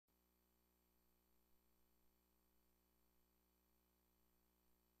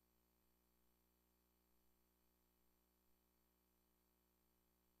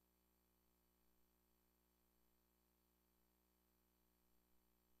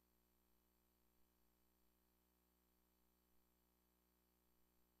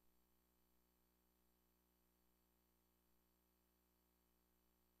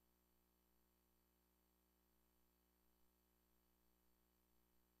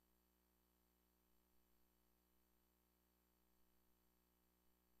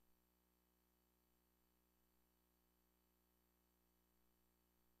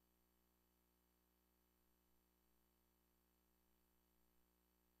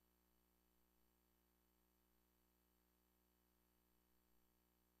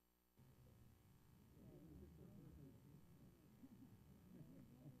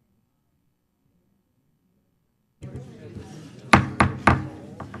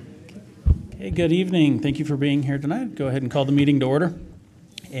Hey, good evening. Thank you for being here tonight. Go ahead and call the meeting to order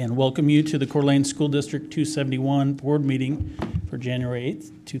and welcome you to the Coeur d'Alene School District 271 board meeting for January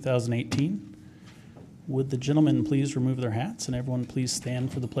 8th, 2018. Would the gentlemen please remove their hats and everyone please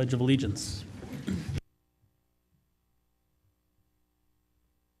stand for the Pledge of Allegiance.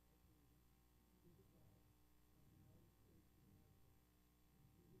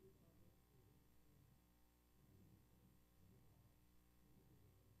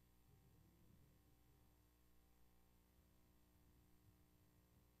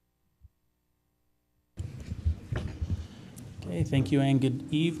 Okay, thank you and good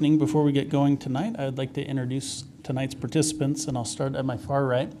evening. Before we get going tonight, I'd like to introduce tonight's participants, and I'll start at my far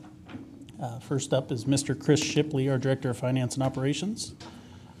right. First up is Mr. Chris Shipley, our Director of Finance and Operations,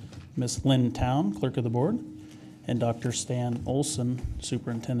 Ms. Lynn Town, Clerk of the Board, and Dr. Stan Olson,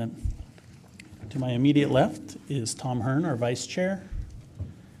 Superintendent. To my immediate left is Tom Hearn, our Vice Chair,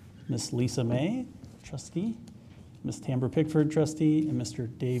 Ms. Lisa May, Trustee, Ms. Tamber Pickford, Trustee, and Mr.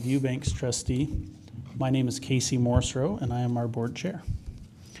 Dave Eubanks, Trustee. My name is Casey Morrisroe, and I am our board chair.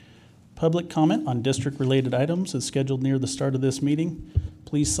 Public comment on district-related items is scheduled near the start of this meeting.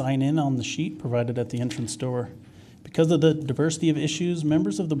 Please sign in on the sheet provided at the entrance door. Because of the diversity of issues,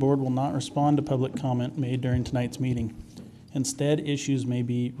 members of the board will not respond to public comment made during tonight's meeting. Instead, issues may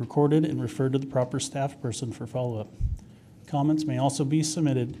be recorded and referred to the proper staff person for follow-up. Comments may also be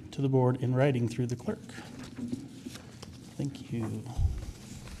submitted to the board in writing through the clerk. Thank you.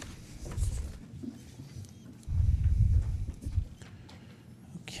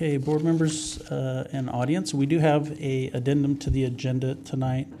 Okay, board members and audience, we do have an addendum to the agenda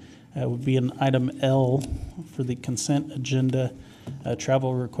tonight. It would be an item L for the consent agenda,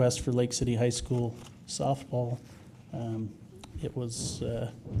 travel request for Lake City High School softball. It was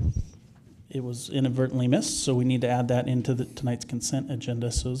inadvertently missed, so we need to add that into tonight's consent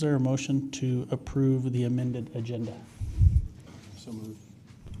agenda. So is there a motion to approve the amended agenda? So moved.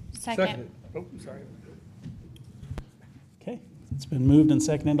 Second. Oh, sorry. Okay, it's been moved and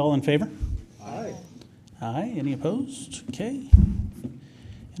seconded. All in favor? Aye. Aye. Any opposed? Okay.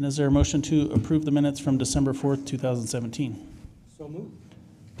 And is there a motion to approve the minutes from December 4th, 2017? So moved.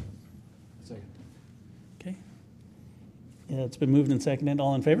 Second. Okay. Yeah, it's been moved and seconded.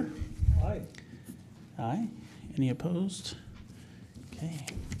 All in favor? Aye. Aye. Any opposed? Okay.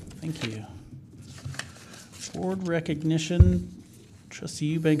 Thank you. Board recognition. Trustee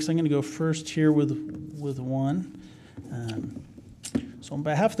Eubanks, I'm going to go first here with one. So on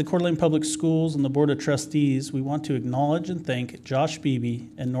behalf of the Coeur d'Alene Public Schools and the Board of Trustees, we want to acknowledge and thank Josh Beebe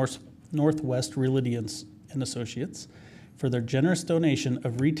and Northwest Realty and Associates for their generous donation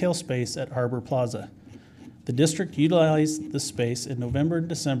of retail space at Harbor Plaza. The district utilized the space in November and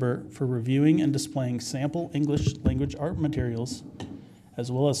December for reviewing and displaying sample English language art materials, as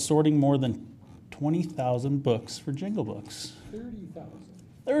well as sorting more than 20,000 books for Jingle Books.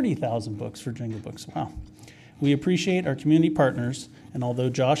 30,000 books for Jingle Books. Wow. We appreciate our community partners, and although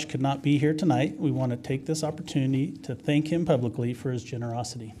Josh could not be here tonight, we want to take this opportunity to thank him publicly for his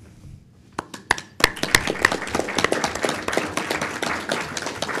generosity.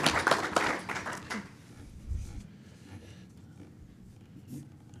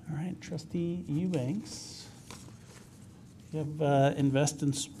 All right, Trustee Eubanks. You have Invest,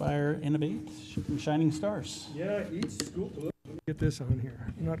 Inspire, Innovate, Shining Stars. Yeah, each school. Let me get this on here.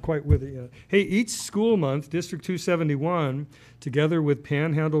 I'm not quite with it yet. Hey, each school month, District 271, together with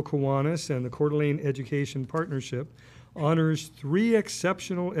Panhandle Kiwanis and the Coeur d'Alene Education Partnership, honors 3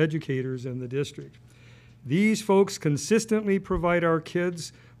 exceptional educators in the district. These folks consistently provide our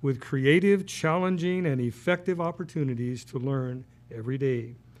kids with creative, challenging, and effective opportunities to learn every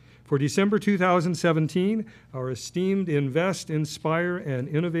day. For December 2017, our esteemed Invest, Inspire, and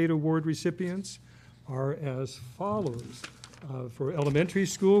Innovate Award recipients are as follows. For elementary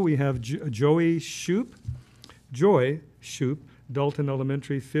school, we have Joy Shoup, Dalton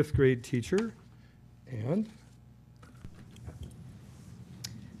Elementary 5th grade teacher. And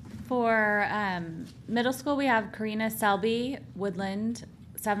For middle school, we have Karina Selby, Woodland,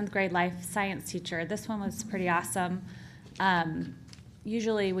 7th grade life science teacher. This one was pretty awesome.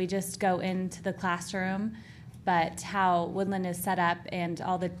 Usually we just go into the classroom, but how Woodland is set up and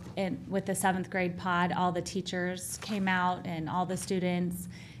with the 7th grade pod, all the teachers came out and all the students,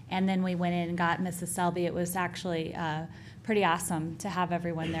 and then we went in and got Mrs. Selby. It was actually pretty awesome to have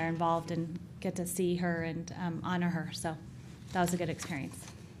everyone there involved and get to see her and honor her. So that was a good experience.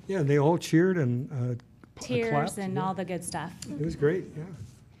 yeah, they all cheered and Tears clapped. and Yeah. all the good stuff. It was great, yeah.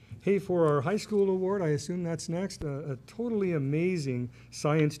 Hey, for our high school award, I assume that's next, a totally amazing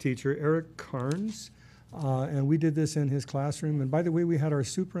science teacher, Eric Carnes. And we did this in his classroom. And by the way, we had our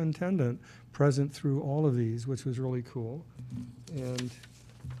superintendent present through all of these, which was really cool. And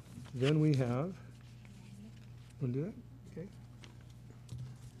then we have, want to do that? Okay.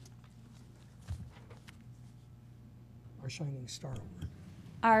 Our Shining Star Award.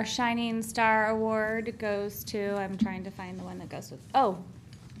 Our Shining Star Award goes to, I'm trying to find the one that goes with,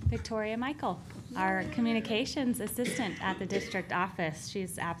 Victoria Michael, our communications assistant at the district office.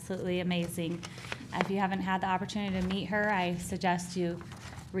 She's absolutely amazing. If you haven't had the opportunity to meet her, I suggest you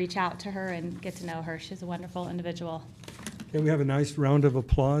reach out to her and get to know her. She's a wonderful individual. Can we have a nice round of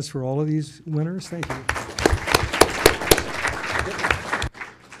applause for all of these winners? Thank you.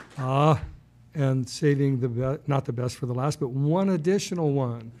 And saving not the best for the last, but one additional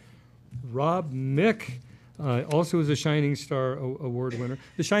one. Rob Mick also is a Shining Star Award winner.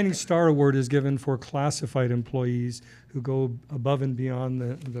 The Shining Star Award is given for classified employees who go above and beyond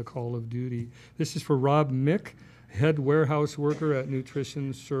the call of duty. This is for Rob Mick, head warehouse worker at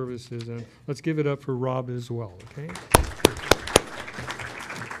Nutrition Services. And let's give it up for Rob as well, okay?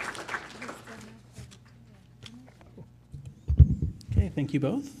 Okay, thank you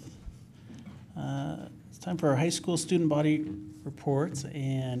both. It's time for our high school student body reports,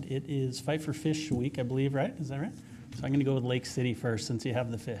 and it is Fight for Fish week, I believe, right? Is that right? So I'm going to go with Lake City first since you have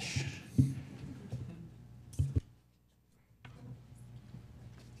the fish.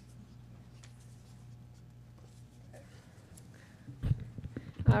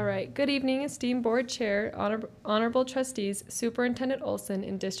 All right. Good evening, esteemed board chair, honorable trustees, Superintendent Olson,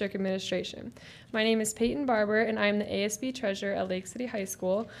 and district administration. My name is Peyton Barber, and I am the ASB treasurer at Lake City High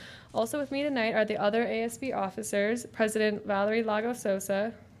School. Also with me tonight are the other ASB officers, President Valerie Lago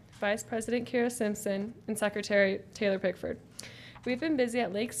Sosa, Vice President Kira Simpson, and Secretary Taylor Pickford. We've been busy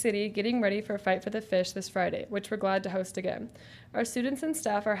at Lake City getting ready for Fight for the Fish this Friday, which we're glad to host again. Our students and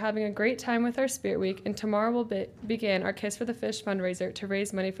staff are having a great time with our Spirit Week, and tomorrow will begin our Kiss for the Fish fundraiser to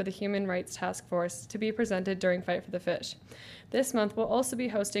raise money for the Human Rights Task Force to be presented during Fight for the Fish. This month, we'll also be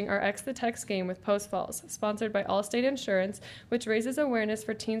hosting our X the Text game with Post Falls, sponsored by Allstate Insurance, which raises awareness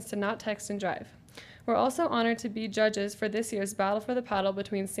for teens to not text and drive. We're also honored to be judges for this year's Battle for the Paddle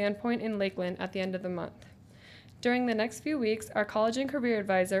between Sandpoint and Lakeland at the end of the month. During the next few weeks, our college and career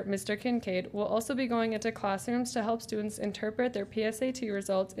advisor, Mr. Kincaid, will also be going into classrooms to help students interpret their PSAT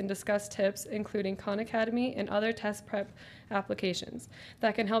results and discuss tips, including Khan Academy and other test prep applications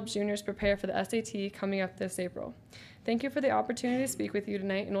that can help juniors prepare for the SAT coming up this April. Thank you for the opportunity to speak with you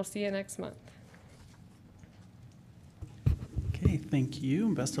tonight, and we'll see you next month. Okay, thank you,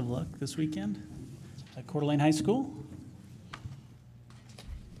 and best of luck this weekend at Coeur d'Alene High School.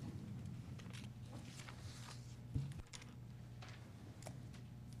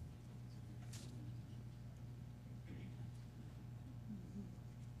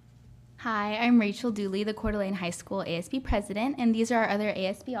 Hi, I'm Rachel Dooley, the Coeur d'Alene High School ASB president, and these are our other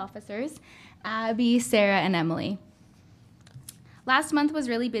ASB officers, Abby, Sarah, and Emily. Last month was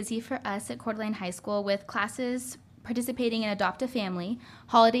really busy for us at Coeur d'Alene High School with classes participating in Adopt a Family,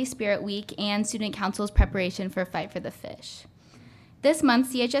 Holiday Spirit Week, and Student Council's preparation for Fight for the Fish. This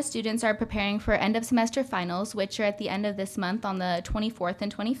month, CHS students are preparing for end-of-semester finals, which are at the end of this month on the 24th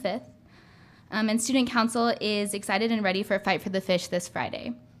and 25th. And Student Council is excited and ready for Fight for the Fish this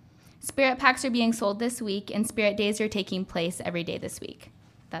Friday. Spirit packs are being sold this week, and Spirit Days are taking place every day this week.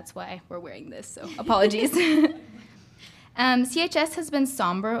 That's why we're wearing this, so apologies. CHS has been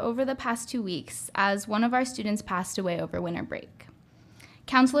somber over the past 2 weeks as one of our students passed away over winter break.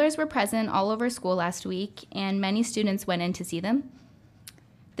 Counselors were present all over school last week, and many students went in to see them.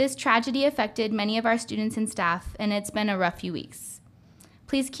 This tragedy affected many of our students and staff, and it's been a rough few weeks.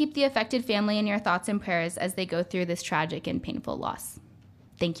 Please keep the affected family in your thoughts and prayers as they go through this tragic and painful loss.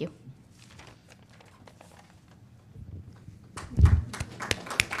 Thank you.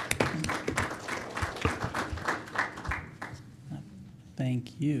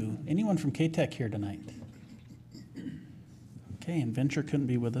 Thank you. Anyone from K-Tech here tonight? Okay, and Venture couldn't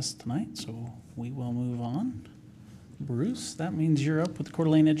be with us tonight, so we will move on. Bruce, that means you're up with the Coeur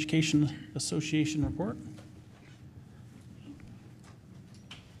d'Alene Education Association report.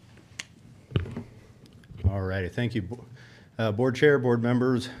 All righty, thank you. Board Chair, board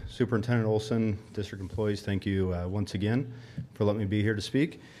members, Superintendent Olson, district employees, thank you once again for letting me be here to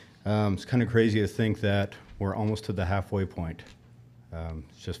speak. It's kind of crazy to think that we're almost to the halfway point.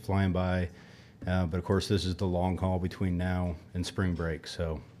 It's just flying by, but of course this is the long haul between now and spring break,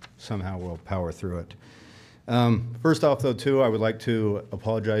 so somehow we'll power through it. First off though too, I would like to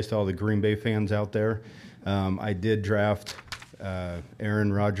apologize to all the Green Bay fans out there. I did draft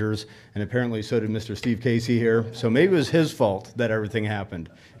Aaron Rodgers, and apparently so did Mr. Steve Casey here. So maybe it was his fault that everything happened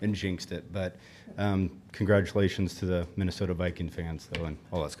and jinxed it. But congratulations to the Minnesota Viking fans, though, and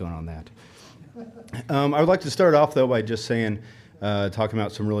all that's going on that. I would like to start off, though, by just saying, talking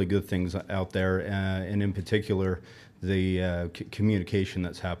about some really good things out there, and in particular, the communication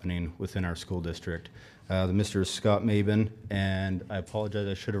that's happening within our school district. Mr. Scott Maben, and I apologize,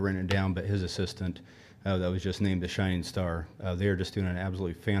 I should have written it down, but his assistant that was just named the Shining Star. They are just doing an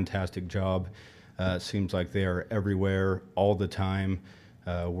absolutely fantastic job. It seems like they are everywhere all the time,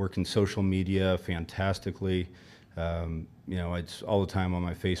 working social media fantastically. It's all the time on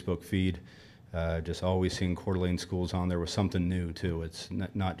my Facebook feed. Just always seeing Coeur d'Alene schools on there with something new too. It's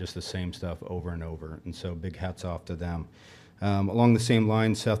not just the same stuff over and over. And so big hats off to them. Along the same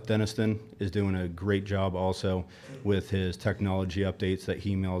line, Seth Deniston is doing a great job also with his technology updates that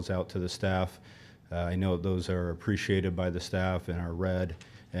he mails out to the staff. I know those are appreciated by the staff and are read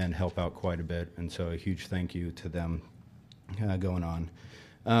and help out quite a bit. And so a huge thank you to them going on.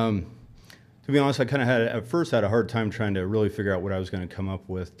 To be honest, I kind of at first had a hard time trying to really figure out what I was going to come up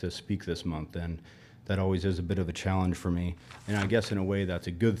with to speak this month, and that always is a bit of a challenge for me. And I guess in a way that's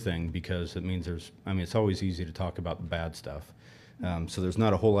a good thing, because it means it's always easy to talk about the bad stuff. So there's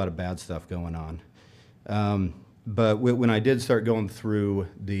not a whole lot of bad stuff going on. But when I did start going through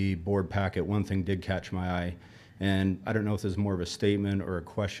the board packet, one thing did catch my eye, and I don't know if this is more of a statement or a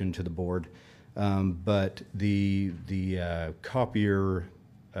question to the board, but the copier,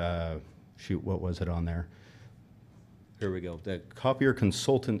 what was it on there? Here we go. The copier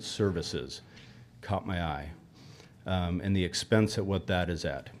consultant services caught my eye, and the expense at what that is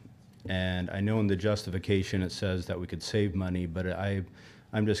at. And I know in the justification it says that we could save money, but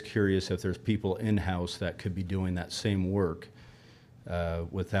I'm just curious if there's people in-house that could be doing that same work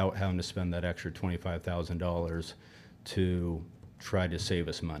without having to spend that extra $25,000 to try to save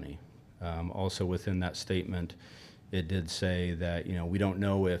us money. Also within that statement, it did say that, we don't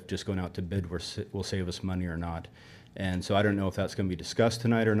know if just going out to bid will save us money or not. And so I don't know if that's going to be discussed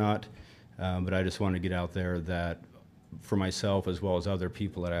tonight or not, but I just want to get out there that for myself as well as other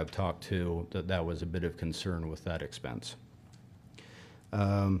people that I've talked to, that was a bit of concern with that expense.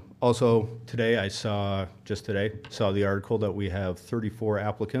 Also today, I saw the article that we have 34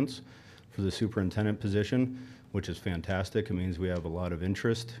 applicants for the superintendent position, which is fantastic. It means we have a lot of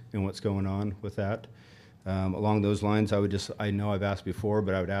interest in what's going on with that. Along those lines, I know I've asked before,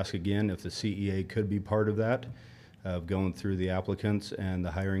 but I would ask again if the CEA could be part of that, of going through the applicants and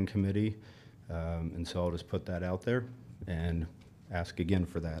the hiring committee. And so I'll just put that out there and ask again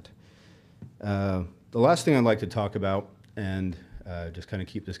for that. The last thing I'd like to talk about, and just kind of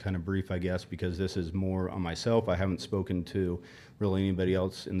keep this kind of brief, I guess, because this is more on myself. I haven't spoken to really anybody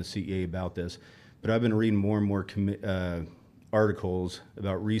else in the CEA about this, but I've been reading more and more articles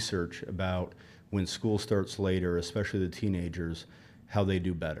about research about when school starts later, especially the teenagers, how they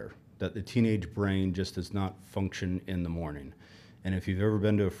do better. That the teenage brain just does not function in the morning. And if you've ever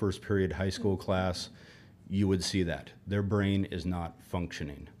been to a first period high school class, you would see that. Their brain is not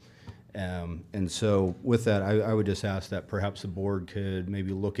functioning. And so with that, I would just ask that perhaps the board could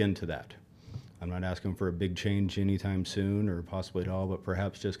maybe look into that. I'm not asking for a big change anytime soon or possibly at all, but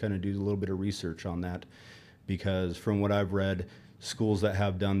perhaps just kind of do a little bit of research on that. Because from what I've read, schools that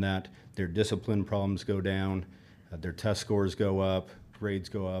have done that, their discipline problems go down, their test scores go up, grades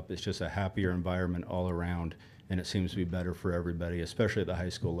go up. It's just a happier environment all around, and it seems to be better for everybody, especially at the high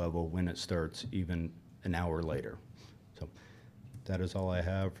school level when it starts even an hour later. So that is all I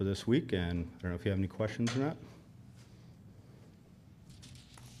have for this week, and I don't know if you have any questions or not.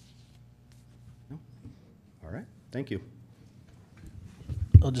 No? All right, thank you.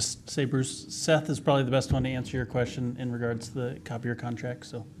 I'll just say, Bruce, Seth is probably the best one to answer your question in regards to the copier contract,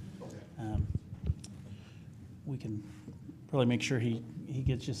 so we can probably make sure he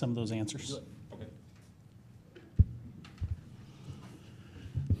gets you some of those answers.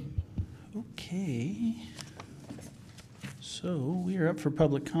 Okay, so we are up for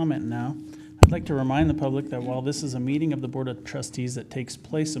public comment now. I'd like to remind the public that while this is a meeting of the Board of Trustees that takes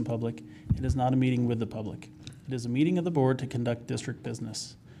place in public, it is not a meeting with the public. It is a meeting of the board to conduct district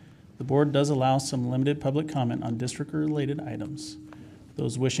business. The board does allow some limited public comment on district-related items.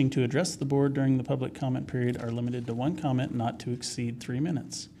 Those wishing to address the board during the public comment period are limited to one comment not to exceed 3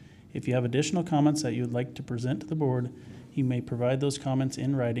 minutes. If you have additional comments that you would like to present to the board, you may provide those comments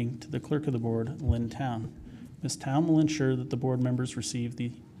in writing to the clerk of the board, Lynn Town. Ms. Town will ensure that the board members receive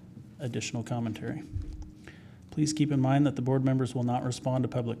the additional commentary. Please keep in mind that the board members will not respond to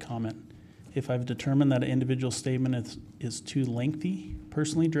public comment. If I've determined that an individual statement is too lengthy,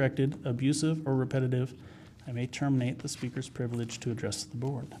 personally directed, abusive, or repetitive, I may terminate the speaker's privilege to address the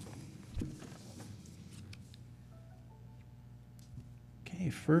board. Okay,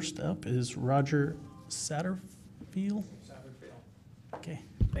 first up is Roger Satterfield. Okay.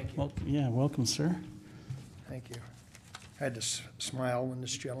 Thank you. Well, yeah, welcome, sir. Thank you. I had to smile when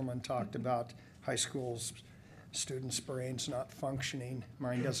this gentleman talked about high school's students' brains not functioning.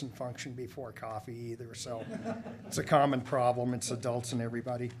 Mine doesn't function before coffee either, so it's a common problem. It's adults and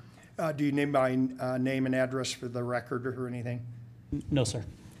everybody. Do you need my name and address for the record or anything? No, sir.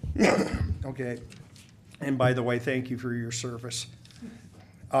 Okay. And by the way, thank you for your service.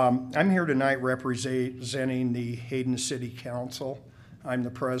 I'm here tonight representing the Hayden City Council. I'm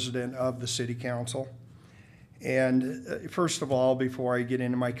the president of the City Council. And first of all, before I get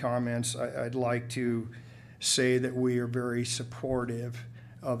into my comments, I'd like to say that we are very supportive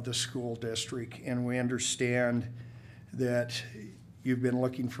of the school district, and we understand that you've been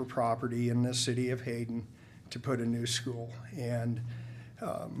looking for property in the city of Hayden to put a new school. And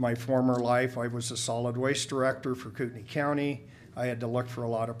my former life, I was a solid waste director for Kootenai County. I had to look for a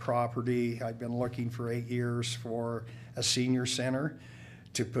lot of property. I've been looking for 8 years for a senior center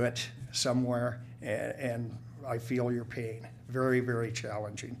to put somewhere, and I feel your pain. Very, very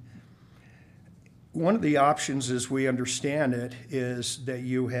challenging. One of the options, as we understand it, is that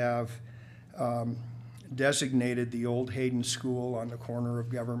you have designated the old Hayden School on the corner of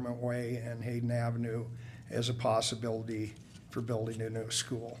Government Way and Hayden Avenue as a possibility for building a new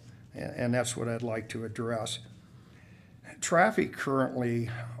school. And that's what I'd like to address. Traffic currently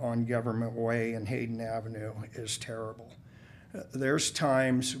on Government Way and Hayden Avenue is terrible. There's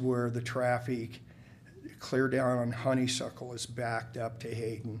times where the traffic clear down on Honeysuckle is backed up to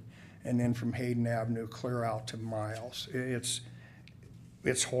Hayden, and then from Hayden Avenue clear out to Miles. It's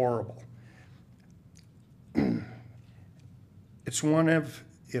horrible. It's one of,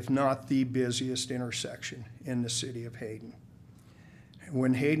 if not the busiest intersection in the city of Hayden.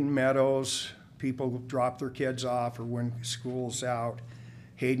 When Hayden Meadows, people drop their kids off, or when school's out,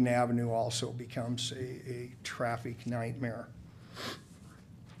 Hayden Avenue also becomes a traffic nightmare.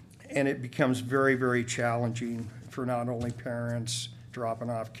 And it becomes very, very challenging for not only parents dropping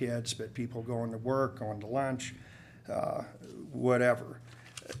off kids, but people going to work, going to lunch, whatever.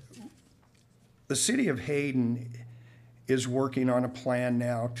 The city of Hayden is working on a plan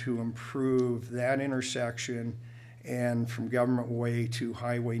now to improve that intersection and from Government Way to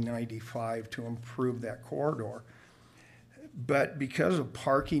Highway 95 to improve that corridor. But because of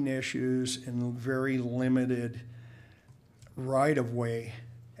parking issues and very limited right-of-way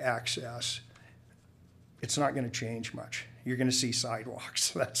access, it's not going to change much. You're going to see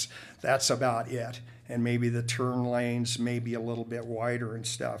sidewalks. That's about it. And maybe the turn lanes may be a little bit wider and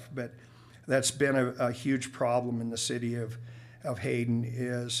stuff. But that's been a huge problem in the city of Hayden,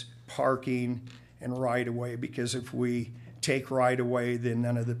 is parking and right-of-way, because if we take right-of-way, then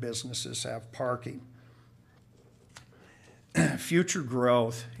none of the businesses have parking. Future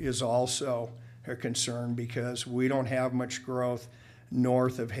growth is also a concern, because we don't have much growth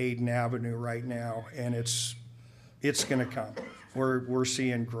north of Hayden Avenue right now, and it's going to come. We're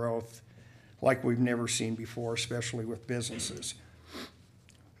seeing growth like we've never seen before, especially with businesses.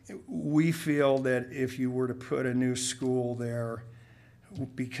 We feel that if you were to put a new school there,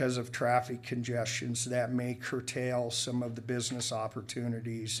 because of traffic congestions, that may curtail some of the business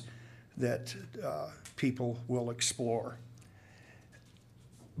opportunities that people will explore.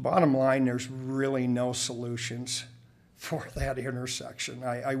 Bottom line, there's really no solutions for that intersection.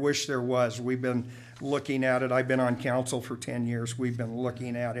 I wish there was. We've been looking at it. I've been on council for 10 years. We've been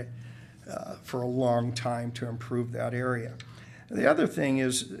looking at it for a long time to improve that area. The other thing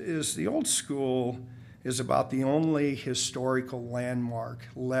is the old school is about the only historical landmark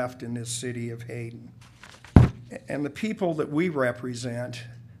left in this city of Hayden. And the people that we represent,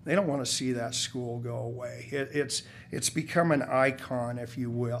 they don't want to see that school go away. It's become an icon, if you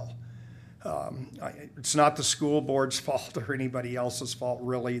will. It's not the school board's fault or anybody else's fault,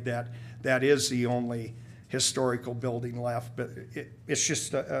 really, that is the only historical building left, but it's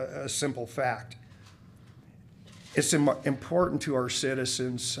just a simple fact. It's important to our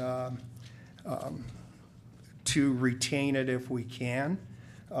citizens to retain it if we can.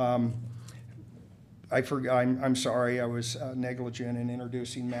 I'm sorry, I was negligent in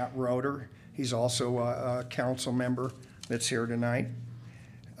introducing Matt Roeder. He's also a council member that's here tonight.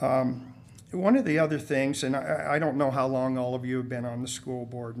 One of the other things, and I don't know how long all of you have been on the school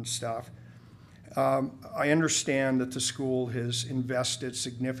board and stuff, I understand that the school has invested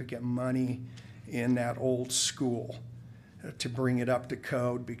significant money in that old school to bring it up to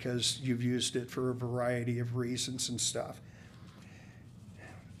code, because you've used it for a variety of reasons and stuff.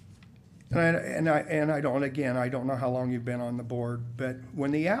 And I don't know how long you've been on the board, but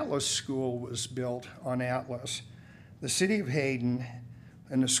when the Atlas School was built on Atlas, the city of Hayden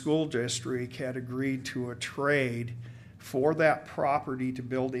and the school district had agreed to a trade for that property to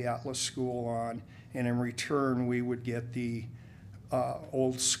build the Atlas School on, and in return, we would get the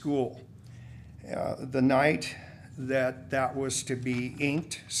old school. The night that was to be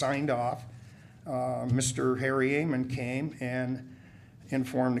inked, signed off, Mr. Harry Amon came and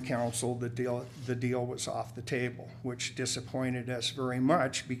informed the council that the deal was off the table, which disappointed us very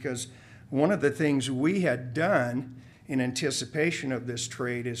much, because one of the things we had done in anticipation of this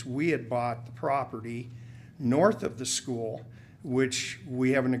trade is we had bought the property north of the school, which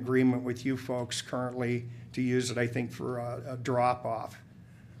we have an agreement with you folks currently to use it, I think, for a drop-off.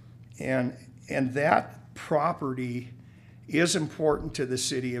 And that property is important to the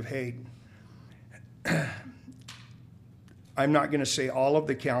city of Hayden. I'm not going to say all of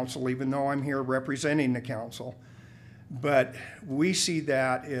the council, even though I'm here representing the council, but we see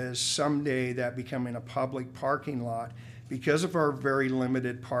that as someday that becoming a public parking lot because of our very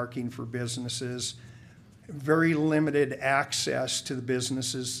limited parking for businesses, very limited access to the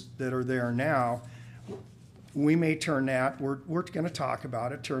businesses that are there now. We may turn that, we're going to talk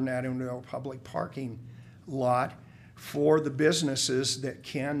about it, turn that into a public parking lot for the businesses that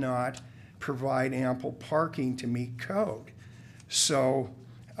cannot provide ample parking to meet code. So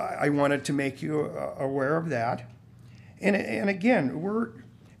I wanted to make you aware of that. And again,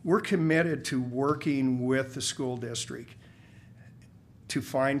 we're committed to working with the school district to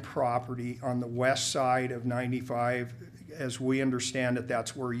find property on the west side of 95. As we understand it,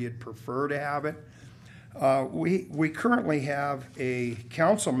 that's where you'd prefer to have it. We currently have a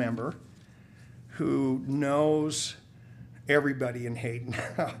council member who knows everybody in Hayden,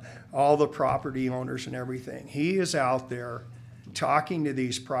 all the property owners and everything. He is out there talking to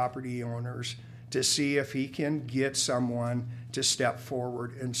these property owners to see if he can get someone to step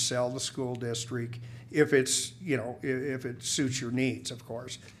forward and sell the school district if it's, if it suits your needs, of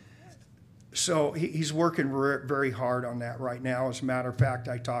course. So he's working very hard on that right now. As a matter of fact,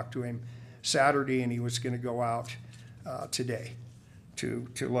 I talked to him Saturday and he was going to go out today to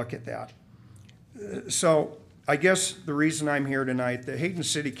look at that. So I guess the reason I'm here tonight, the Hayden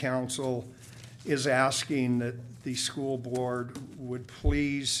City Council is asking that the school board would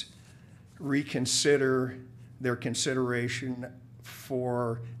please reconsider their consideration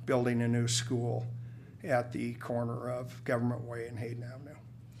for building a new school at the corner of Government Way and Hayden Avenue.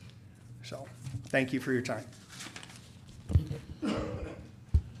 So, thank you for your time.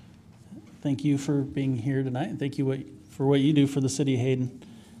 Thank you for being here tonight, and thank you for what you do for the city of Hayden.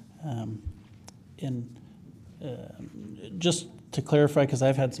 Just to clarify, because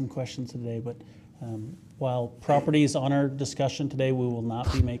I've had some questions today, but while property is on our discussion today, we will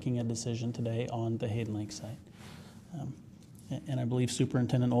not be making a decision today on the Hayden Lake site. And I believe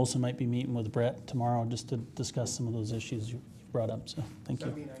Superintendent Olson might be meeting with Brett tomorrow just to discuss some of those issues you brought up, so thank you.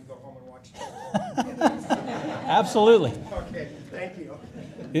 Does that mean I can go home and watch TV? Absolutely. Okay, thank you.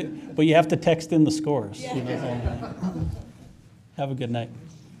 But you have to text in the scores. Have a good night.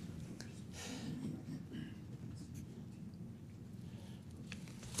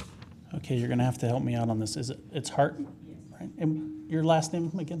 Okay, you're gonna have to help me out on this. It's Hart, right? And your last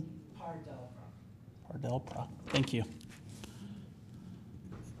name again? Pardell Pro. Thank you.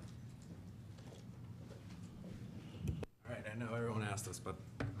 All right, I know everyone asked this, but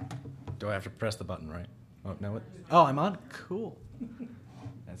do I have to press the button, right? Oh, no, what? Oh, I'm on? Cool.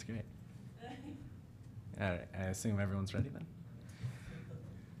 That's great. All right, I assume everyone's ready then.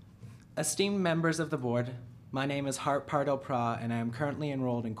 Esteemed members of the board, my name is Hart Pardo Pra, and I am currently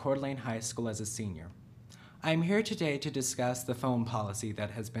enrolled in Coeur d'Alene High School as a senior. I am here today to discuss the phone policy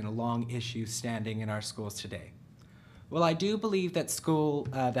that has been a long issue standing in our schools today. While I do believe that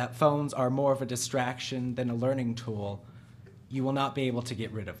that phones are more of a distraction than a learning tool, you will not be able to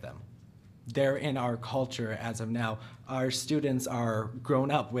get rid of them. They're in our culture as of now. Our students are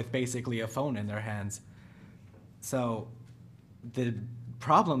grown up with basically a phone in their hands. So the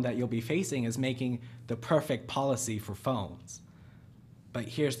problem that you'll be facing is making the perfect policy for phones. But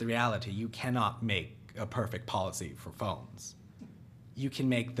here's the reality. You cannot make a perfect policy for phones. You can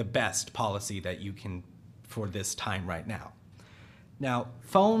make the best policy that you can for this time right now. Now,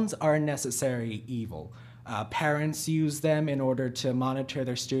 phones are a necessary evil. Parents use them in order to monitor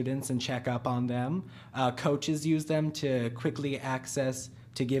their students and check up on them. Coaches use them to quickly access,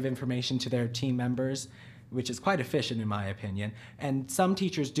 to give information to their team members, which is quite efficient in my opinion. And some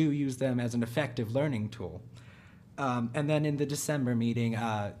teachers do use them as an effective learning tool. And then in the December meeting,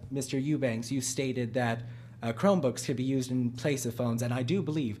 Mr. Eubanks, you stated that Chromebooks could be used in place of phones, and I do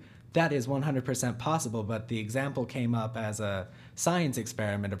believe that is 100% possible, but the example came up as a science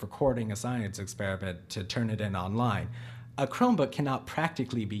experiment of recording a science experiment to turn it in online. A Chromebook cannot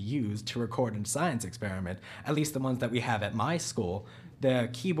practically be used to record a science experiment, at least the ones that we have at my school. The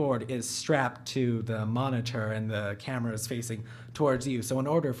keyboard is strapped to the monitor and the camera is facing towards you. So in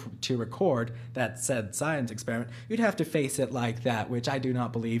order to record that said science experiment, you'd have to face it like that, which I do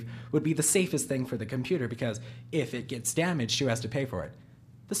not believe would be the safest thing for the computer, because if it gets damaged, who has to pay for it?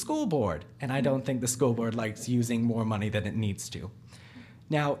 The school board. And I don't think the school board likes using more money than it needs to.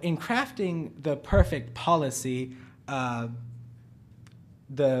 Now, in crafting the perfect policy,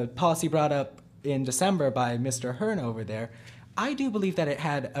 the policy brought up in December by Mr. Hearn over there, I do believe that it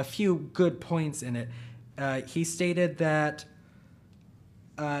had a few good points in it. He stated that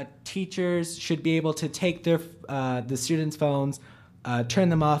teachers should be able to take their the students' phones, turn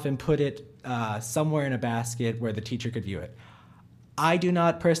them off, and put it somewhere in a basket where the teacher could view it. I do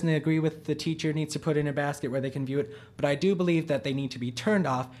not personally agree with the teacher needs to put it in a basket where they can view it, but I do believe that they need to be turned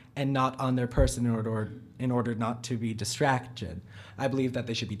off and not on their person in order not to be distracted. I believe that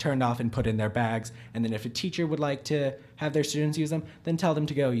they should be turned off and put in their bags, and then if a teacher would like to have their students use them, then tell them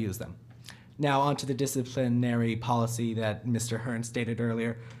to go use them. Now on to the disciplinary policy that Mr. Hearn stated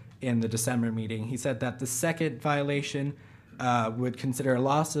earlier in the December meeting. He said that the second violation would consider a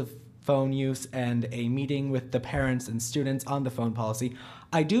loss of phone use and a meeting with the parents and students on the phone policy.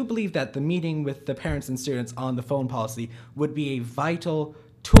 I do believe that the meeting with the parents and students on the phone policy would be a vital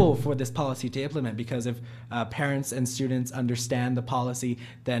tool for this policy to implement, because if parents and students understand the policy,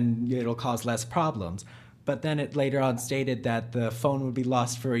 then it'll cause less problems. But then it later on stated that the phone would be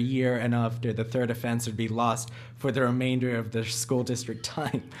lost for a year, and after the third offense would be lost for the remainder of the school district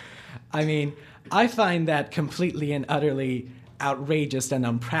time. I mean, I find that completely and utterly outrageous and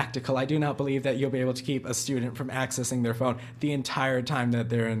unpractical. I do not believe that you'll be able to keep a student from accessing their phone the entire time that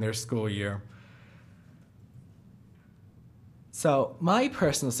they're in their school year. So my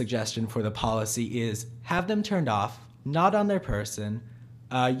personal suggestion for the policy is have them turned off, not on their person,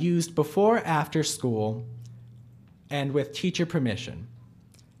 used before, after school, and with teacher permission.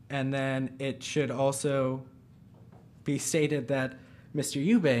 And then it should also be stated that Mr.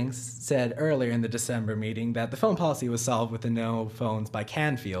 Eubanks said earlier in the December meeting that the phone policy was solved with the no phones by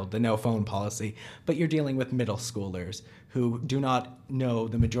Canfield, the no phone policy, but you're dealing with middle schoolers who do not know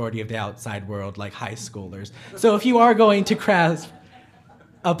the majority of the outside world like high schoolers. So if you are going to craft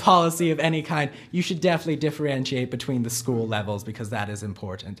a policy of any kind, you should definitely differentiate between the school levels, because that is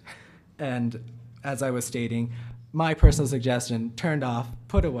important. And as I was stating, my personal suggestion, turned off,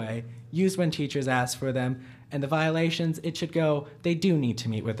 put away, used when teachers ask for them. And the violations, it should go, they do need to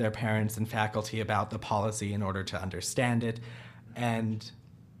meet with their parents and faculty about the policy in order to understand it, and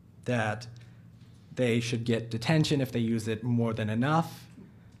that they should get detention if they use it more than enough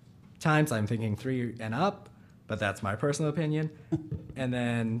times. I'm thinking 3 and up, but that's my personal opinion. And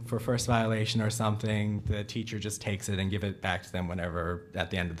then for first violation or something, the teacher just takes it and give it back to them whenever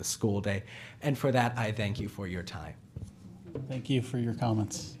at the end of the school day. And for that, I thank you for your time. Thank you for your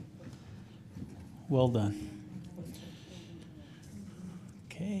comments. Well done.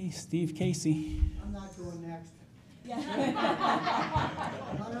 Okay, Steve Casey. I'm not going next.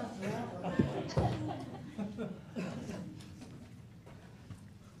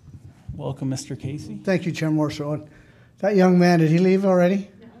 Welcome, Mr. Casey. Thank you, Chair Morso. That young man, did he leave already?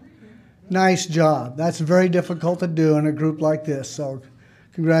 Nice job. That's very difficult to do in a group like this, so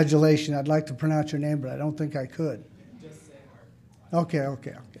congratulations. I'd like to pronounce your name, but I don't think I could. Okay.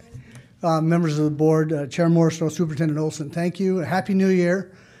 Members of the board, Chair Morso, Superintendent Olson, thank you. Happy New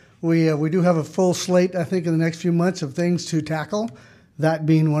Year. We do have a full slate, I think, in the next few months of things to tackle, that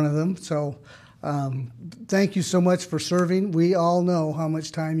being one of them. So thank you so much for serving. We all know how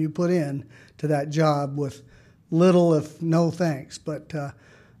much time you put in to that job with little, if no thanks. But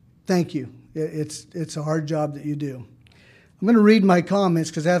thank you. It's a hard job that you do. I'm going to read my comments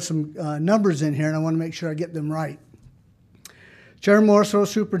because I have some numbers in here, and I want to make sure I get them right. Chair Morso,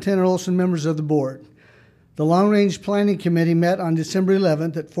 Superintendent Olson, members of the board. The Long Range Planning Committee met on December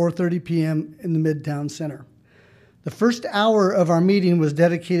 11th at 4:30 p.m. in the Midtown Center. The first hour of our meeting was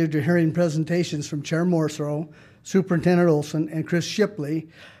dedicated to hearing presentations from Chair Morso, Superintendent Olson, and Chris Shipley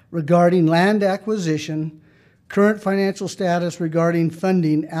regarding land acquisition, current financial status regarding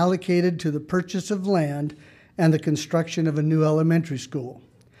funding allocated to the purchase of land, and the construction of a new elementary school.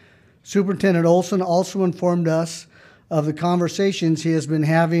 Superintendent Olson also informed us of the conversations he has been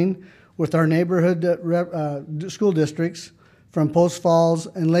having with our neighborhood school districts from Post Falls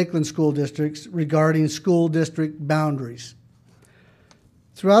and Lakeland school districts regarding school district boundaries.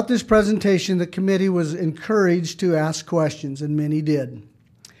 Throughout this presentation, the committee was encouraged to ask questions, and many did.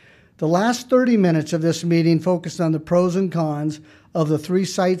 The last 30 minutes of this meeting focused on the pros and cons of the 3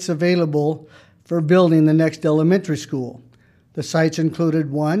 sites available for building the next elementary school. The sites included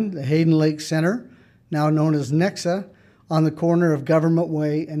 1, the Hayden Lake Center, now known as Nexa, on the corner of Government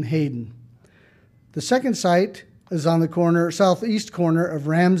Way and Hayden. The second site is on the southeast corner of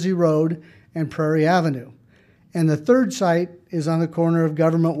Ramsey Road and Prairie Avenue. And the third site is on the corner of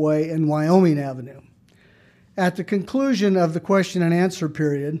Government Way and Wyoming Avenue. At the conclusion of the question and answer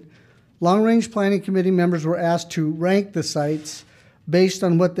period, Long Range Planning Committee members were asked to rank the sites based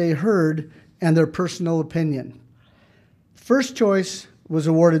on what they heard and their personal opinion. First choice was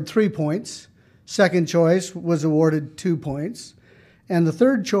awarded 3 points, second choice was awarded 2 points, and the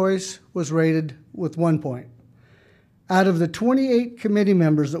third choice was rated with 1 point. Out of the 28 committee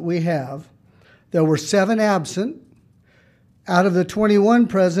members that we have, there were 7 absent. Out of the 21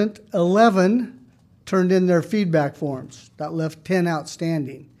 present, 11 turned in their feedback forms. That left 10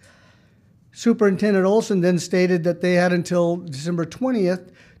 outstanding. Superintendent Olson then stated that they had until December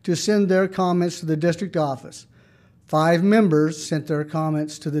 20th to send their comments to the district office. 5 members sent their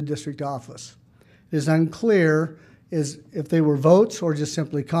comments to the district office. It is unclear if they were votes or just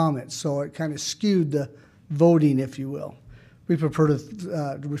simply comments, so it kind of skewed the voting, if you will. We prefer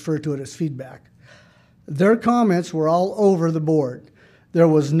to refer to it as feedback. Their comments were all over the board. There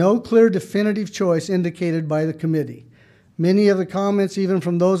was no clear definitive choice indicated by the committee. Many of the comments, even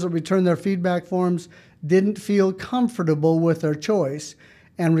from those that returned their feedback forms, didn't feel comfortable with their choice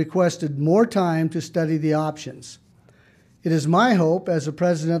and requested more time to study the options. It is my hope, as the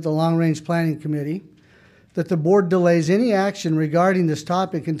president of the Long Range Planning Committee, that the board delays any action regarding this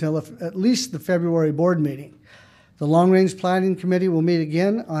topic until at least the February board meeting. The Long Range Planning Committee will meet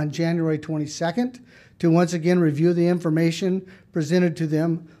again on January 22nd to once again review the information presented to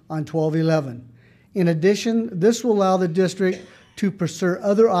them on 12/11. In addition, this will allow the district to pursue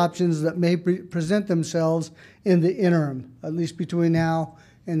other options that may present themselves in the interim, at least between now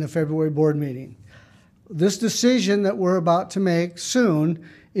and the February board meeting. This decision that we're about to make soon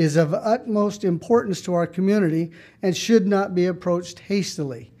is of utmost importance to our community and should not be approached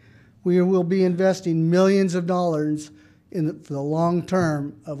hastily. We will be investing millions of dollars for the long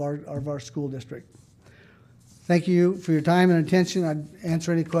term of our school district. Thank you for your time and attention. I'd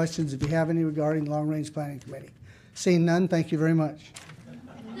answer any questions if you have any regarding Long Range Planning Committee. Seeing none, thank you very much.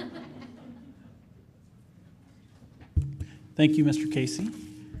 Thank you, Mr. Casey.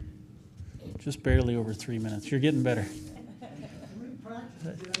 Just barely over 3 minutes. You're getting better.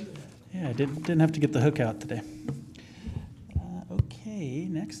 Yeah, I didn't have to get the hook out today. Okay,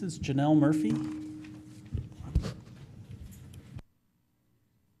 next is Janelle Murphy.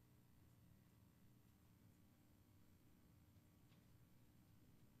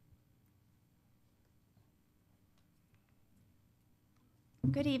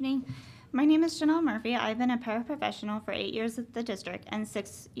 Good evening. My name is Janelle Murphy. I've been a paraprofessional for 8 years at the district, and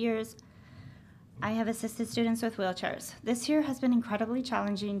 6 years I have assisted students with wheelchairs. This year has been incredibly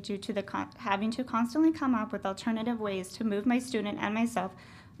challenging due to having to constantly come up with alternative ways to move my student and myself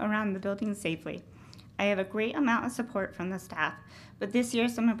around the building safely. I have a great amount of support from the staff, but this year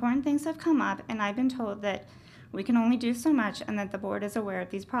some important things have come up, and I've been told that we can only do so much and that the board is aware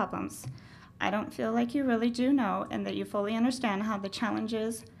of these problems. I don't feel like you really do know and that you fully understand how the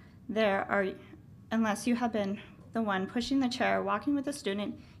challenges there are unless you have been the one pushing the chair, walking with the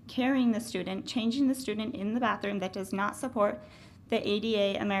student, carrying the student, changing the student in the bathroom that does not support the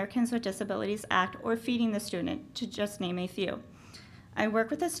ADA, Americans with Disabilities Act, or feeding the student, to just name a few. I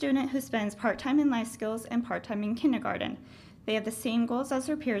work with a student who spends part-time in life skills and part-time in kindergarten. They have the same goals as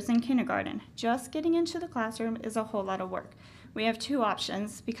their peers in kindergarten. Just getting into the classroom is a whole lot of work. We have 2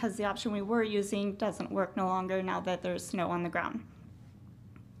 options because the option we were using doesn't work no longer now that there's snow on the ground.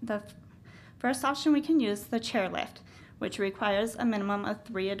 The first option we can use is the chairlift, which requires a minimum of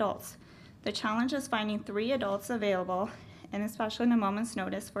 3 adults. The challenge is finding 3 adults available, and especially in a moment's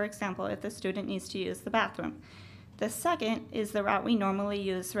notice, for example, if the student needs to use the bathroom. The second is the route we normally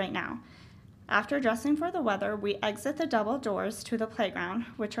use right now. After dressing for the weather, we exit the double doors to the playground,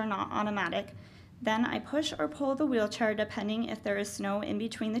 which are not automatic. Then I push or pull the wheelchair, depending if there is snow in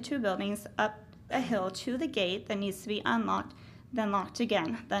between the 2 buildings, up a hill to the gate that needs to be unlocked, then locked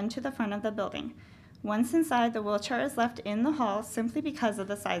again, then to the front of the building. Once inside, the wheelchair is left in the hall simply because of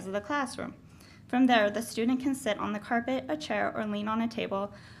the size of the classroom. From there, the student can sit on the carpet, a chair, or lean on a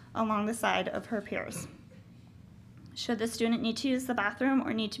table along the side of her peers. Should the student need to use the bathroom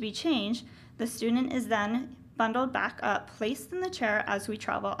or need to be changed, the student is then bundled back up, placed in the chair as we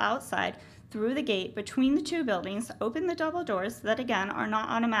travel outside through the gate between the two buildings, open the double doors that again are not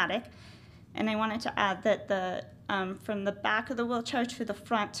automatic. And I wanted to add that the from the back of the wheelchair to the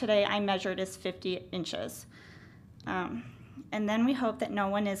front today, I measured is 50 inches. And then we hope that no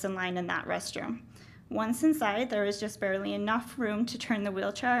one is in line in that restroom. Once inside, there is just barely enough room to turn the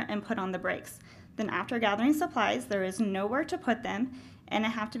wheelchair and put on the brakes. Then after gathering supplies, there is nowhere to put them, and I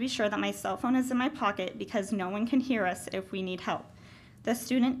have to be sure that my cell phone is in my pocket because no one can hear us if we need help. The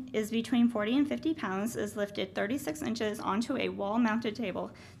student is between 40 and 50 pounds, is lifted 36 inches onto a wall-mounted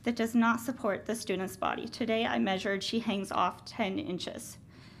table that does not support the student's body. Today I measured, she hangs off 10 inches.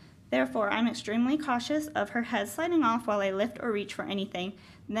 Therefore, I'm extremely cautious of her head sliding off while I lift or reach for anything,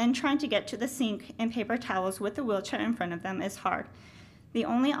 then trying to get to the sink and paper towels with the wheelchair in front of them is hard. The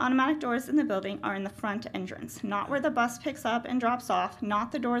only automatic doors in the building are in the front entrance, not where the bus picks up and drops off,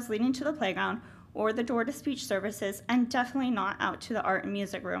 not the doors leading to the playground, or the door to speech services, and definitely not out to the art and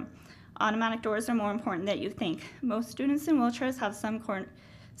music room. Automatic doors are more important than you think. Most students in wheelchairs have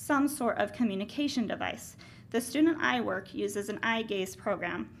some sort of communication device. The student I work uses an eye gaze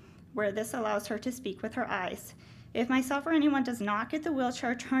program, where this allows her to speak with her eyes. If myself or anyone does not get the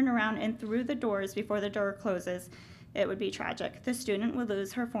wheelchair turned around and through the doors before the door closes, it would be tragic. The student would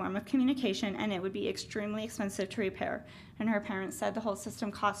lose her form of communication and it would be extremely expensive to repair. And her parents said the whole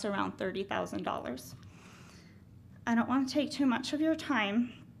system costs around $30,000. I don't want to take too much of your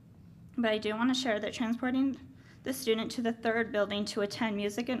time, but I do want to share that transporting the student to the third building to attend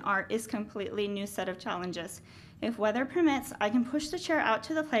music and art is completely new set of challenges. If weather permits, I can push the chair out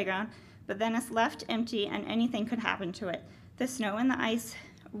to the playground, but then it's left empty and anything could happen to it.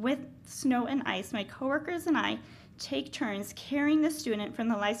 With snow and ice, my coworkers and I take turns carrying the student from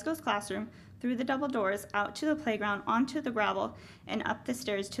the life skills classroom through the double doors out to the playground, onto the gravel, and up the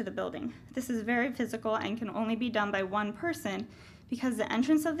stairs to the building. This is very physical and can only be done by one person because the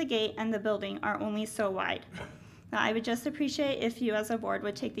entrance of the gate and the building are only so wide. Now, I would just appreciate if you as a board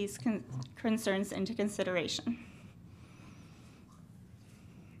would take these concerns into consideration.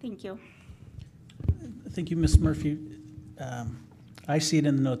 Thank you. Thank you, Ms. Murphy. I see it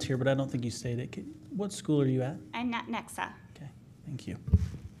in the notes here, but I don't think you stated it. What school are you at? I'm at Nexa. Okay, thank you.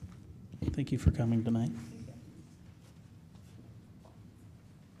 Thank you for coming tonight.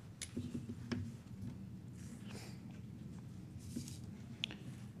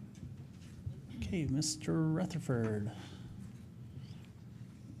 Okay, Mr. Rutherford.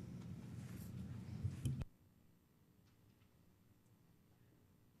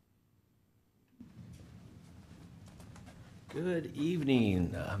 Good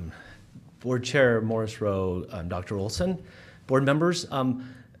evening, Board Chair Morris Rowe, Dr. Olson, board members.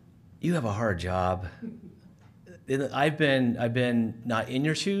 You have a hard job. I've been not in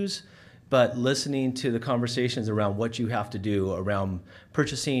your shoes, but listening to the conversations around what you have to do around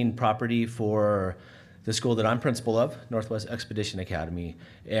purchasing property for the school that I'm principal of, Northwest Expedition Academy,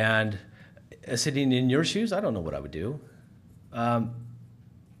 and sitting in your shoes, I don't know what I would do.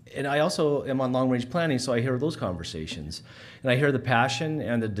 And I also am on long-range planning, so I hear those conversations. And I hear the passion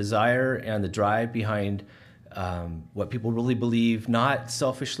and the desire and the drive behind what people really believe, not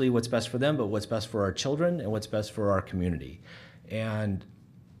selfishly what's best for them, but what's best for our children and what's best for our community. And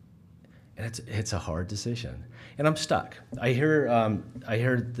it's a hard decision. And I'm stuck. I hear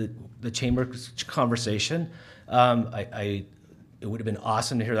the chamber conversation. It would have been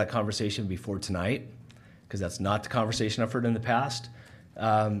awesome to hear that conversation before tonight, because that's not the conversation I've heard in the past.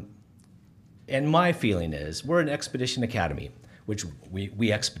 And my feeling is we're an expedition academy, which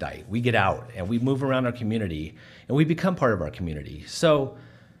we expedite. We get out and we move around our community and we become part of our community. So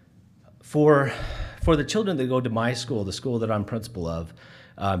for the children that go to my school, the school that I'm principal of,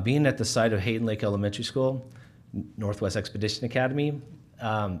 being at the site of Hayden Lake Elementary School, Northwest Expedition Academy,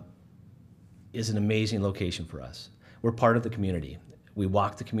 is an amazing location for us. We're part of the community. We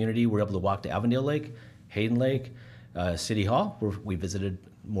walk the community. We're able to walk to Avondale Lake, Hayden Lake, City Hall, where we visited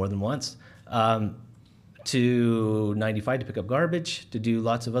more than once, to 95 to pick up garbage, to do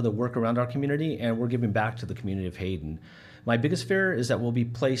lots of other work around our community, and we're giving back to the community of Hayden. My biggest fear is that we'll be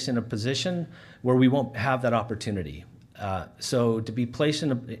placed in a position where we won't have that opportunity. So to be placed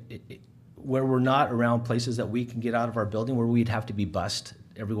in where we're not around places that we can get out of our building, where we'd have to be bussed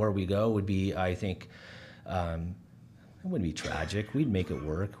everywhere we go, would be, I think, it wouldn't be tragic. We'd make it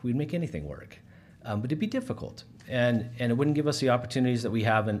work. We'd make anything work. But it'd be difficult, and it wouldn't give us the opportunities that we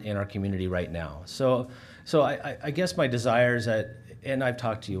have in our community right now. So I guess my desire is that, and I've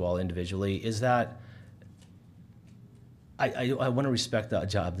talked to you all individually, is that I want to respect the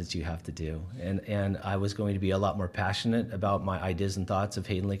job that you have to do, and I was going to be a lot more passionate about my ideas and thoughts of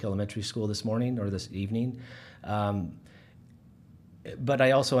Hayden Lake Elementary School this morning or this evening. but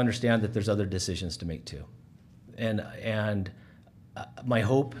I also understand that there's other decisions to make too. And my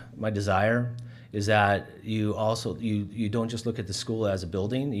hope, my desire is that you also, you don't just look at the school as a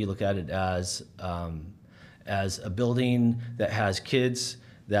building, you look at it as a building that has kids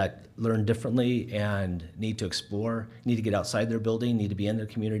that learn differently and need to explore, need to get outside their building, need to be in their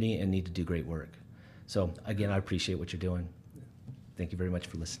community, and need to do great work. So again, I appreciate what you're doing. Thank you very much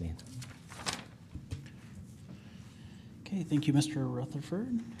for listening. Okay, thank you, Mr.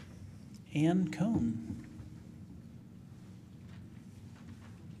 Rutherford. Ann Cohn.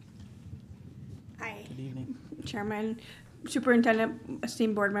 Hi, Good evening. Chairman, Superintendent,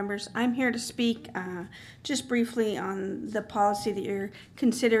 esteemed board members. I'm here to speak just briefly on the policy that you're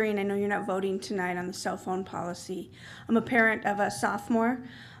considering. I know you're not voting tonight on the cell phone policy. I'm a parent of a sophomore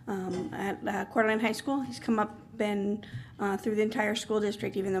at Coeur d'Alene High School. He's come up, been through the entire school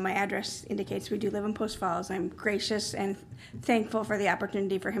district, even though my address indicates we do live in Post Falls. I'm gracious and thankful for the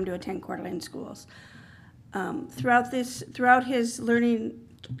opportunity for him to attend Coeur d'Alene schools. Throughout his learning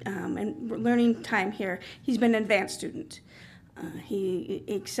and learning time here, he's been an advanced student. He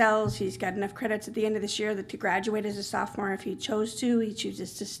excels. He's got enough credits at the end of this year to graduate as a sophomore if he chose to. He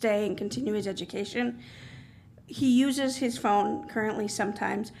chooses to stay and continue his education. He uses his phone currently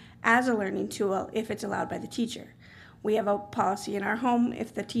sometimes as a learning tool if it's allowed by the teacher. We have a policy in our home.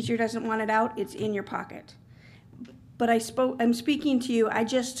 If the teacher doesn't want it out, it's in your pocket. But I'm speaking to you. I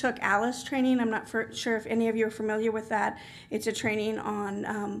just took ALICE training. I'm not sure if any of you are familiar with that. It's a training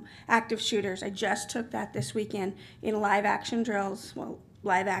on active shooters. I just took that this weekend in live action drills. Well,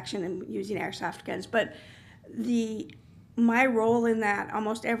 live action and using airsoft guns. But my role in that,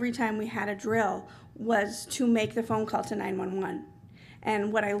 almost every time we had a drill, was to make the phone call to 911.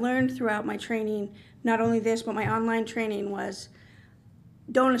 And what I learned throughout my training, not only this, but my online training, was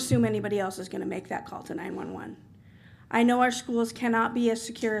don't assume anybody else is going to make that call to 911. I know our schools cannot be as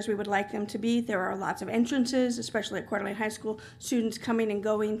secure as we would like them to be. There are lots of entrances, especially at Coeur d'Alene High School, students coming and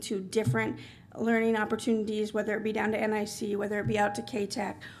going to different learning opportunities, whether it be down to NIC, whether it be out to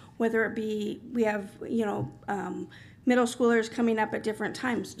K-Tech, whether it be, we have, middle schoolers coming up at different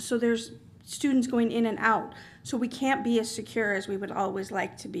times. So there's students going in and out. So we can't be as secure as we would always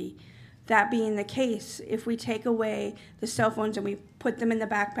like to be. That being the case, if we take away the cell phones and we put them in the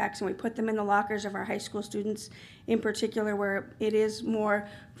backpacks and we put them in the lockers of our high school students, in particular where it is more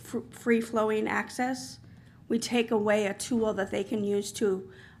free-flowing access, we take away a tool that they can use to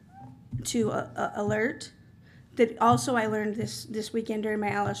alert. That also I learned this weekend during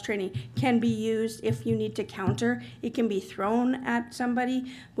my ALICE training can be used if you need to counter. It can be thrown at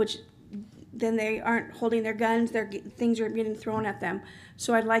somebody, which then they aren't holding their guns, things are getting thrown at them.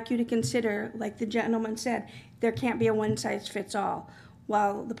 So I'd like you to consider, like the gentleman said, there can't be a one-size-fits-all.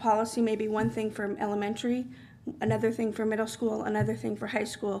 While the policy may be one thing for elementary, another thing for middle school, another thing for high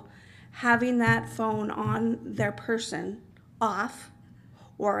school, having that phone on their person off,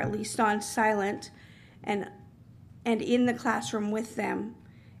 or at least on silent, and in the classroom with them,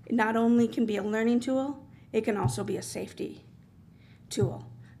 not only can be a learning tool, it can also be a safety tool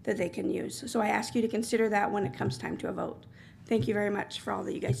that they can use. So I ask you to consider that when it comes time to a vote. Thank you very much for all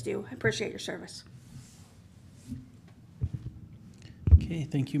that you guys do. I appreciate your service. Okay,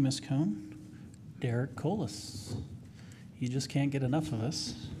 thank you, Ms. Cohn. Derek Colas. You just can't get enough of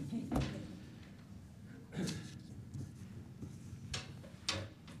us.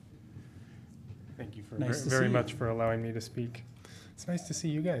 Thank you Nice to very see you. much for allowing me to speak. It's nice to see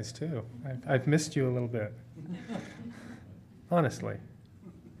you guys too. I've missed you a little bit, honestly.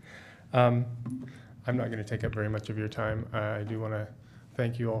 I'm not going to take up very much of your time. I do want to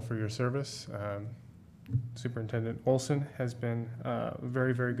thank you all for your service. Superintendent Olson has been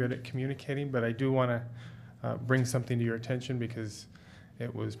very, very good at communicating, but I do want to bring something to your attention because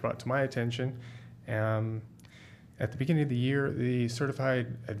it was brought to my attention. At the beginning of the year, the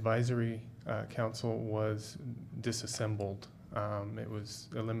Certified Advisory Council was disassembled. It was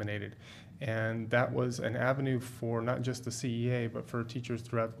eliminated. And that was an avenue for not just the CEA, but for teachers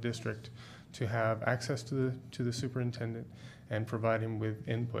throughout the district to have access to the superintendent and provide him with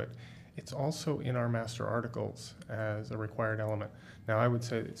input. It's also in our master articles as a required element. Now, I would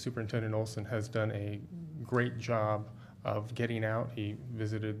say that Superintendent Olson has done a great job of getting out. He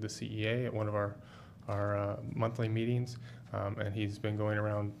visited the CEA at one of our monthly meetings, and he's been going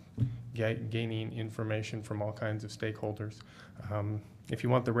around gaining information from all kinds of stakeholders. If you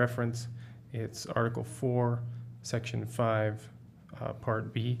want the reference, it's Article 4, Section 5,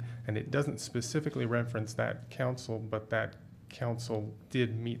 Part B, and it doesn't specifically reference that council, but that council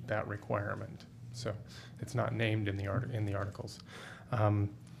did meet that requirement. So it's not named in the articles.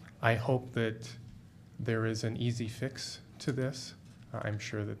 I hope that there is an easy fix to this. I'm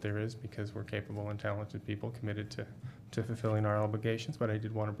sure that there is, because we're capable and talented people committed to fulfilling our obligations, but I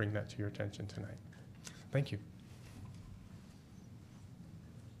did want to bring that to your attention tonight. Thank you.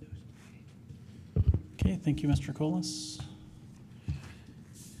 Okay, thank you, Mr. Colas.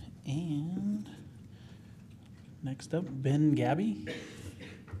 And next up, Ben Gabby.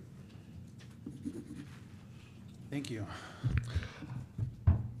 Thank you.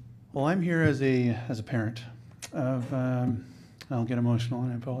 Well, I'm here as a parent of, I'll get emotional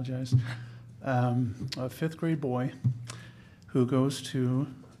and I apologize, a fifth grade boy who goes to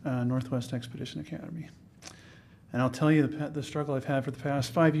Northwest Expedition Academy. And I'll tell you the struggle I've had for the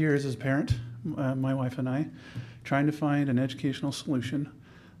past 5 years as a parent, my wife and I, trying to find an educational solution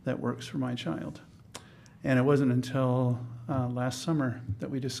that works for my child. And it wasn't until last summer that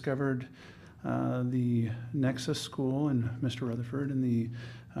we discovered the Nexus School and Mr. Rutherford and the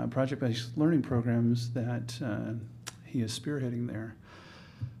project-based learning programs that he is spearheading there.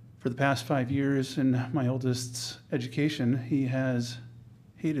 For the past 5 years in my oldest's education, he has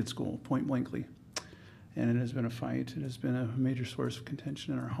hated school, point blankly. And it has been a fight. It has been a major source of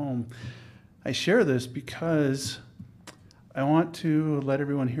contention in our home. I share this because I want to let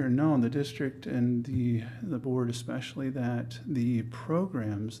everyone here know, in the district and the board especially, that the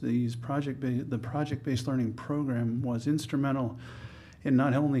programs, the project-based learning program was instrumental in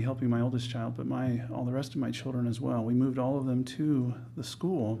not only helping my oldest child, but all the rest of my children as well. We moved all of them to the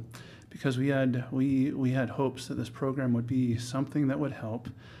school because we had hopes that this program would be something that would help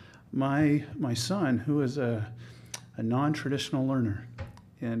my son, who is a non-traditional learner,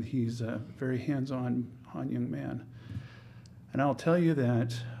 and he's a very hands-on young man. And I'll tell you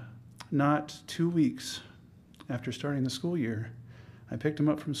that not 2 weeks after starting the school year, I picked him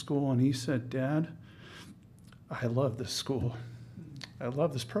up from school and he said, "Dad, I love this school. I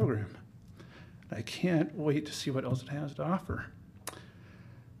love this program. I can't wait to see what else it has to offer."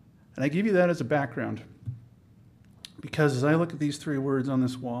 And I give you that as a background because as I look at these 3 words on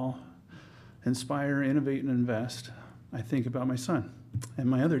this wall, inspire, innovate, and invest, I think about my son and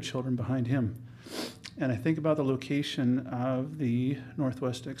my other children behind him. And I think about the location of the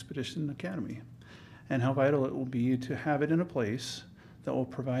Northwest Expedition Academy and how vital it will be to have it in a place that will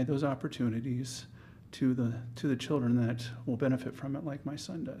provide those opportunities to the children that will benefit from it, like my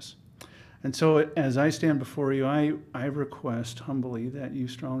son does. And so as I stand before you, I request humbly that you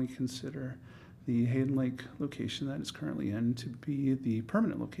strongly consider the Hayden Lake location that it's currently in to be the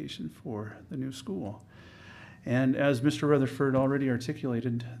permanent location for the new school. And as Mr. Rutherford already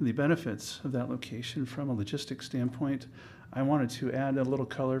articulated the benefits of that location from a logistics standpoint, I wanted to add a little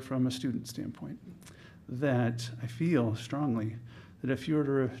color from a student standpoint, that I feel strongly that if you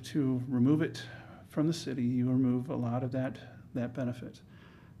were to remove it from the city, you remove a lot of that benefit,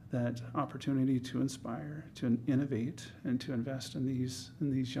 that opportunity to inspire, to innovate, and to invest in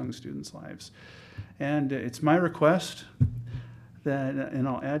these young students' lives. And it's my request that, and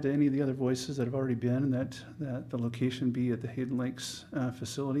I'll add to any of the other voices that have already been, that the location be at the Hayden Lakes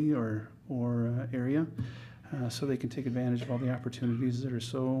facility or area, so they can take advantage of all the opportunities that are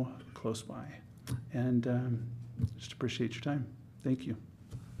so close by. And just appreciate your time. Thank you.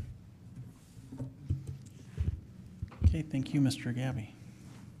 Okay, thank you, Mr. Gabby.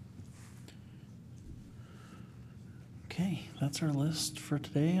 Okay, that's our list for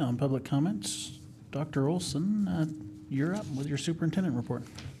today on public comments. Dr. Olson, you're up with your superintendent report.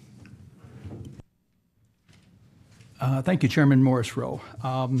 Thank you, Chairman Morris Rowe.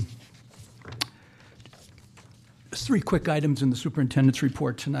 3 quick items in the superintendent's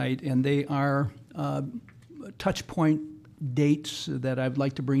report tonight, and they are touch point dates that I'd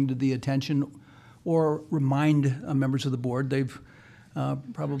like to bring to the attention or remind members of the board. They've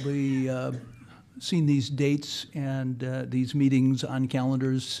probably seen these dates and these meetings on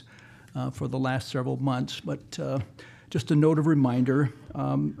calendars for the last several months, but just a note of reminder,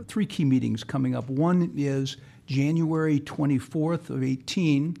 3 key meetings coming up. One is January 24th of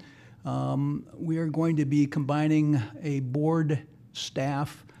 18. We are going to be combining a board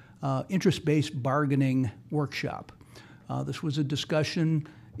staff interest-based bargaining workshop. This was a discussion,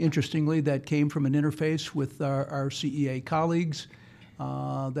 interestingly, that came from an interface with our CEA colleagues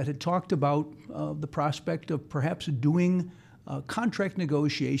that had talked about the prospect of perhaps doing contract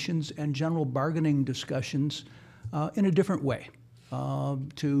negotiations and general bargaining discussions in a different way,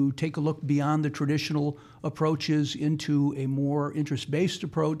 to take a look beyond the traditional approaches into a more interest-based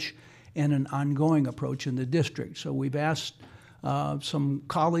approach and an ongoing approach in the district. So we've asked some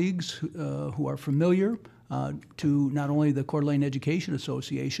colleagues who are familiar to not only the Coeur d'Alene Education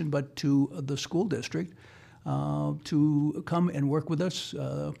Association, but to the school district to come and work with us.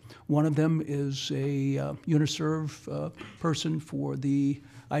 One of them is a UNISERV person for the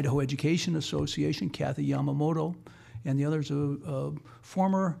Idaho Education Association, Kathy Yamamoto, and the other is a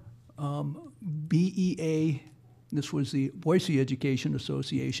former BEA, this was the Boise Education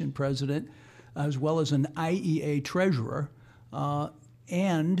Association president, as well as an IEA treasurer,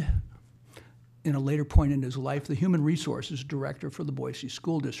 and in a later point in his life, the Human Resources Director for the Boise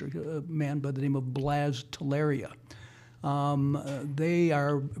School District, a man by the name of Blaz Talaria. They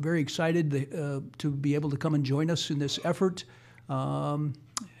are very excited to be able to come and join us in this effort.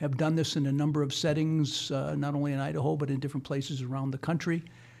 Have done this in a number of settings, not only in Idaho, but in different places around the country,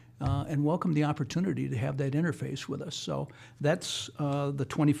 and welcome the opportunity to have that interface with us. So that's the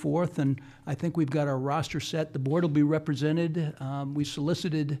 24th, and I think we've got our roster set. The board will be represented. We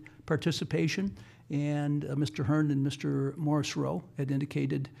solicited participation, and Mr. Hearn and Mr. Morris Rowe had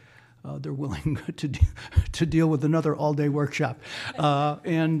indicated they're willing to deal with another all-day workshop.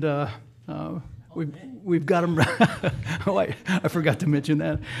 We've got them, oh, I forgot to mention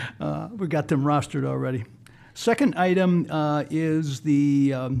that. We've got them rostered already. Second item is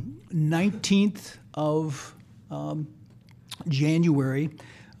the 19th of January.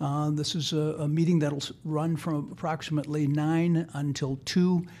 This is a meeting that'll run from approximately 9 until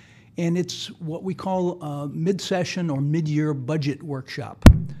 2, and it's what we call a mid-session or mid-year budget workshop.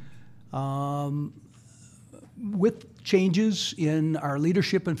 With changes in our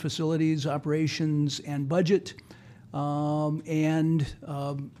leadership and facilities, operations, and budget, and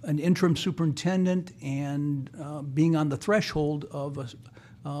an interim superintendent, and being on the threshold of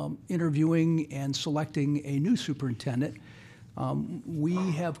interviewing and selecting a new superintendent, we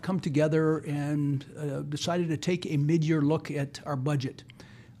have come together and decided to take a mid-year look at our budget.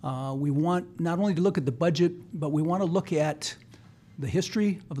 We want not only to look at the budget, but we want to look at the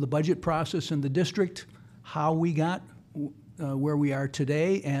history of the budget process in the district, how we got where we are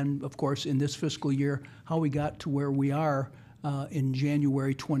today, and of course in this fiscal year, how we got to where we are in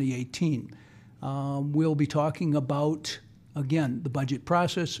January 2018. We'll be talking about, again, the budget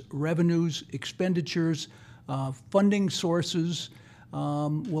process, revenues, expenditures, funding sources.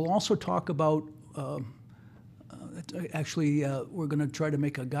 We'll also talk about, we're going to try to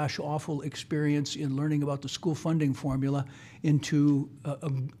make a gosh awful experience in learning about the school funding formula into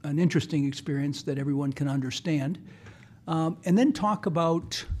an interesting experience that everyone can understand. And then talk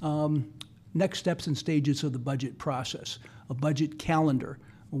about next steps and stages of the budget process, a budget calendar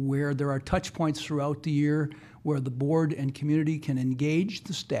where there are touch points throughout the year where the board and community can engage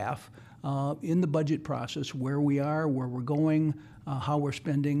the staff in the budget process, where we are, where we're going, how we're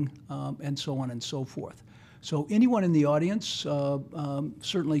spending, and so on and so forth. So anyone in the audience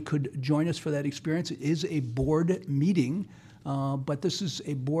certainly could join us for that experience. It is a board meeting, but this is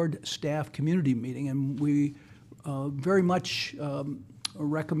a board staff community meeting, and we very much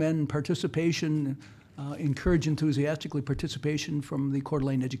recommend participation, encourage enthusiastically participation from the Coeur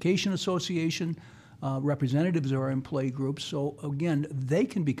d'Alene Education Association, representatives of our employee groups, so again, they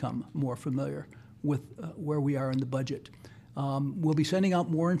can become more familiar with where we are in the budget. We'll be sending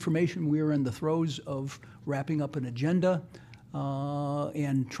out more information. We are in the throes of wrapping up an agenda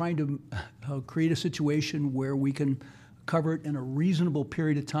and trying to create a situation where we can cover it in a reasonable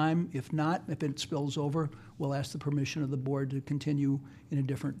period of time. If not, if it spills over, we'll ask the permission of the board to continue in a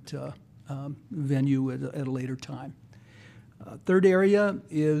different venue at a later time. Third area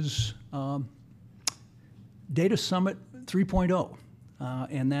is Data Summit 3.0,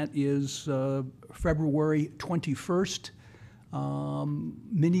 and that is February 21st.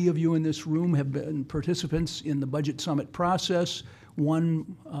 Many of you in this room have been participants in the Budget Summit process.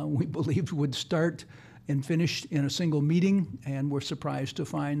 One we believed would start and finish in a single meeting, and we're surprised to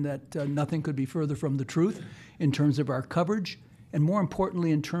find that nothing could be further from the truth in terms of our coverage, and more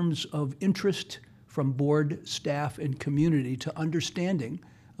importantly in terms of interest from board, staff, and community to understanding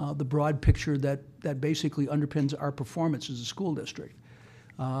the broad picture that basically underpins our performance as a school district.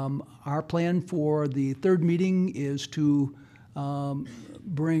 Our plan for the third meeting is to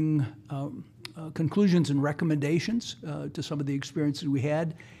bring conclusions and recommendations to some of the experiences we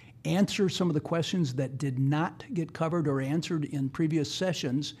had, answer some of the questions that did not get covered or answered in previous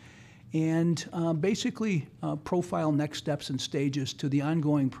sessions, and basically profile next steps and stages to the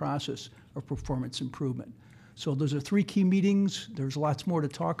ongoing process of performance improvement. So those are 3 key meetings. There's lots more to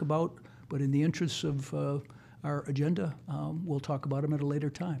talk about, but in the interests of our agenda, we'll talk about them at a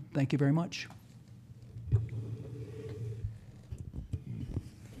later time. Thank you very much.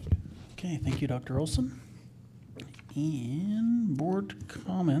 Okay, thank you, Dr. Olson. And board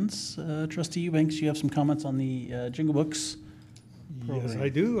comments. Trustee Eubanks, you have some comments on the Jingle Books program. Yes, I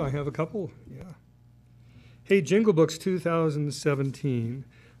do. I have a couple, yeah. Hey, Jingle Books 2017,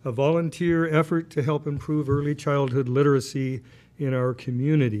 a volunteer effort to help improve early childhood literacy in our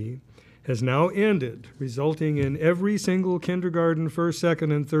community, has now ended, resulting in every single kindergarten, first,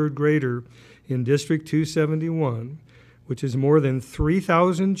 second, and third grader in District 271, which is more than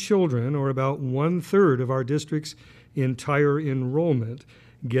 3,000 children, or about 1/3 of our district's entire enrollment,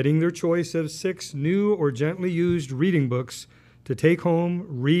 getting their choice of 6 new or gently used reading books to take home,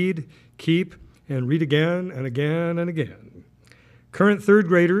 read, keep, and read again and again and again. Current third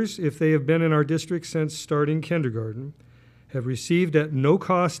graders, if they have been in our district since starting kindergarten, have received at no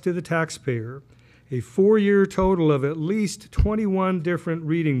cost to the taxpayer a 4-year total of at least 21 different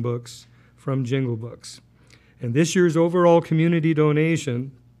reading books from Jingle Books. And this year's overall community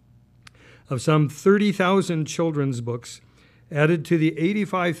donation of some 30,000 children's books added to the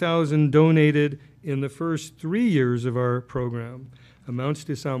 85,000 donated in the first 3 years of our program amounts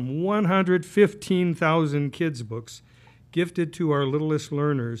to some 115,000 kids' books gifted to our littlest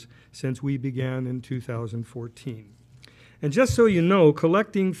learners since we began in 2014. And just so you know,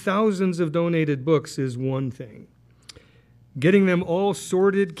 collecting thousands of donated books is one thing. Getting them all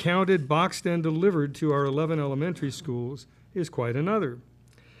sorted, counted, boxed, and delivered to our 11 elementary schools is quite another.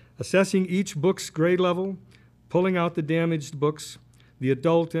 Assessing each book's grade level, pulling out the damaged books, the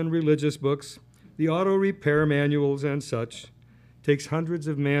adult and religious books, the auto repair manuals and such, takes hundreds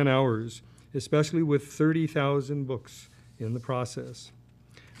of man-hours, especially with 30,000 books in the process.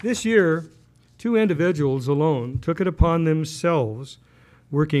 This year, 2 individuals alone took it upon themselves,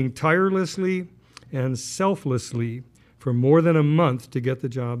 working tirelessly and selflessly for more than a month to get the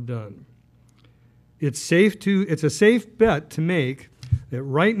job done. It's a safe bet to make that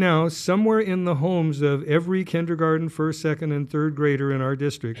right now, somewhere in the homes of every kindergarten, first, second, and third grader in our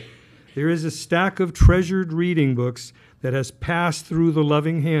district, there is a stack of treasured reading books that has passed through the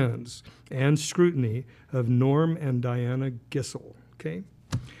loving hands and scrutiny of Norm and Diana Gissel, okay?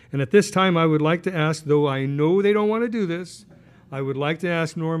 And at this time, I would like to ask, though I know they don't want to do this, I would like to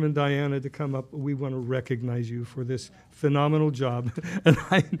ask Norm and Diana to come up. We want to recognize you for this phenomenal job.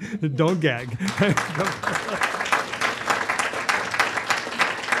 And don't gag.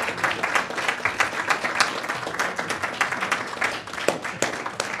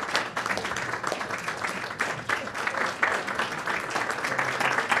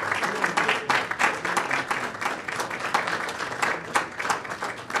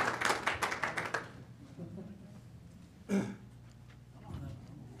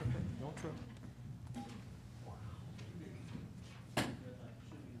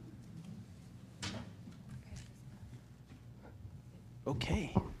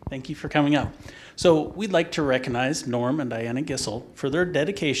 Okay, thank you for coming up. So we'd like to recognize Norm and Diana Gissel for their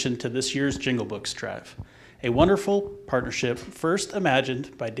dedication to this year's Jingle Books Drive, a wonderful partnership first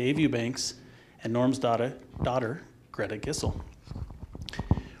imagined by Dave Eubanks and Norm's daughter Greta Gissel.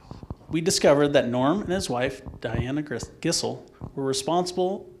 We discovered that Norm and his wife, Diana Gissel, were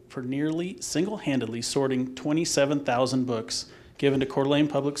responsible for nearly single-handedly sorting 27,000 books given to Coeur d'Alene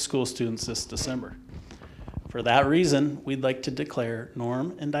Public School students this December. For that reason, we'd like to declare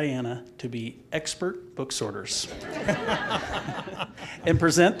Norm and Diana to be expert book sorters and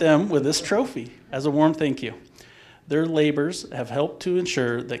present them with this trophy as a warm thank you. Their labors have helped to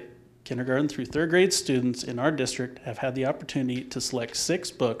ensure that kindergarten through third grade students in our district have had the opportunity to select 6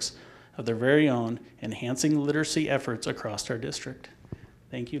 books of their very own, enhancing literacy efforts across our district.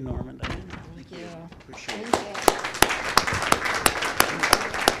 Thank you, Norm and Diana. Thank you. Appreciate it.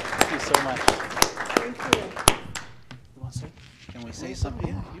 Thank you so much. Thank you. You want to say? Can we say something?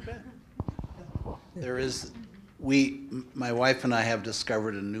 Yeah, you bet. There is, my wife and I have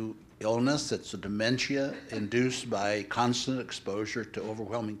discovered a new illness. It's a dementia induced by constant exposure to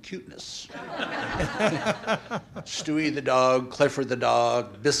overwhelming cuteness. Stewie the dog, Clifford the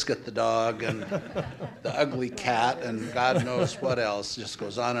dog, Biscuit the dog, and the ugly cat, and God knows what else. Just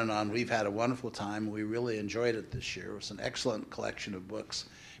goes on and on. We've had a wonderful time. We really enjoyed it this year. It was an excellent collection of books,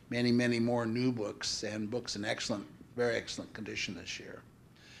 many, many more new books, and books in excellent, very excellent condition this year.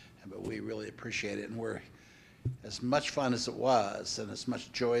 But we really appreciate it, and we're as much fun as it was and as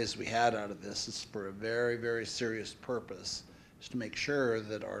much joy as we had out of this is for a very, very serious purpose, is to make sure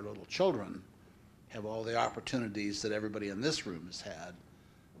that our little children have all the opportunities that everybody in this room has had.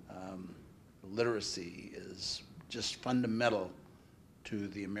 Literacy is just fundamental to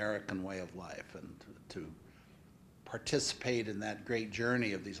the American way of life, and to participate in that great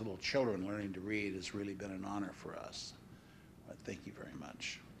journey of these little children learning to read has really been an honor for us. But thank you very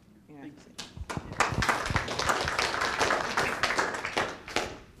much.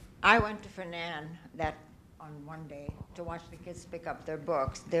 I went to Fernan on on one day to watch the kids pick up their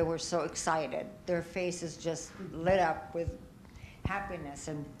books. They were so excited. Their faces just lit up with happiness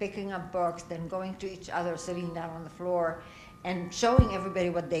and picking up books, then going to each other, sitting down on the floor and showing everybody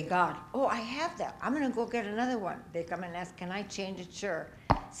what they got. Oh, I have that. I'm going to go get another one. They come and ask, can I change it? Sure.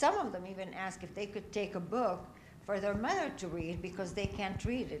 Some of them even ask if they could take a book for their mother to read because they can't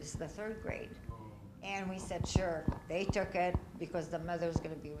read. It's the 3rd grade. And we said, sure. They took it because the mother's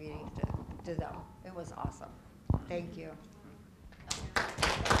going to be reading to them. It was awesome. Thank you.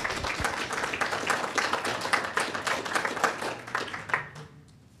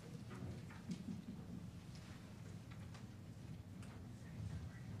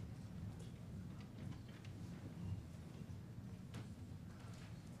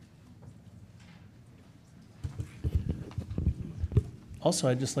 Also,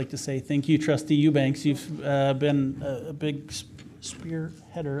 I'd just like to say thank you, Trustee Eubanks. You've been a big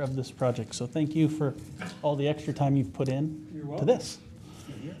spearheader of this project, so thank you for all the extra time you've put in You're to welcome. this.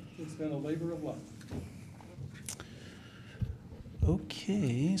 It's been a labor of love.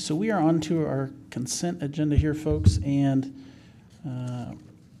 Okay, so we are on to our consent agenda here, folks, and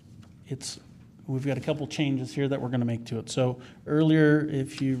we've got a couple changes here that we're going to make to it. So earlier,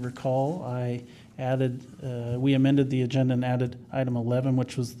 if you recall, we amended the agenda and added item 11,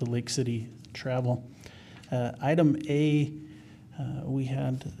 which was the Lake City travel. Item A, we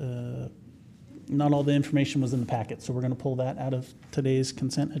had, not all the information was in the packet, so we're going to pull that out of today's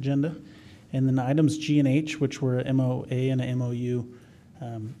consent agenda. And then items G and H, which were a MOA and a MOU,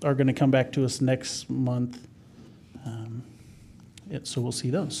 are going to come back to us next month. So we'll see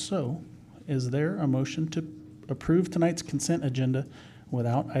those. So is there a motion to approve tonight's consent agenda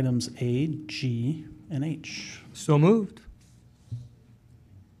without items A, G, and H? So moved.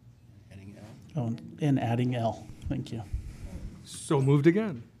 Oh, and adding L. Thank you. So moved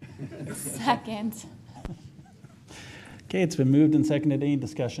again. Second. Okay, it's been moved and seconded. Any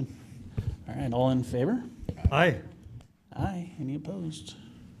discussion? All right, all in favor? Aye. Aye. Any opposed?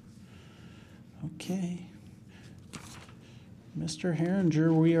 Okay. Mr.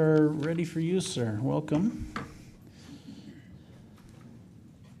 Herringer, we are ready for you, sir. Welcome.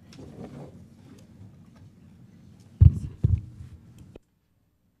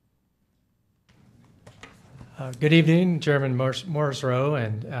 Good evening, Chairman Morris Rowe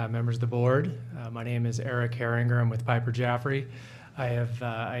and members of the board. My name is Eric Herringer. I'm with Piper Jaffray. I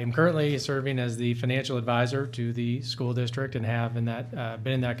am currently serving as the financial advisor to the school district and have been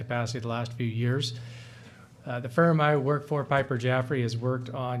in that capacity the last few years. The firm I work for, Piper Jaffray, has worked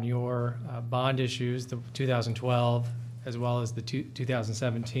on your bond issues, the 2012, as well as the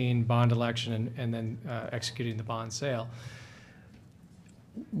 2017 bond election and then executing the bond sale.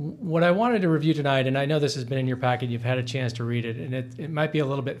 What I wanted to review tonight, and I know this has been in your packet, you've had a chance to read it, and it might be a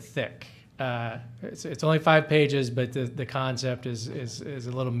little bit thick. It's only 5 pages, but the concept is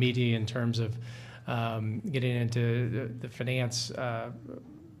a little meaty in terms of getting into the finance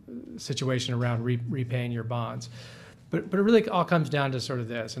situation around repaying your bonds. But it really all comes down to sort of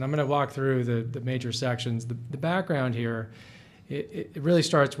this, and I'm going to walk through the major sections. The background here, it really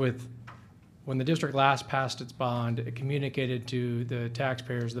starts with when the district last passed its bond, it communicated to the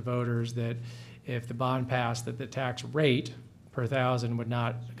taxpayers, the voters, that if the bond passed, that the tax rate per thousand would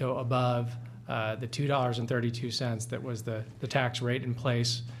not go above the $2.32 that was the tax rate in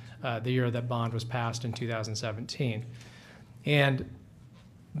place the year that bond was passed in 2017. And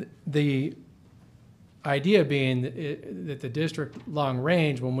the idea being that the district long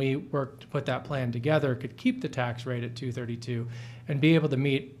range, when we worked to put that plan together, could keep the tax rate at $2.32 and be able to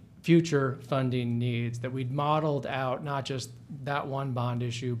meet future funding needs, that we'd modeled out not just that one bond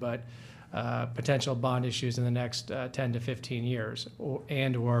issue, but potential bond issues in the next 10 to 15 years,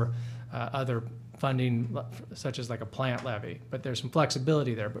 or other funding such as like a plant levy. But there's some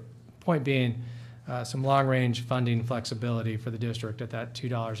flexibility there. But point being, some long-range funding flexibility for the district at that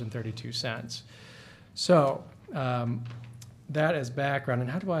 $2.32. So that as background. And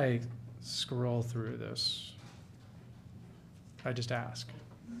how do I scroll through this? I just ask.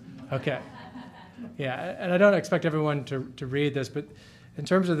 Okay. Yeah, and I don't expect everyone to read this, but in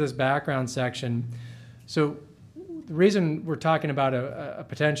terms of this background section, so the reason we're talking about a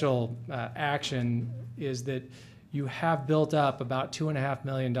potential action is that you have built up about $2.5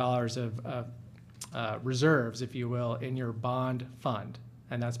 million of reserves, if you will, in your bond fund.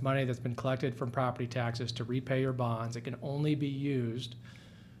 And that's money that's been collected from property taxes to repay your bonds. It can only be used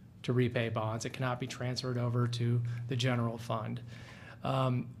to repay bonds. It cannot be transferred over to the general fund.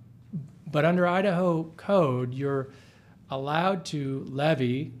 But under Idaho code, you're allowed to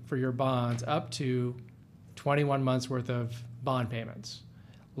levy for your bonds up to 21 months worth of bond payments,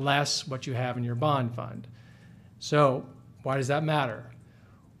 less what you have in your bond fund. So why does that matter?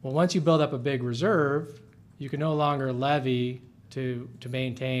 Well, once you build up a big reserve, you can no longer levy to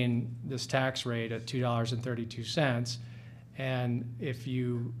maintain this tax rate at $2.32. And if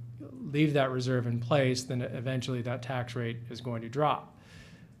you leave that reserve in place, then eventually that tax rate is going to drop,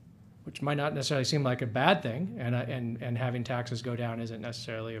 which might not necessarily seem like a bad thing, and having taxes go down isn't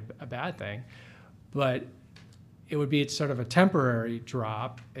necessarily a bad thing, but it would be sort of a temporary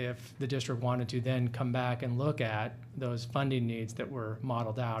drop if the district wanted to then come back and look at those funding needs that were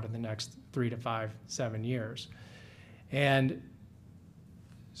modeled out in the next 3 to 5, 7 years. And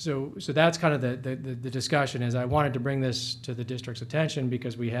so that's kind of the discussion. Is I wanted to bring this to the district's attention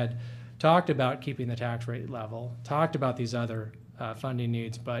because we had talked about keeping the tax rate level, talked about these other funding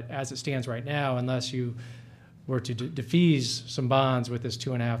needs, but as it stands right now, unless you were to defease some bonds with this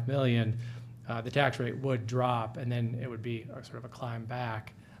 $2.5 million, the tax rate would drop, and then it would be sort of a climb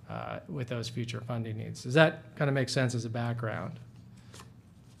back with those future funding needs. Does that kind of make sense as a background?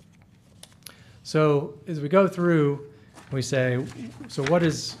 So as we go through, we say, so what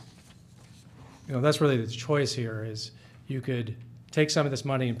is, that's really the choice here is you could take some of this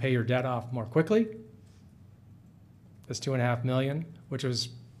money and pay your debt off more quickly, this $2.5 million, which was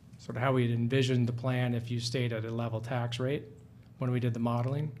sort of how we had envisioned the plan if you stayed at a level tax rate when we did the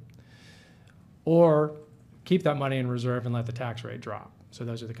modeling, or keep that money in reserve and let the tax rate drop. So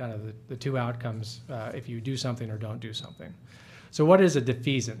those are the kind of the two outcomes if you do something or don't do something. So what is a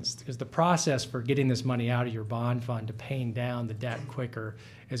defeasance? Because the process for getting this money out of your bond fund to paying down the debt quicker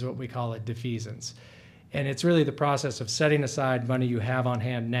is what we call a defeasance. And it's really the process of setting aside money you have on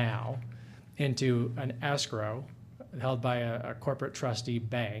hand now into an escrow held by a corporate trustee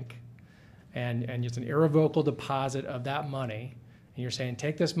bank. And it's an irrevocable deposit of that money. And you're saying,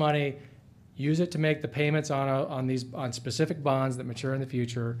 take this money, use it to make the payments on specific bonds that mature in the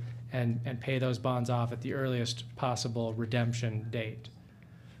future, and pay those bonds off at the earliest possible redemption date.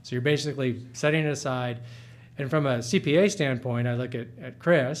 So you're basically setting it aside. And from a CPA standpoint, I look at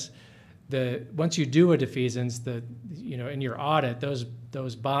Chris, once you do a defeasance, in your audit,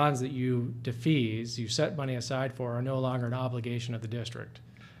 those bonds that you defease, you set money aside for, are no longer an obligation of the district.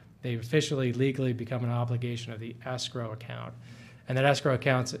 They officially, legally become an obligation of the escrow account. And that escrow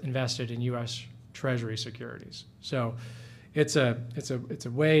account's invested in U.S. Treasury securities. So it's a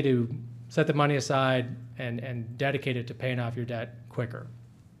way to set the money aside and dedicate it to paying off your debt quicker.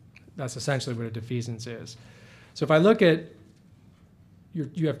 That's essentially what a defeasance is. So if I look at,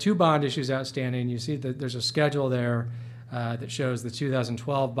 you have two bond issues outstanding. You see that there's a schedule there that shows the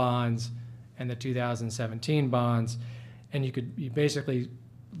 2012 bonds and the 2017 bonds. And you basically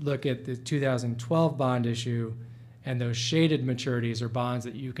look at the 2012 bond issue, and those shaded maturities are bonds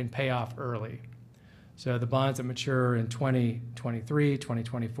that you can pay off early. So the bonds that mature in 2023,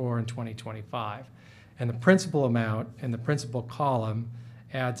 2024, and 2025. And the principal amount in the principal column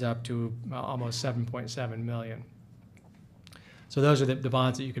adds up to almost $7.7 million. So those are the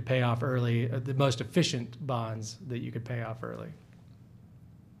bonds that you could pay off early, the most efficient bonds that you could pay off early.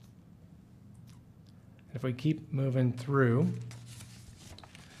 If we keep moving through,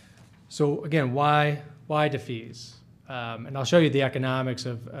 so again, why defease? And I'll show you the economics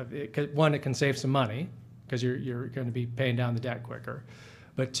of it. One, it can save some money because you're going to be paying down the debt quicker.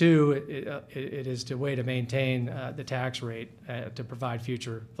 But two, it is a way to maintain the tax rate to provide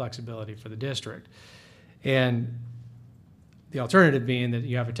future flexibility for the district. And the alternative being that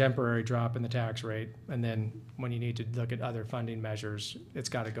you have a temporary drop in the tax rate, and then when you need to look at other funding measures, it's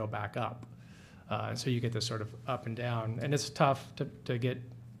got to go back up. So you get this sort of up and down. And it's tough to get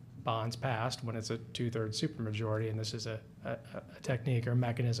bonds passed when it's a 2/3 supermajority, and this is a technique or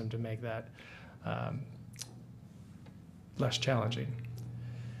mechanism to make that less challenging.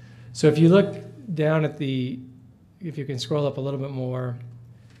 So if you look down at if you can scroll up a little bit more,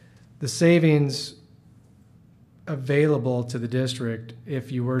 the savings available to the district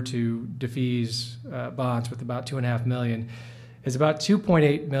if you were to defease bonds with about $2.5 million is about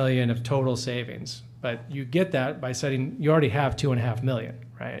 $2.8 million of total savings. But you get that by you already have $2.5 million,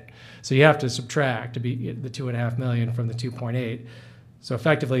 right? So you have to subtract to be the $2.5 million from the 2.8. So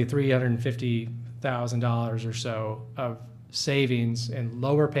effectively $350,000 or so of savings and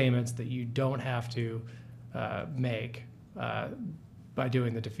lower payments that you don't have to make by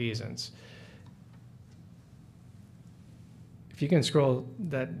doing the defeasance. If you can scroll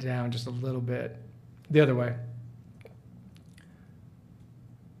that down just a little bit, the other way.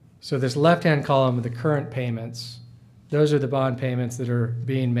 So this left-hand column of the current payments, those are the bond payments that are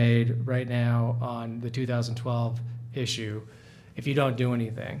being made right now on the 2012 issue if you don't do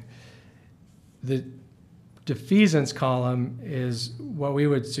anything. The defeasance column is what we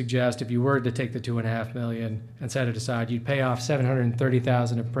would suggest if you were to take the $2.5 million and set it aside. You'd pay off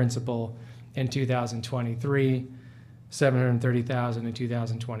 $730,000 of principal in 2023, $730,000 in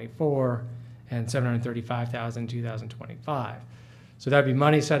 2024, and $735,000 in 2025. So that'd be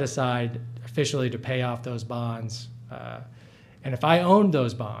money set aside officially to pay off those bonds. And if I owned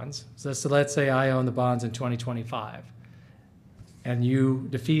those bonds, so let's say I own the bonds in 2025, and you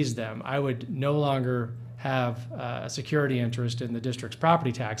defease them, I would no longer have a security interest in the district's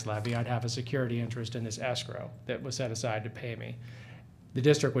property tax levy. I'd have a security interest in this escrow that was set aside to pay me. The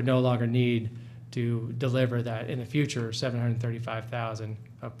district would no longer need to deliver that in the future $735,000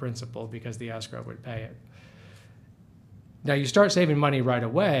 of principal because the escrow would pay it. Now you start saving money right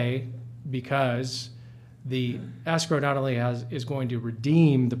away because the escrow not only is going to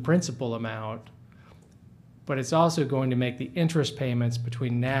redeem the principal amount, but it's also going to make the interest payments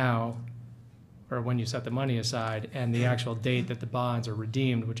between now, or when you set the money aside, and the actual date that the bonds are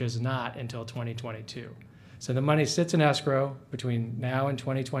redeemed, which is not until 2022. So the money sits in escrow between now and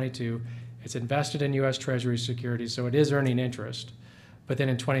 2022. It's invested in U.S. Treasury securities, so it is earning interest. But then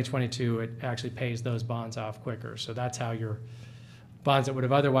in 2022, it actually pays those bonds off quicker. So that's how your bonds that would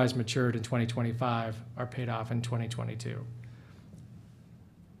have otherwise matured in 2025 are paid off in 2022.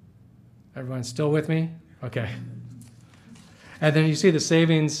 Everyone still with me? Okay. And then you see the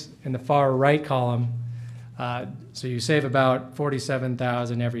savings in the far right column. So you save about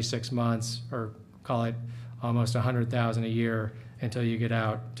 $47,000 every 6 months, or call it almost $100,000 a year until you get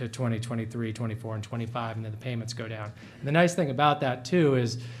out to 2023, 24, and 25, and then the payments go down. And the nice thing about that too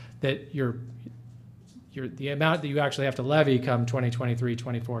is that the amount that you actually have to levy come 2023,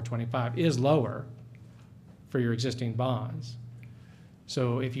 24, 25 is lower for your existing bonds.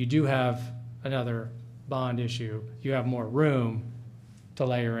 So if you do have another bond issue, you have more room to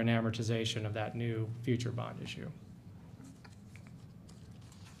layer in amortization of that new future bond issue.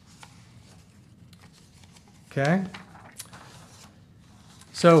 Okay.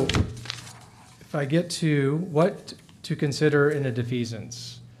 So if I get to what to consider in a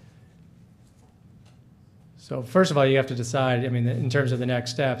defeasance. So first of all, you have to decide, I mean, in terms of the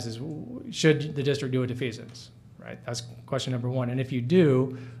next steps, is should the district do a defeasance, right? That's question number one. And if you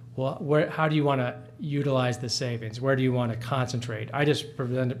do, well, how do you want to utilize the savings? Where do you want to concentrate? I just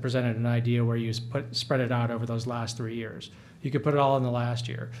presented an idea where you spread it out over those last 3 years. You could put it all in the last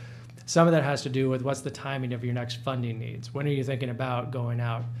year. Some of that has to do with what's the timing of your next funding needs. When are you thinking about going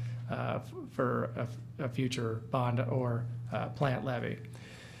out for a future bond or plant levy?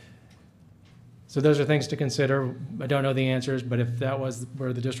 So those are things to consider. I don't know the answers, but if that was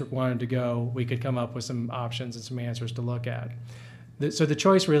where the district wanted to go, we could come up with some options and some answers to look at. So the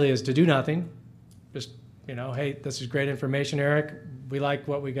choice really is to do nothing. Just, hey, this is great information, Eric. We like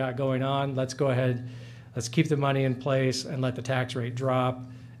what we got going on. Let's go ahead. Let's keep the money in place and let the tax rate drop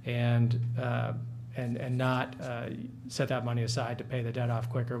and not set that money aside to pay the debt off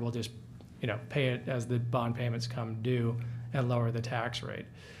quicker. We'll just, pay it as the bond payments come due and lower the tax rate.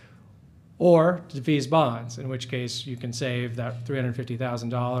 Or defease bonds, in which case you can save that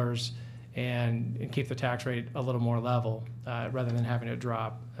 $350,000 and keep the tax rate a little more level rather than having it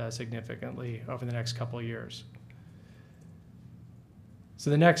drop significantly over the next couple of years.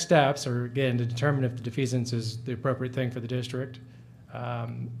 So the next steps are, again, to determine if the defeasance is the appropriate thing for the district,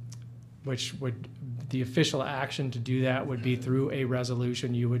 which would, the official action to do that would be through a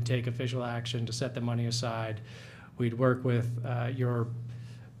resolution. You would take official action to set the money aside. We'd work with your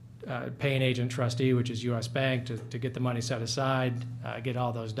paying agent trustee, which is U.S. Bank, to get the money set aside, get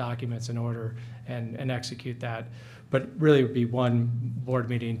all those documents in order, and execute that. But really it would be one board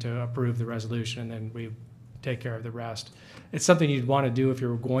meeting to approve the resolution, and then we take care of the rest. It's something you'd want to do if you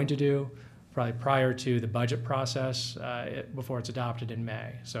were going to do, probably prior to the budget process, before it's adopted in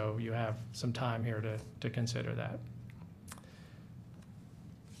May. So you have some time here to consider that.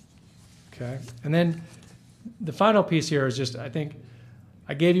 Okay, and then the final piece here is just, I think,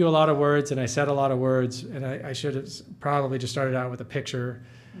 I gave you a lot of words and I said a lot of words, and I should have probably just started out with a picture,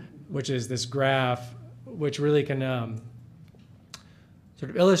 which is this graph, which really can sort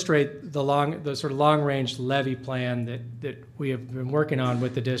of illustrate the sort of long-range levy plan that we have been working on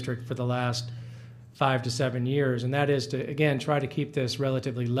with the district for the last 5 to 7 years, and that is to, again, try to keep this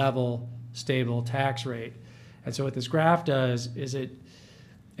relatively level, stable tax rate. And so what this graph does is it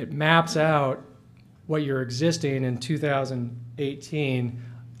maps out what your existing in 2018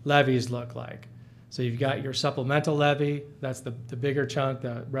 levies look like. So you've got your supplemental levy, that's the bigger chunk,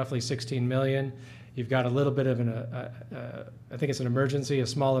 the roughly 16 million. You've got a little bit of I think it's an emergency, a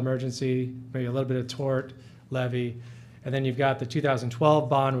small emergency, maybe a little bit of tort levy. And then you've got the 2012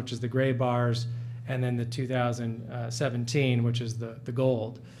 bond, which is the gray bars, and then the 2017, which is the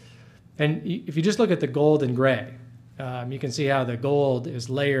gold. And if you just look at the gold and gray, you can see how the gold is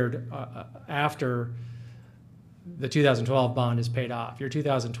layered after the 2012 bond is paid off. Your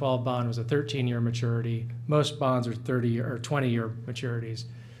 2012 bond was a 13-year maturity. Most bonds are 30 or 20-year maturities.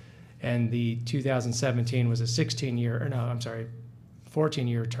 And the 2017 was a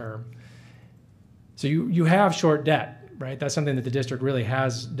 14-year term. So you have short debt, right? That's something that the district really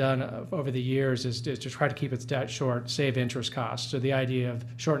has done over the years, is to try to keep its debt short, save interest costs. So the idea of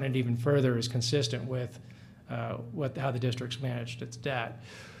shortening it even further is consistent with how the district's managed its debt.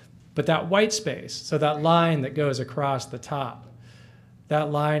 But that white space, so that line that goes across the top,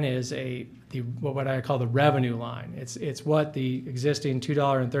 that line is what I call the revenue line. It's what the existing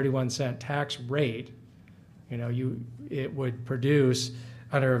 $2.31 tax rate, it would produce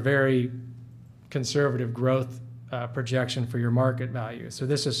under a very conservative growth projection for your market value. So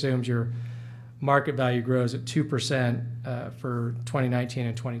this assumes your market value grows at 2% for 2019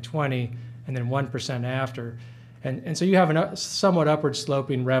 and 2020, and then 1% after. And so you have a somewhat upward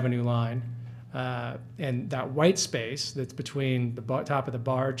sloping revenue line, and that white space that's between the top of the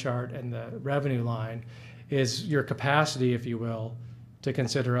bar chart and the revenue line is your capacity, if you will, to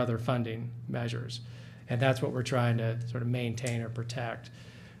consider other funding measures. And that's what we're trying to sort of maintain or protect.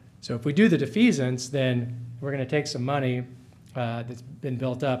 So if we do the defeasance, then we're going to take some money that's been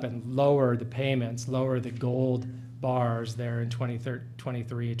built up and lower the payments, lower the gold bars there in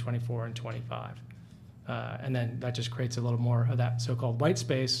 23, 24, and 25. And then that just creates a little more of that so-called white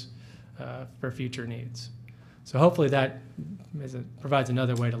space for future needs. So hopefully that provides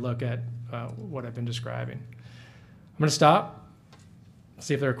another way to look at what I've been describing. I'm going to stop,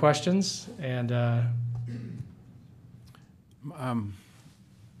 see if there are questions, and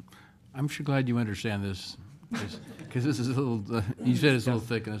I'm sure glad you understand this, because this is a little, you said it's a little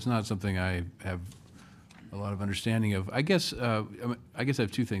thick, and it's not something I have a lot of understanding of. I guess I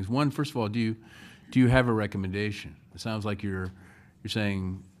have two things. One, first of all, do you have a recommendation? It sounds like you're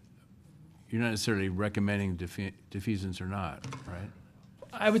saying you're not necessarily recommending defeasance or not, right?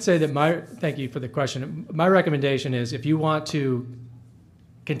 I would say that thank you for the question. My recommendation is, if you want to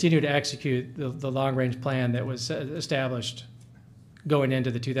continue to execute the long-range plan that was established going into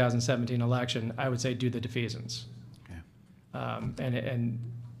the 2017 election, I would say do the defeasance. Okay.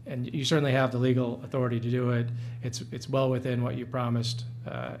 And you certainly have the legal authority to do it. It's well within what you promised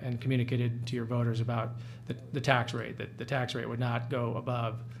and communicated to your voters about the tax rate, that the tax rate would not go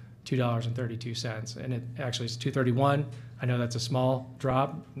above $2.32. And it actually is $2.31. I know that's a small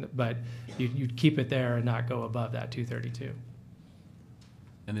drop, but you'd keep it there and not go above that $2.32.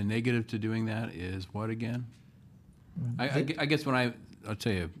 And the negative to doing that is what again? I guess I'll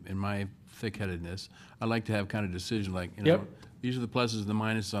tell you, in my thick-headedness, I like to have kind of decision like, Yep. These are the pluses and the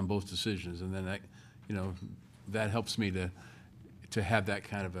minuses on both decisions, and then that helps me to have that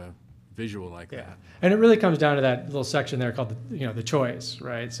kind of a visual like that. And it really comes down to that little section there called the choice,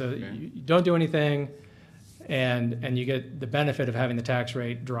 right? So you don't do anything, and you get the benefit of having the tax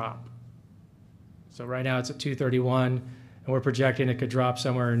rate drop. So right now it's at $2.31, and we're projecting it could drop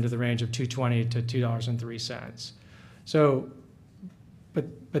somewhere into the range of $2.20 to $2.03. So,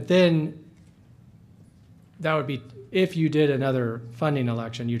 but then that would be, if you did another funding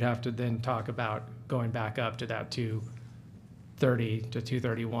election, you'd have to then talk about going back up to that $2.30 to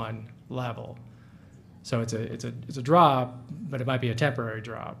 $2.31 level. So it's a drop, but it might be a temporary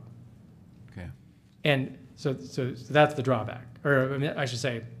drop. Okay. And so that's the drawback, or I should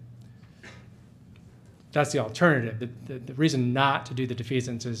say, that's the alternative. The reason not to do the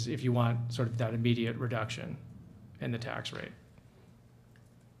defeasance is if you want sort of that immediate reduction in the tax rate.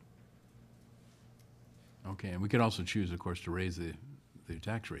 Okay, and we could also choose, of course, to raise the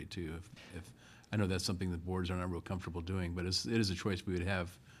tax rate too. If I know that's something that boards are not real comfortable doing, but it is a choice we would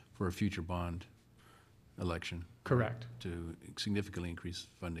have for a future bond election. Correct. To significantly increase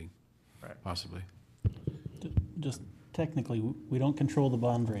funding, right? Possibly. Just technically, we don't control the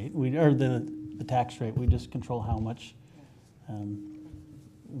bond rate, or the tax rate. We just control how much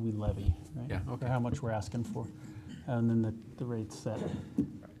we levy, right? Yeah. Okay. Or how much we're asking for, and then the rate's set.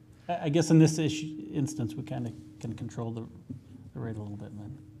 I guess in this instance, we kind of can control the rate a little bit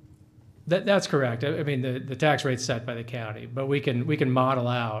then. That's correct. I mean, the tax rate's set by the county, but we can model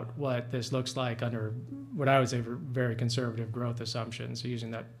out what this looks like under what I would say very conservative growth assumptions. So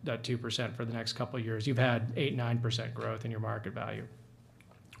using that 2% for the next couple of years, you've had 8-9% growth in your market value,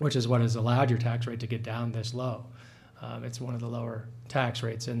 which is what has allowed your tax rate to get down this low. It's one of the lower tax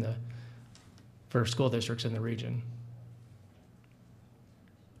rates for school districts in the region.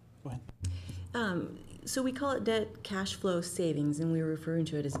 Go ahead. So we call it debt cash flow savings, and we're referring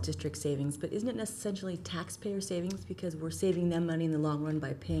to it as district savings, but isn't it essentially taxpayer savings because we're saving them money in the long run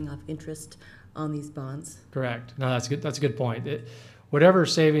by paying off interest on these bonds? Correct. No, that's good. That's a good point. Whatever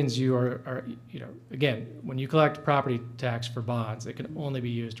savings you are, again, when you collect property tax for bonds, it can only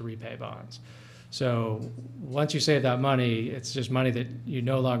be used to repay bonds. So once you save that money, it's just money that you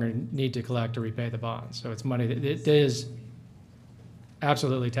no longer need to collect to repay the bonds. So it's money that it is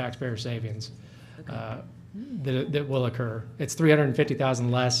absolutely taxpayer savings. That will occur. It's $350,000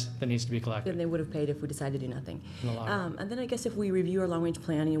 less that needs to be collected. Than they would have paid if we decided to do nothing. In the long run. And then I guess if we review our long-range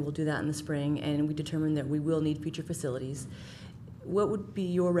planning, and we'll do that in the spring, and we determine that we will need future facilities, what would be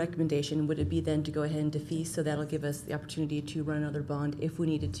your recommendation? Would it be then to go ahead and defease, so that'll give us the opportunity to run another bond if we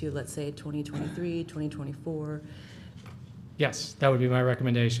needed to, let's say 2023, 2024? Yes, that would be my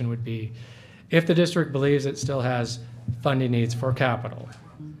recommendation, would be if the district believes it still has funding needs for capital,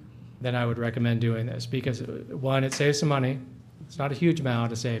 then I would recommend doing this because, one, it saves some money. It's not a huge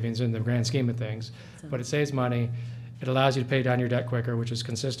amount of savings in the grand scheme of things, but it saves money. It allows you to pay down your debt quicker, which is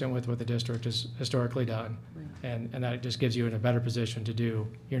consistent with what the district has historically done. And that just gives you in a better position to do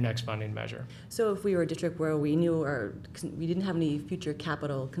your next funding measure. So if we were a district where we knew we didn't have any future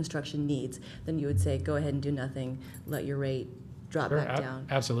capital construction needs, then you would say, go ahead and do nothing, let your rate drop back down.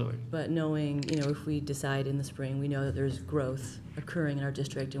 Absolutely. But knowing, if we decide in the spring, we know that there's growth occurring in our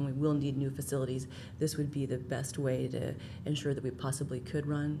district and we will need new facilities, this would be the best way to ensure that we possibly could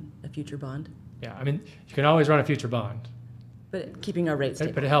run a future bond? Yeah, I mean, you can always run a future bond. But keeping our rates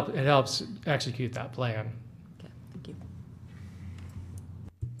stable. But it helps execute that plan. Okay, thank you.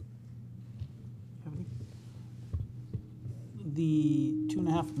 The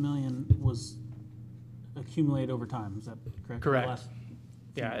 $2.5 million was accumulated over time, is that correct? Correct.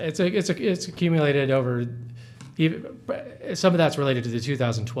 Yeah, it's accumulated over. Some of that's related to the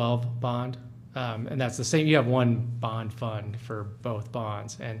 2012 bond, and that's the same. You have one bond fund for both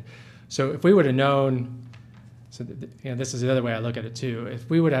bonds, and so if we would have known, this is the other way I look at it too. If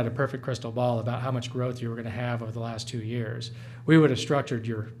we would have had a perfect crystal ball about how much growth you were going to have over the last 2 years, we would have structured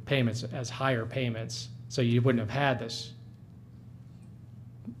your payments as higher payments, so you wouldn't have had this,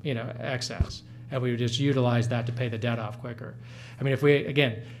 excess. And we would just utilize that to pay the debt off quicker. I mean,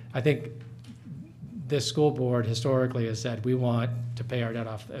 I think this school board historically has said we want to pay our debt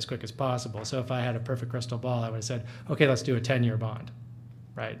off as quick as possible. So if I had a perfect crystal ball, I would have said, okay, let's do a 10-year bond,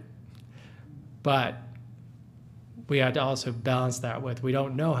 right? But we had to also balance that with, we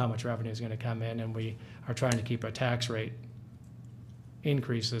don't know how much revenue is going to come in, and we are trying to keep our tax rate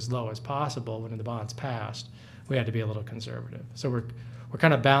increase as low as possible when the bond's passed. We had to be a little conservative. So we're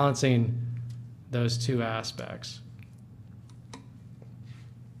kind of balancing those two aspects.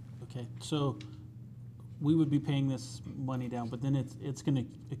 Okay, so we would be paying this money down, but then it's going to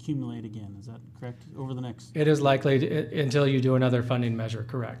accumulate again, is that correct, over the next? It is likely until you do another funding measure,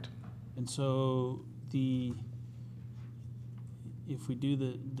 correct. And so if we do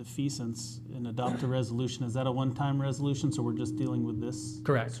the defeasance and adopt a resolution, is that a one-time resolution, so we're just dealing with this?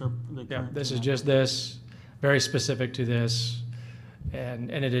 Correct. Yeah, this is just this, very specific to this,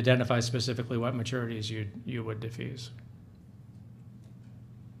 and it identifies specifically what maturities you would defease.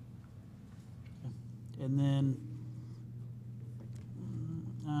 And then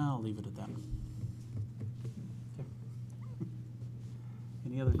I'll leave it at that. Okay.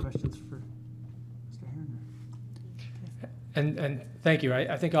 Any other questions for Mr. Herron? And thank you.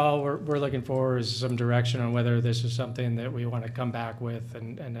 I think all we're looking for is some direction on whether this is something that we want to come back with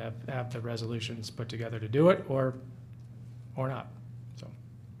and have the resolutions put together to do it or not. So.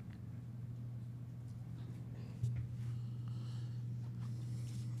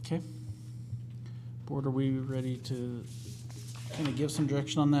 Okay. Board, are we ready to kind of give some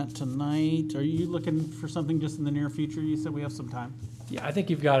direction on that tonight? Are you looking for something just in the near future? You said we have some time. Yeah, I think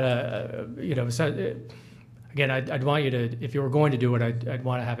you've got again, I'd want you to, if you were going to do it, I'd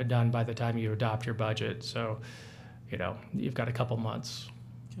want to have it done by the time you adopt your budget. So, you've got a couple months.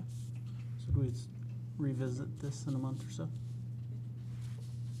 Okay. So do we revisit this in a month or so?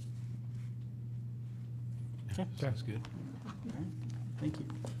 Okay. Sounds good. All right. Thank you.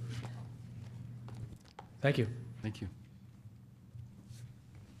 Thank you. Thank you.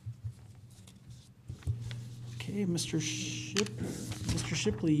 Okay, Mr.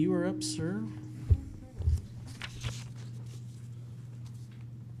 Shipley, you are up, sir.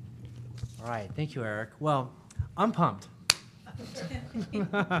 All right, thank you, Eric. Well, I'm pumped.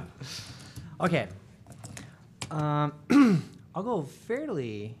 Okay. I'll go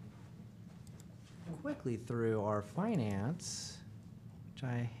fairly quickly through our finance, which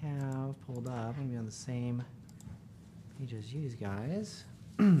I have pulled up. I'm going to be on the same page as you guys.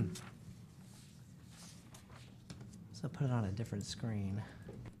 So put it on a different screen.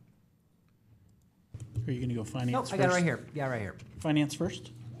 Are you going to go finance Nope, first? I got it right here. Yeah, right here. Finance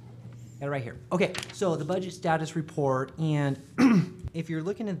first? Got it right here. Okay, so the budget status report, and if you're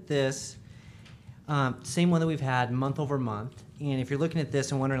looking at this, same one that we've had month over month, and if you're looking at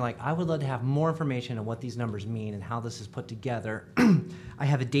this and wondering, like, I would love to have more information on what these numbers mean and how this is put together, I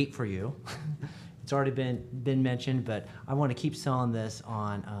have a date for you. It's already been mentioned, but I want to keep selling this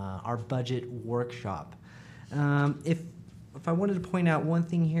on our budget workshop. If I wanted to point out one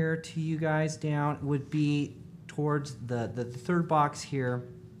thing here to you guys down, would be towards the third box here,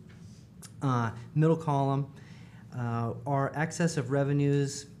 middle column, our excess of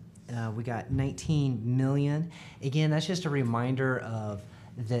revenues, we got 19 million. Again, that's just a reminder of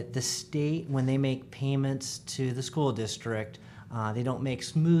that the state, when they make payments to the school district, they don't make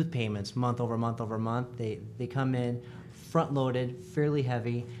smooth payments month over month over month. They come in front-loaded, fairly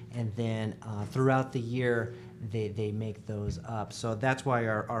heavy, and then throughout the year, they make those up. So that's why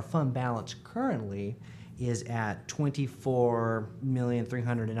our fund balance currently is at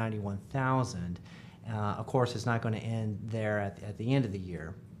 $24,391,000. Of course, it's not going to end there at the end of the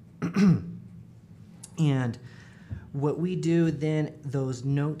year. And what we do then, those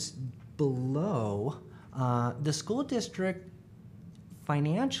notes below, the school district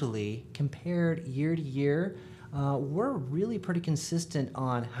financially, compared year to year, we're really pretty consistent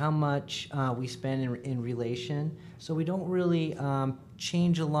on how much we spend in relation. So we don't really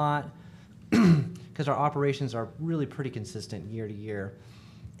change a lot because our operations are really pretty consistent year to year.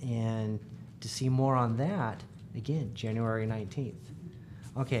 And to see more on that, again, January 19th.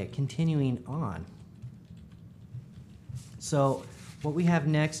 Okay, continuing on. So what we have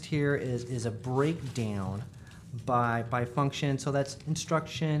next here is a breakdown by function. So that's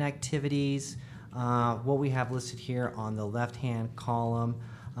instruction, activities, what we have listed here on the left-hand column.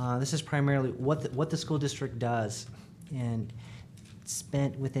 This is primarily what the school district does and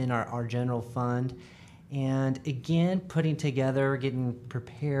spent within our general fund. And again, putting together, getting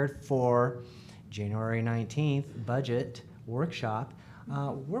prepared for January 19th budget workshop.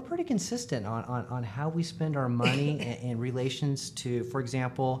 We're pretty consistent on how we spend our money in relations to, for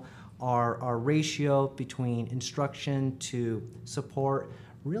example, our ratio between instruction to support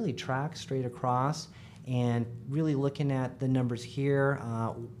really tracks straight across. And really looking at the numbers here,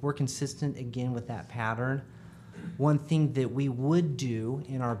 we're consistent again with that pattern. One thing that we would do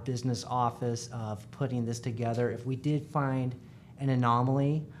in our business office of putting this together, if we did find an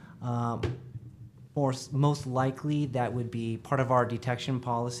anomaly, most likely that would be part of our detection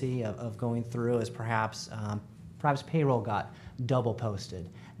policy of going through as perhaps payroll got double posted.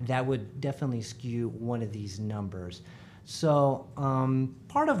 That would definitely skew one of these numbers. So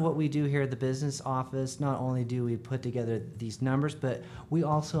part of what we do here at the business office, not only do we put together these numbers, but we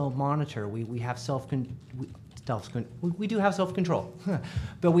also monitor. We have we do have self-control,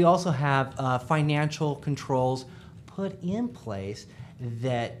 but we also have financial controls put in place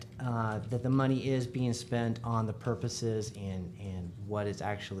that the money is being spent on the purposes and what it's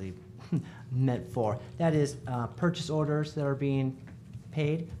actually meant for. That is purchase orders that are being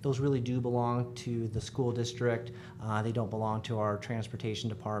paid. Those really do belong to the school district. They don't belong to our transportation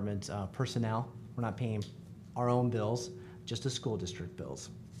department's personnel. We're not paying our own bills, just the school district bills.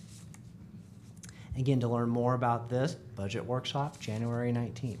 Again, to learn more about this, budget workshop, January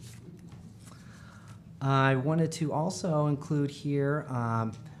 19th. I wanted to also include here,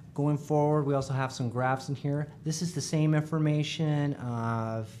 going forward, we also have some graphs in here. This is the same information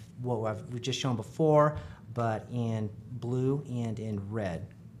of what we've just shown before, but in blue and in red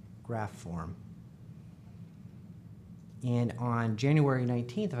graph form. And on January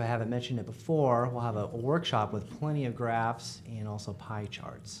 19th, if I haven't mentioned it before, we'll have a workshop with plenty of graphs and also pie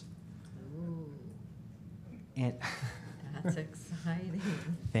charts. Ooh. And That's exciting.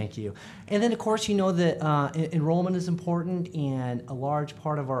 Thank you. And then, of course, you know that enrollment is important, and a large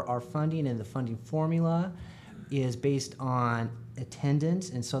part of our funding and the funding formula is based on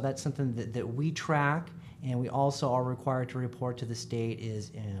attendance, and so that's something that we track, and we also are required to report to the state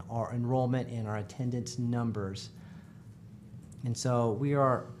is our enrollment and our attendance numbers. And so we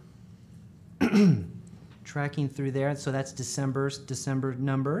are tracking through there. So that's December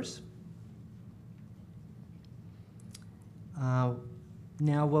numbers.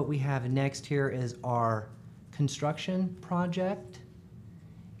 Now what we have next here is our construction project.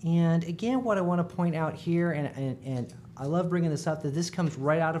 And again, what I want to point out here, and I love bringing this up, that this comes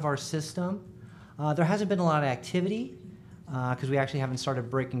right out of our system. There hasn't been a lot of activity because we actually haven't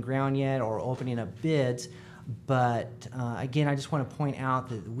started breaking ground yet or opening up bids. But again, I just want to point out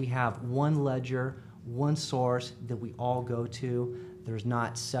that we have one ledger, one source that we all go to. There's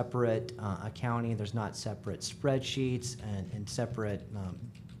not separate accounting, there's not separate spreadsheets and separate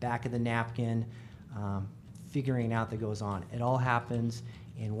back of the napkin figuring out that goes on. It all happens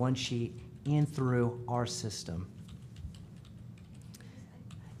in one sheet in through our system.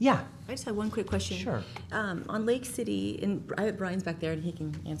 Yeah. I just have one quick question. Sure. On Lake City, and Brian's back there and he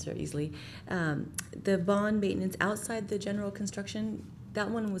can answer it easily. The bond maintenance outside the general construction, that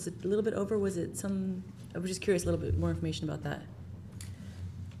one was a little bit over. Was it some? I was just curious, a little bit more information about that.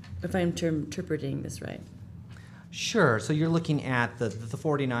 If I'm interpreting this right. Sure. So you're looking at the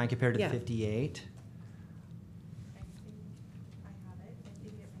 49 compared to Yeah. the 58.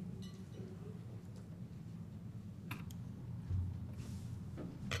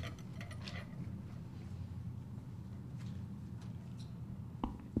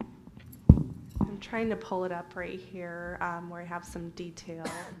 I'm trying to pull it up right here where I have some detail.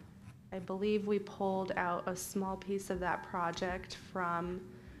 I believe we pulled out a small piece of that project from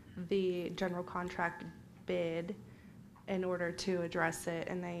the general contract bid in order to address it,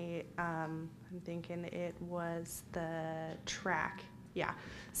 and I'm thinking it was the track. Yeah,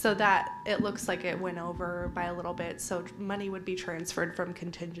 so that it looks like it went over by a little bit, so money would be transferred from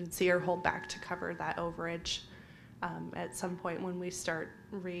contingency or hold back to cover that overage at some point when we start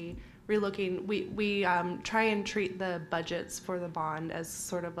relooking. We try and treat the budgets for the bond as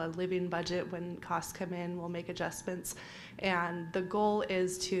sort of a living budget. When costs come in, we'll make adjustments, and the goal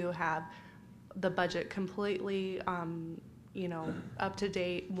is to have the budget completely up to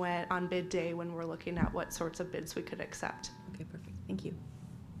date on bid day when we're looking at what sorts of bids we could accept. Okay, perfect. Thank you.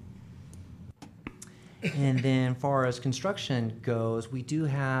 And then far as construction goes, we do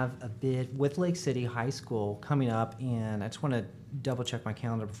have a bid with Lake City High School coming up, and I just want to double check my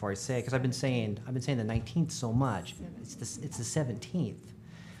calendar before I say it, because I've been saying the 19th so much. It's the 17th.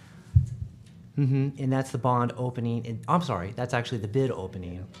 And that's the bond opening. I'm sorry, that's actually the bid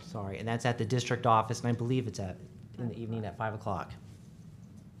opening. Sorry, and that's at the district office, and I believe it's in the evening at 5 o'clock.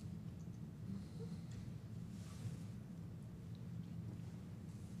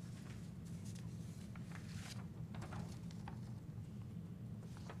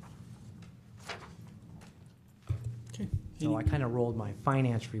 So I kind of rolled my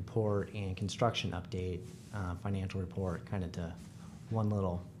finance report and construction update financial report kind of to one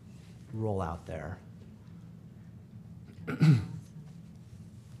little rollout there. Okay.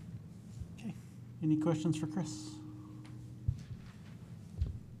 Any questions for Chris?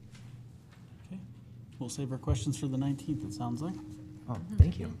 Okay. We'll save our questions for the 19th, it sounds like. Oh,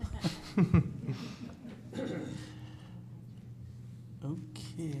 thank you.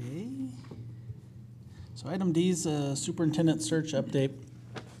 Okay. So item D is a superintendent search update,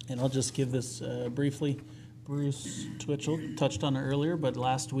 and I'll just give this briefly. Bruce Twitchell touched on it earlier, but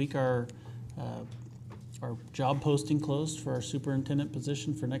last week our job posting closed for our superintendent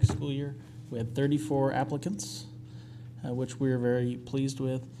position for next school year. We had 34 applicants, which we are very pleased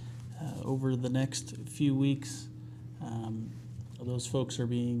with. Over the next few weeks, those folks are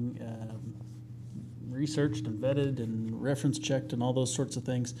being researched and vetted and reference checked and all those sorts of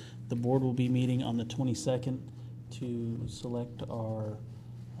things. The board will be meeting on the 22nd to select our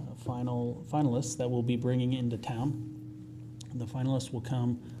final finalists that we'll be bringing into town. The finalists will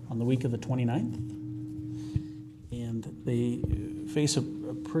come on the week of the 29th, and they face a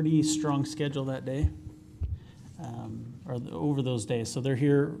pretty strong schedule that day, or over those days. So they're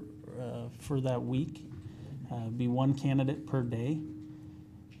here for that week. Be one candidate per day,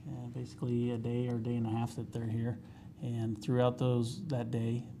 basically a day or day and a half that they're here. And throughout that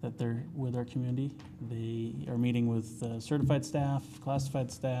day that they're with our community, they are meeting with certified staff,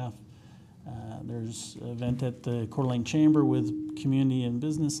 classified staff. There's an event at the Coeur d'Alene Chamber with community and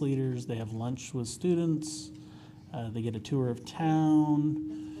business leaders. They have lunch with students. They get a tour of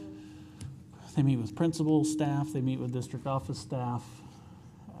town. They meet with principal staff. They meet with district office staff.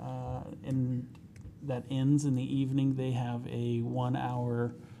 And that ends in the evening. They have a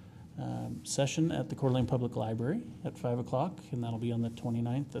 1-hour session at the Coeur d'Alene Public Library at 5 o'clock, and that'll be on the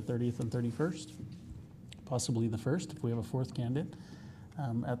 29th, the 30th, and 31st, possibly the 1st if we have a fourth candidate,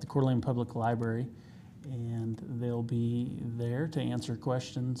 at the Coeur d'Alene Public Library. And they'll be there to answer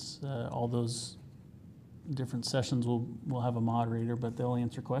questions. All those different sessions will have a moderator, but they'll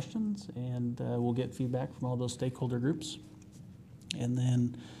answer questions, and we'll get feedback from all those stakeholder groups. And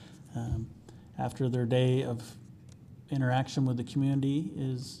then after their day of interaction with the community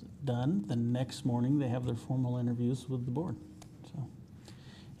is done, the next morning they have their formal interviews with the board. So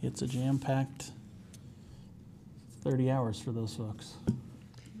it's a jam-packed 30 hours for those folks.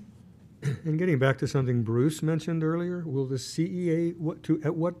 And getting back to something Bruce mentioned earlier, will the CEA,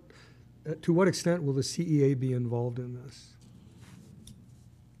 to what extent will the CEA be involved in this?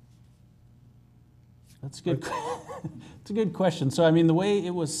 That's good. It's a good question. So, I mean, the way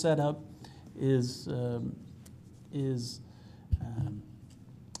it was set up is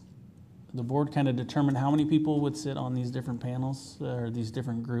the board kind of determined how many people would sit on these different panels or these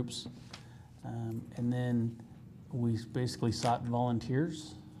different groups. And then we basically sought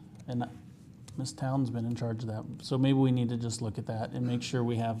volunteers, and Ms. Town's been in charge of that. So maybe we need to just look at that and make sure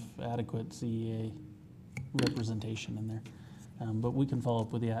we have adequate CEA representation in there. But we can follow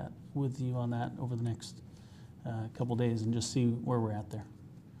up with you on that over the next couple days and just see where we're at there.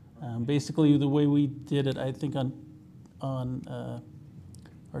 Basically, the way we did it, I think on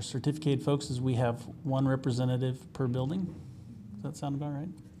our certificated folks is we have one representative per building. Does that sound about right?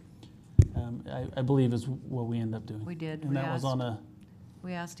 I believe is what we end up doing. We did. And that was on a...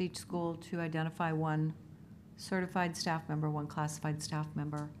 We asked each school to identify one certified staff member, one classified staff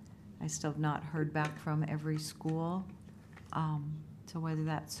member. I still have not heard back from every school. So whether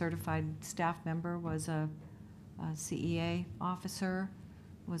that certified staff member was a CEA officer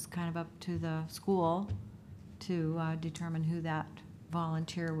was kind of up to the school to determine who that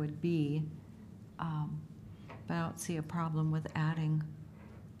volunteer would be. But I don't see a problem with adding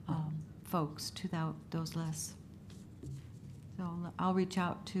folks to those lists. So I'll reach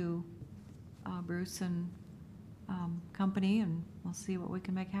out to Bruce and company, and we'll see what we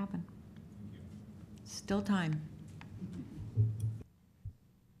can make happen. Still time.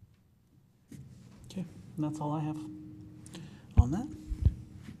 Okay, and that's all I have on that.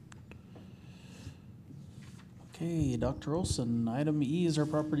 Okay, Dr. Olson, item E is our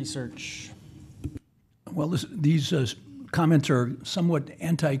property search. Well, these comments are somewhat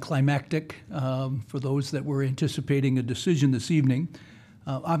anticlimactic for those that were anticipating a decision this evening.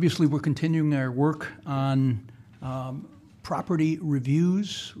 Obviously, we're continuing our work on property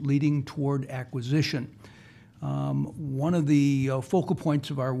reviews leading toward acquisition. One of the focal points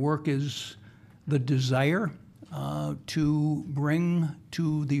of our work is the desire to bring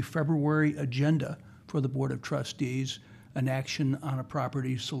to the February agenda for the Board of Trustees an action on a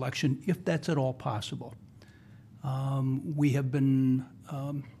property selection, if that's at all possible. We have been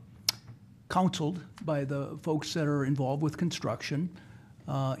counseled by the folks that are involved with construction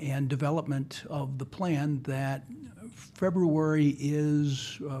and development of the plan that February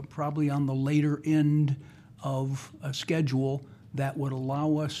is probably on the later end of a schedule that would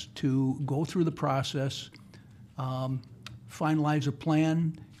allow us to go through the process, finalize a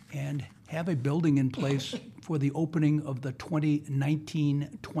plan, and have a building in place for the opening of the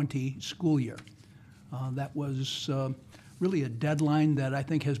 2019-20 school year. That was really a deadline that I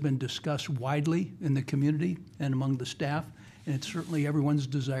think has been discussed widely in the community and among the staff, and it's certainly everyone's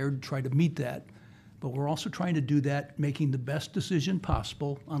desire to try to meet that. But we're also trying to do that, making the best decision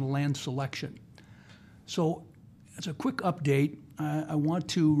possible on land selection. So as a quick update, I want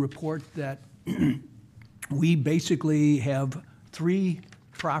to report that we basically have 3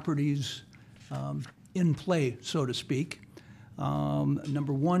 properties in play, so to speak.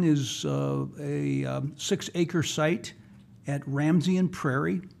 Number one is a 6-acre site at Ramsey and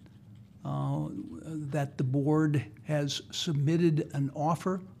Prairie that the board has submitted an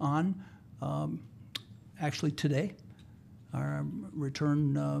offer on actually today, our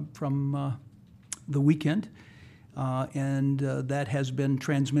return from the weekend. And that has been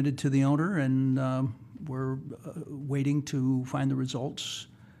transmitted to the owner, and we're waiting to find the results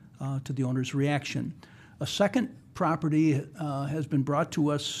to the owner's reaction. A second property has been brought to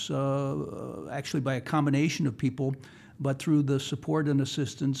us actually by a combination of people, but through the support and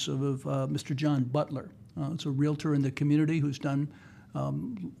assistance of Mr. John Butler. It's a realtor in the community who's done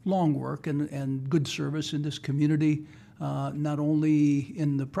long work and good service in this community, not only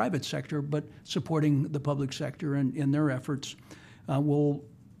in the private sector, but supporting the public sector in their efforts. We'll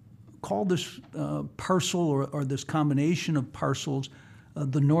call this parcel or this combination of parcels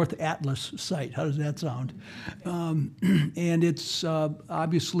the North Atlas site. How does that sound? And it's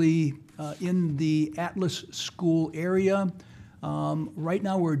obviously in the Atlas School area. Right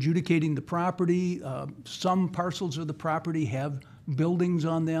now we're adjudicating the property. Some parcels of the property have buildings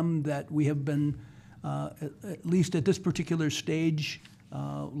on them that we have been, at least at this particular stage,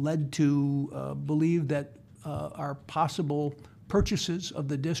 led to believe that our possible purchases of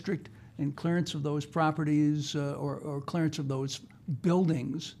the district and clearance of those properties or clearance of those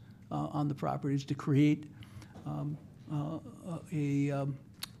buildings on the properties to create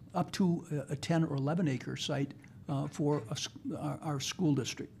up to a 10 or 11 acre site for our school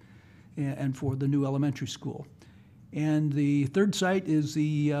district and for the new elementary school. And the third site is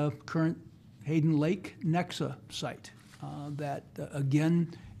the current Hayden Lake Nexa site that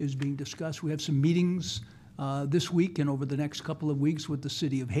again is being discussed. We have some meetings this week and over the next couple of weeks with the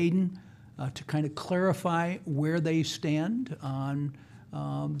city of Hayden to kind of clarify where they stand on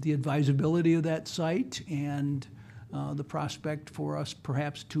the advisability of that site and the prospect for us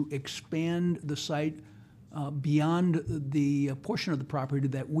perhaps to expand the site beyond the portion of the property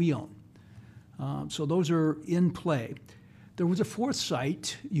that we own. So those are in play. There was a fourth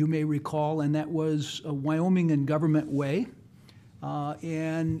site, you may recall, and that was Wyoming and Government Way.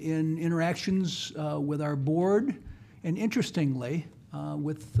 And in interactions with our board, and interestingly,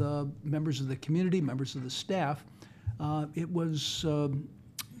 with members of the community, members of the staff, it was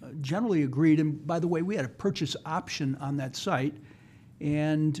generally agreed, and by the way, we had a purchase option on that site,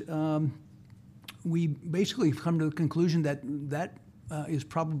 and we basically come to the conclusion that that is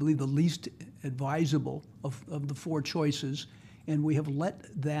probably the least advisable of the four choices, and we have let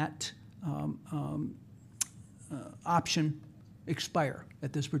that option expire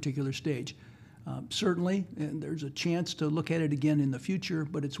at this particular stage. Certainly, and there's a chance to look at it again in the future,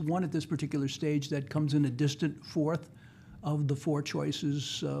 but it's one at this particular stage that comes in a distant fourth of the four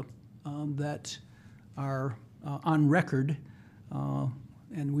choices that are on record,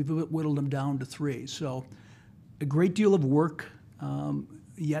 and we've whittled them down to three. So a great deal of work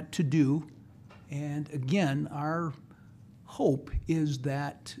yet to do, and again, our hope is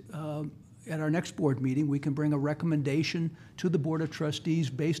that at our next board meeting, we can bring a recommendation to the Board of Trustees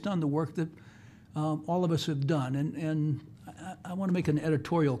based on the work that all of us have done. And I want to make an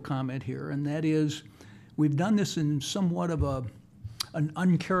editorial comment here, and that is we've done this in somewhat of an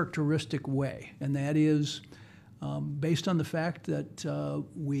uncharacteristic way, and that is based on the fact that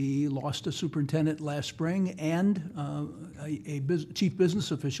we lost a superintendent last spring and a chief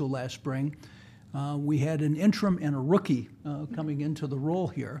business official last spring. We had an interim and a rookie coming into the role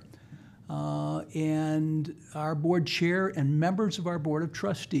here. And our board chair and members of our Board of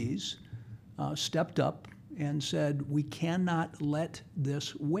Trustees stepped up and said, we cannot let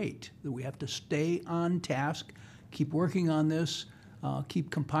this wait, that we have to stay on task, keep working on this,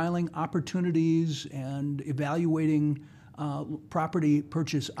 keep compiling opportunities and evaluating property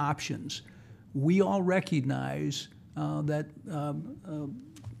purchase options. We all recognize that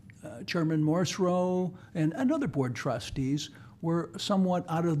Chairman Morrisroe and other board trustees were somewhat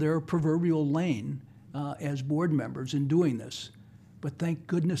out of their proverbial lane as board members in doing this. But thank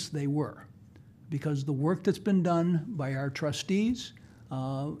goodness they were, because the work that's been done by our trustees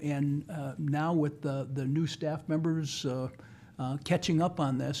and now with the new staff members catching up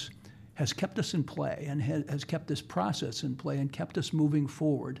on this has kept us in play and has kept this process in play and kept us moving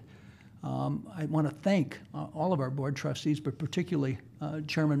forward. I want to thank all of our board trustees, but particularly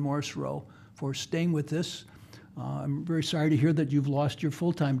Chairman Morrisroe, for staying with this. I'm very sorry to hear that you've lost your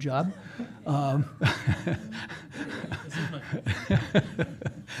full-time job.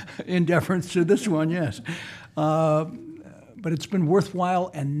 In deference to this one, yes. But it's been worthwhile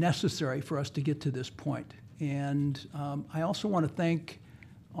and necessary for us to get to this point. And I also want to thank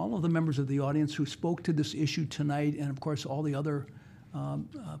all of the members of the audience who spoke to this issue tonight, and of course all the other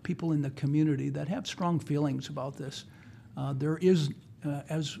people in the community that have strong feelings about this. There is,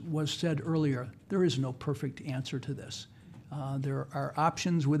 as was said earlier, there is no perfect answer to this. There are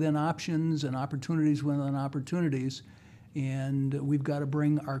options within options and opportunities within opportunities, and we've got to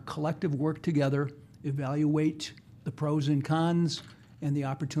bring our collective work together, evaluate the pros and cons and the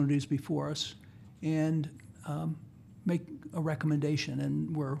opportunities before us, and make a recommendation.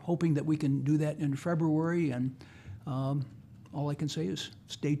 And we're hoping that we can do that in February, and all I can say is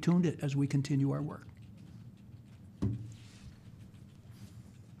stay tuned as we continue our work.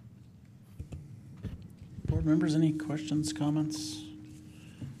 Board members, any questions, comments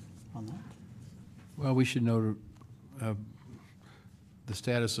on that? Well, we should know the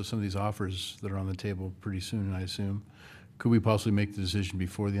status of some of these offers that are on the table pretty soon, I assume. Could we possibly make the decision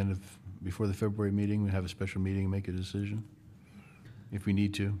before the February meeting? We have a special meeting and make a decision if we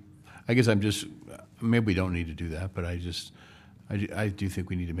need to. I guess maybe we don't need to do that, but I do think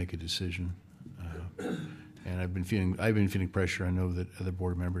we need to make a decision. And I've been feeling pressure. I know that other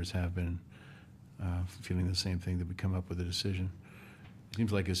board members have been feeling the same thing, that we come up with a decision. It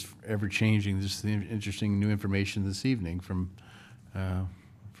seems like it's ever changing. This is the interesting new information this evening from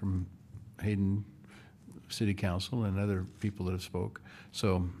Hayden City Council and other people that have spoke.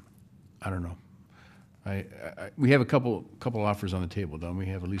 So I don't know. We have a couple offers on the table, don't we?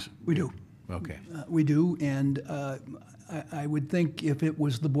 Have at least. We do. Okay. We do, and I would think if it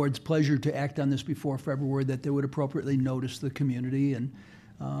was the board's pleasure to act on this before February, that they would appropriately notice the community and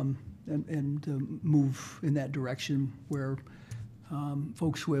move in that direction where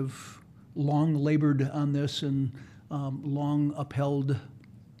folks who have long labored on this and long upheld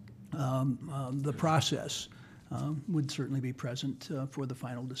the process would certainly be present for the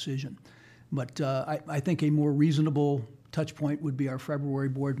final decision. But I think a more reasonable touch point would be our February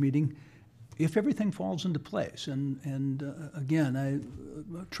board meeting, if everything falls into place. And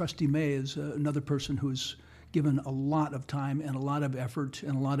again, Trustee May is another person who's given a lot of time and a lot of effort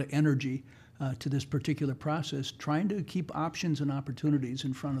and a lot of energy to this particular process, trying to keep options and opportunities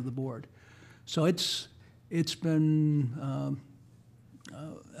in front of the board. So it's been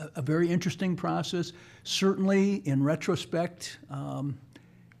a very interesting process. Certainly, in retrospect,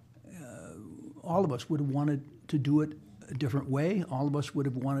 all of us would have wanted to do it a different way. All of us would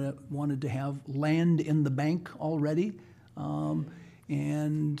have wanted to have land in the bank already.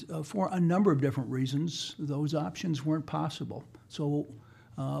 And for a number of different reasons, those options weren't possible. So,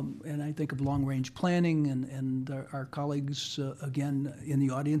 and I think of long-range planning and our colleagues, again, in the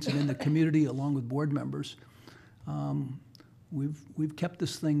audience and in the community, along with board members. We've kept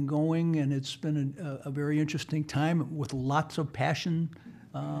this thing going, and it's been a very interesting time with lots of passion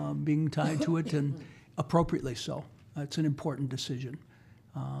being tied to it, and appropriately so. It's an important decision.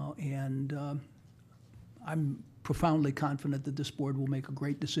 And I'm profoundly confident that this board will make a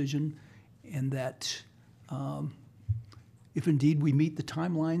great decision, and that if indeed we meet the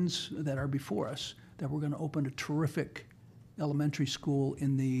timelines that are before us, that we're going to open a terrific elementary school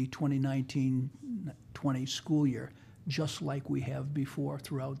in the 2019-20 school year, just like we have before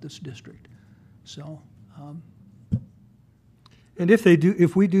throughout this district. So. And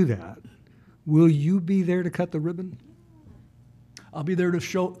if we do that, will you be there to cut the ribbon? I'll be there to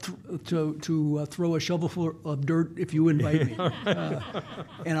throw a shovelful of dirt if you invite me.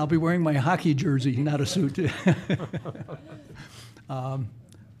 And I'll be wearing my hockey jersey, not a suit. I'm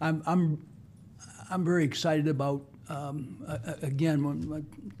very excited about, again, when I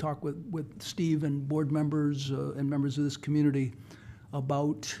talk with Steve and board members and members of this community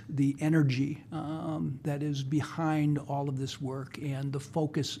about the energy that is behind all of this work and the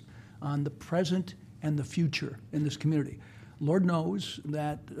focus on the present and the future in this community. Lord knows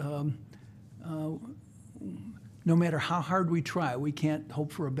that no matter how hard we try, we can't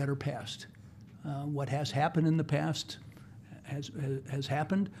hope for a better past. What has happened in the past has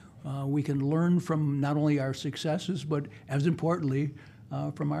happened. We can learn from not only our successes, but as importantly,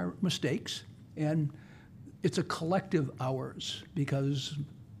 from our mistakes. And it's a collective ours, because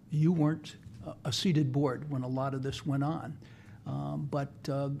you weren't a seated board when a lot of this went on. But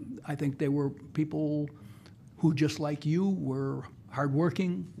I think they were people who, just like you, were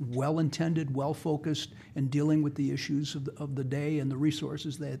hardworking, well-intended, well-focused, and dealing with the issues of the day and the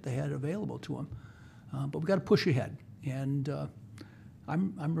resources that they had available to them. But we've got to push ahead, and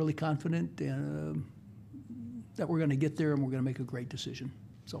I'm really confident that we're going to get there and we're going to make a great decision.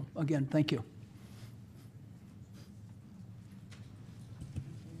 So again, thank you.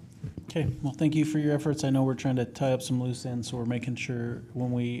 Okay, well, thank you for your efforts. I know we're trying to tie up some loose ends, so we're making sure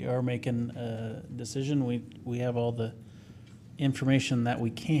when we are making a decision, we have all the information that we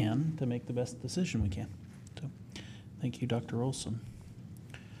can to make the best decision we can. So, thank you, Dr. Olson.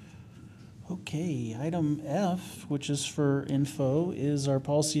 Okay, item F, which is for info, is our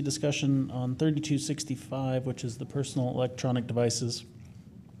policy discussion on 3265, which is the personal electronic devices.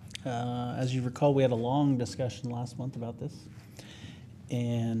 As you recall, we had a long discussion last month about this,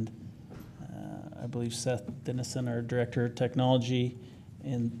 and I believe Seth Dennison, our Director of Technology,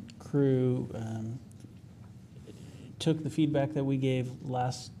 and crew took the feedback that we gave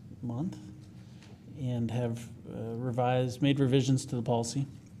last month and have made revisions to the policy,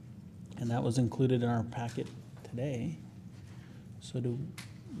 and that was included in our packet today. So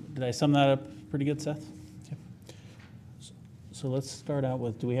did I sum that up pretty good, Seth? Okay. So let's start out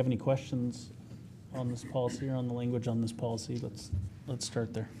with, do we have any questions on this policy or on the language on this policy? Let's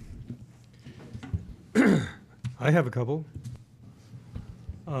start there. I have a couple.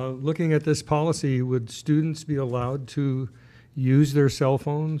 Looking at this policy, would students be allowed to use their cell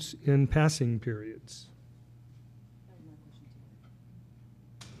phones in passing periods?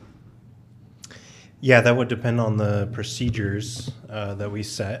 Yeah, that would depend on the procedures that we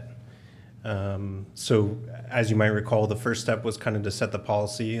set. So as you might recall, the first step was kind of to set the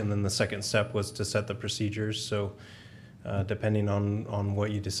policy, and then the second step was to set the procedures. So depending on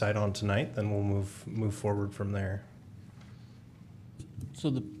what you decide on tonight, then we'll move forward from there.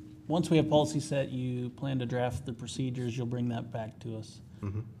 So once we have policy set, you plan to draft the procedures, you'll bring that back to us.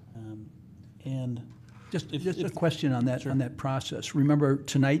 Mm-hmm. And just a question on that, sure, on that process. Remember,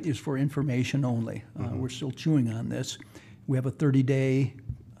 tonight is for information only. Mm-hmm. We're still chewing on this. We have a 30-day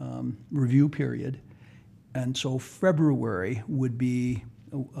review period, and so February would be,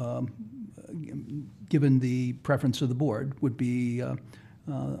 given the preference of the board, would be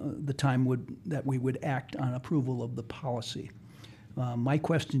the time that we would act on approval of the policy. My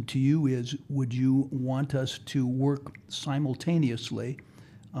question to you is, would you want us to work simultaneously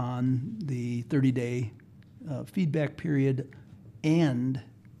on the 30-day feedback period and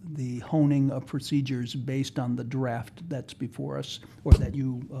the honing of procedures based on the draft that's before us, or that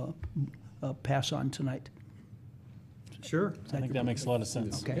you pass on tonight? Sure. I think that makes a lot of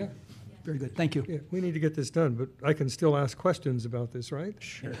sense. Okay. Yeah. Very good. Thank you. Yeah, we need to get this done, but I can still ask questions about this, right?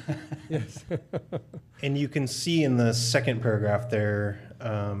 Sure. Yes. And you can see in the second paragraph there,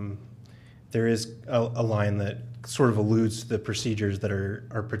 there is a line that sort of alludes to the procedures that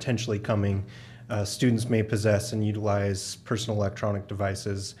are potentially coming. Students may possess and utilize personal electronic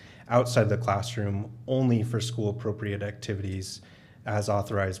devices outside the classroom only for school-appropriate activities as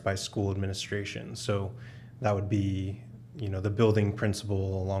authorized by school administration. So that would be, the building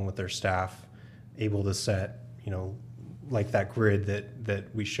principal along with their staff able to set, like that grid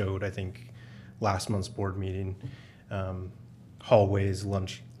that we showed, I think, last month's board meeting, hallways,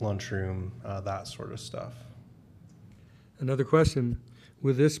 lunchroom, that sort of stuff. Another question.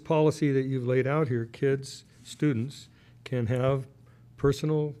 With this policy that you've laid out here, students can have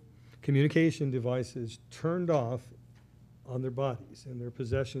personal communication devices turned off on their bodies in their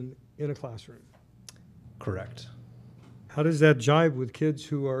possession in a classroom. Correct. How does that jibe with kids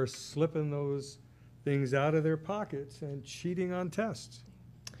who are slipping those things out of their pockets and cheating on tests?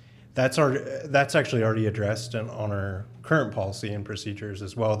 That's actually already addressed on our current policy and procedures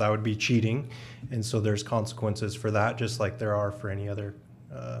as well. That would be cheating, and so there's consequences for that, just like there are for any other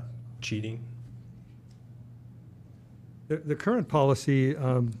cheating. The current policy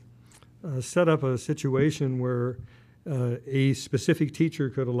set up a situation where a specific teacher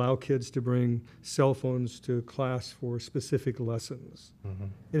could allow kids to bring cell phones to class for specific lessons. Mm-hmm.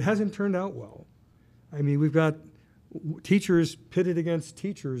 It hasn't turned out well. I mean, we've got teachers pitted against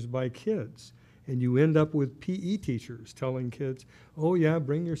teachers by kids, and you end up with PE teachers telling kids, oh yeah,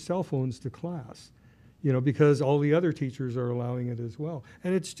 bring your cell phones to class, because all the other teachers are allowing it as well.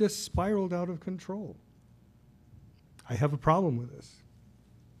 And it's just spiraled out of control. I have a problem with this.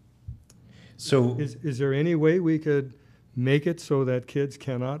 So is there any way we could make it so that kids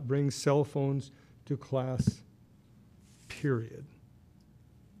cannot bring cell phones to class, period?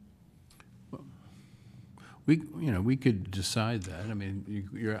 We could decide that. I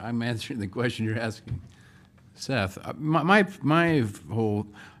mean, I'm answering the question you're asking, Seth. My whole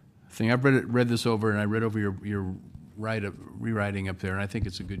thing, I've read this over, and I read over your rewriting up there, and I think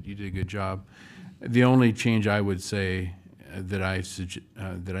you did a good job. The only change I would say that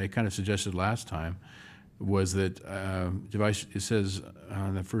I kind of suggested last time was that it says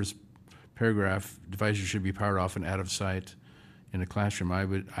on the first paragraph, devices should be powered off and out of sight in a classroom.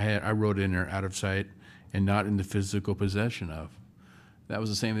 I wrote in there out of sight and not in the physical possession of. That was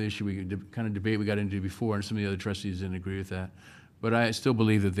the same issue kind of debate we got into before, and some of the other trustees didn't agree with that. But I still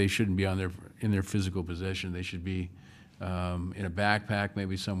believe that they shouldn't be in their physical possession. They should be in a backpack,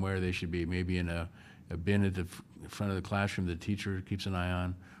 maybe somewhere. They should be maybe in a bin at the front of the classroom the teacher keeps an eye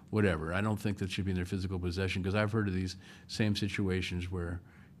on, whatever. I don't think that should be in their physical possession, because I've heard of these same situations where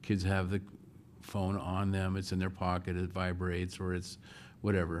kids have the phone on them, it's in their pocket, it vibrates, or it's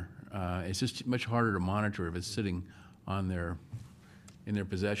whatever. It's just much harder to monitor if it's sitting in their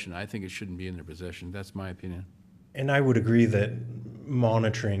possession. I think it shouldn't be in their possession. That's my opinion. And I would agree that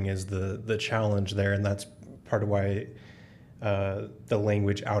monitoring is the challenge there, and that's part of why the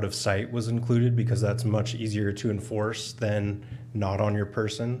language out of sight was included, because that's much easier to enforce than not on your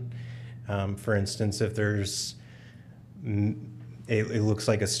person. For instance, if there's, it looks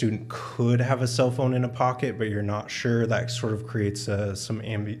like a student could have a cell phone in a pocket, but you're not sure, that sort of creates some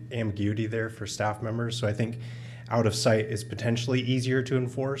ambiguity there for staff members. So I think out of sight is potentially easier to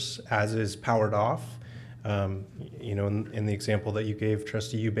enforce, as is powered off. In the example that you gave,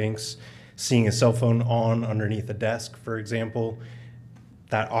 Trustee Eubanks, seeing a cell phone on underneath a desk, for example,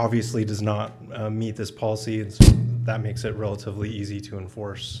 that obviously does not meet this policy, and so that makes it relatively easy to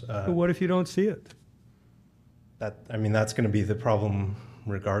enforce. But what if you don't see it? That's going to be the problem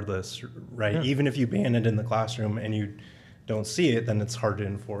regardless, right? Yeah. Even if you ban it in the classroom and you don't see it, then it's hard to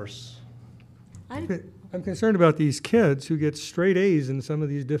enforce. I'm concerned about these kids who get straight A's in some of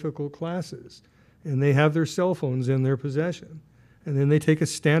these difficult classes, and they have their cell phones in their possession, and then they take a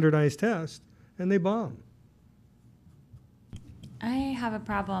standardized test and they bomb. I have a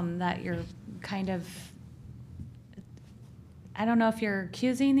problem that you're kind of, I don't know if you're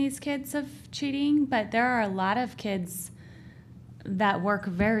accusing these kids of cheating, but there are a lot of kids that work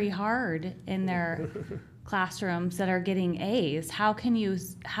very hard in their classrooms that are getting A's. How can you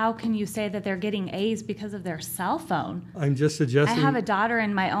say that they're getting A's because of their cell phone? I'm just suggesting. I have a daughter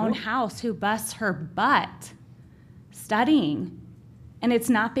in my own house who busts her butt studying And it's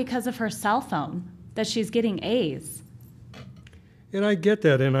not because of her cell phone that she's getting A's. And I get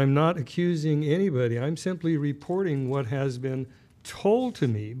that, and I'm not accusing anybody. I'm simply reporting what has been told to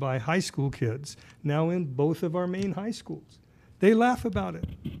me by high school kids now in both of our main high schools. They laugh about it.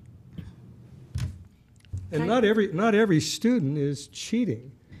 And not every student is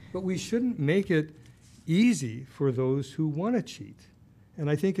cheating, but we shouldn't make it easy for those who want to cheat. And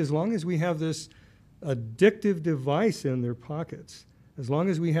I think as long as we have this addictive device in their pockets, as long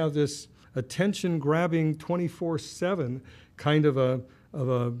as we have this attention-grabbing 24/7 kind of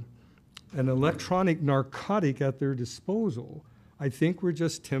an electronic narcotic at their disposal, I think we're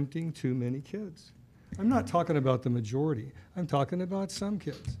just tempting too many kids. I'm not talking about the majority. I'm talking about some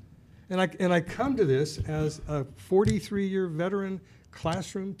kids. And I come to this as a 43-year veteran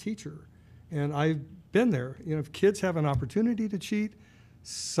classroom teacher. And I've been there. You know, if kids have an opportunity to cheat,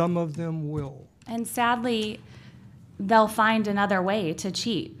 some of them will. And sadly, they'll find another way to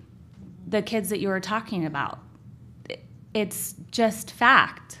cheat. The kids that you were talking about. It's just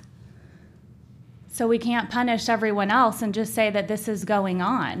fact. So we can't punish everyone else and just say that this is going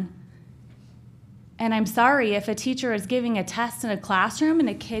on. And I'm sorry, if a teacher is giving a test in a classroom and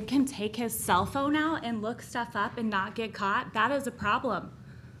a kid can take his cell phone out and look stuff up and not get caught, that is a problem.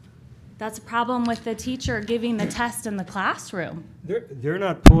 That's a problem with the teacher giving the test in the classroom. They're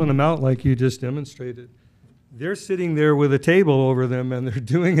not pulling them out like you just demonstrated. They're sitting there with a table over them, and they're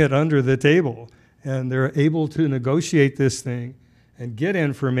doing it under the table. And they're able to negotiate this thing and get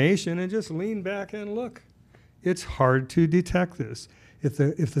information and just lean back and look. It's hard to detect this. If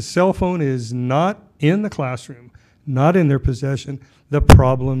the cell phone is not in the classroom, not in their possession, the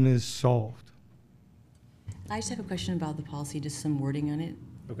problem is solved. I just have a question about the policy, just some wording on it.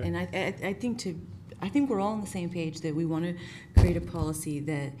 Okay. And I think we're all on the same page that we want to create a policy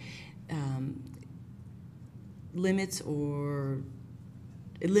that limits or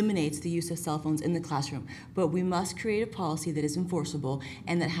eliminates the use of cell phones in the classroom. But we must create a policy that is enforceable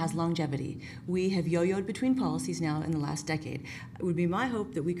and that has longevity. We have yo-yoed between policies now in the last decade. It would be my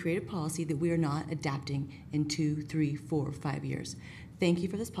hope that we create a policy that we are not adapting in 2, 3, 4, 5 years. Thank you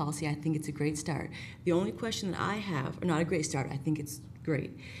for this policy. I think it's a great start. The only question that I have, or not a great start, I think it's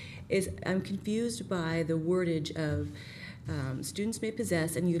great, is I'm confused by the wordage of students may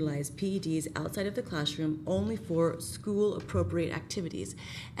possess and utilize PEDs outside of the classroom only for school-appropriate activities.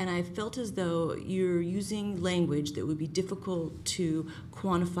 And I felt as though you're using language that would be difficult to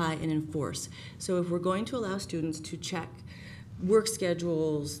quantify and enforce. So if we're going to allow students to check work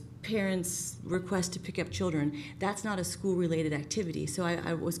schedules, parents' request to pick up children, that's not a school-related activity. So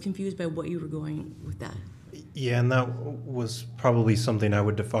I was confused by what you were going with that. Yeah, and that was probably something I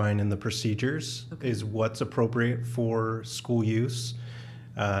would define in the procedures, is what's appropriate for school use.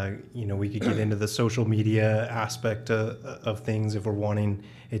 You know, we could get into the social media aspect of things if we're wanting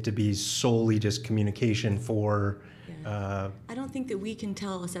it to be solely just communication for. I don't think that we can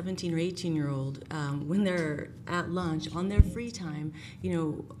tell a 17 or 18-year-old when they're at lunch on their free time, you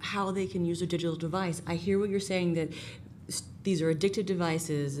know, how they can use a digital device. I hear what you're saying, that these are addictive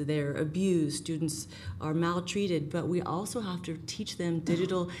devices, they're abused, students are maltreated, but we also have to teach them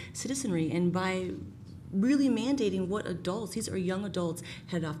digital citizenry. And by really mandating what adults, these are young adults,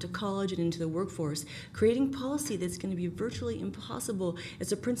 head off to college and into the workforce, creating policy that's going to be virtually impossible.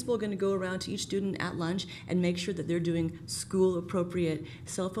 Is a principal going to go around to each student at lunch and make sure that they're doing school-appropriate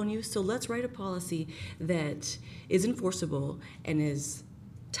cell phone use? So let's write a policy that is enforceable and is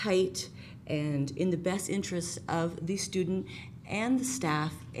tight and in the best interests of the student and the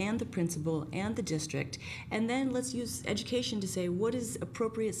staff and the principal and the district. And then let's use education to say, what is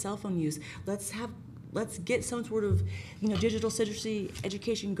appropriate cell phone use? Let's get some sort of, you know, digital literacy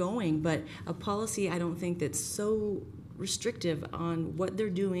education going, but a policy I don't think that's so restrictive on what they're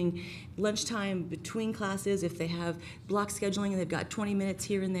doing lunchtime between classes. If they have block scheduling and they've got 20 minutes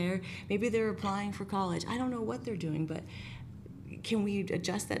here and there, maybe they're applying for college. I don't know what they're doing, but can we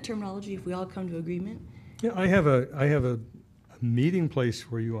adjust that terminology if we all come to agreement? Yeah, I have a meeting place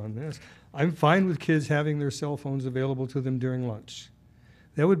for you on this. I'm fine with kids having their cell phones available to them during lunch.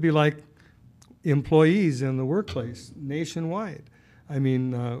 That would be like employees in the workplace nationwide. I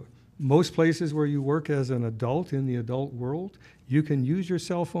mean, most places where you work as an adult in the adult world, you can use your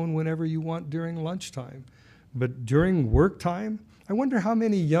cell phone whenever you want during lunchtime. But during work time, I wonder how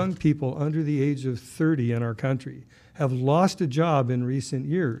many young people under the age of 30 in our country have lost a job in recent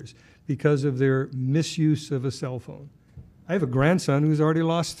years because of their misuse of a cell phone. I have a grandson who's already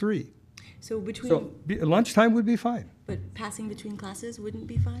lost 3. So between lunchtime would be fine. but passing between classes wouldn't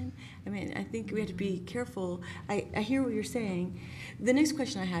be fine? I mean, I think we have to be careful. I hear what you're saying. The next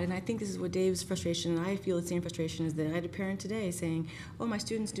question I had, and I think this is what Dave's frustration, and I feel the same frustration, is that I had a parent today saying, oh, my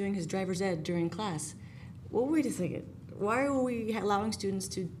student's doing his driver's ed during class. Well, wait a second. Why are we allowing students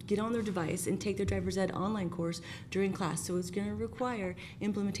to get on their device and take their driver's ed online course during class? So it's going to require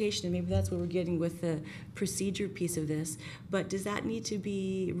implementation, and maybe that's what we're getting with the procedure piece of this. But does that need to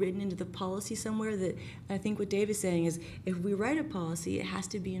be written into the policy somewhere? That I think what Dave is saying is, if we write a policy, it has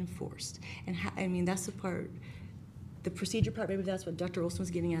to be enforced. And I mean, that's the part. The procedure part, maybe that's what Dr. Olson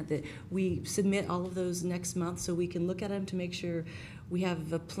was getting at, that we submit all of those next month so we can look at them to make sure we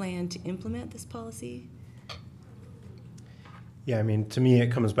have a plan to implement this policy. Yeah, I mean, to me,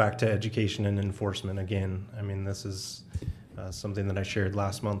 it comes back to education and enforcement again. I mean, this is something that I shared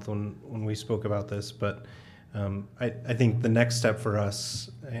last month when we spoke about this, but I think the next step for us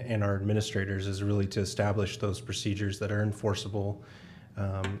and our administrators is really to establish those procedures that are enforceable,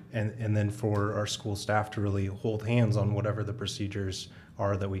 and then for our school staff to really hold hands on whatever the procedures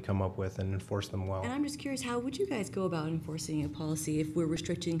are that we come up with and enforce them well. And I'm just curious, how would you guys go about enforcing a policy if we're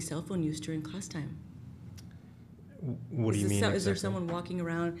restricting cell phone use during class time? What do you mean? Is there someone walking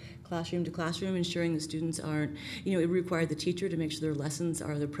around classroom to classroom ensuring the students aren't, it would require the teacher to make sure their lessons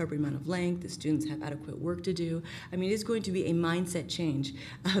are the appropriate amount of length, the students have adequate work to do. I mean, it's going to be a mindset change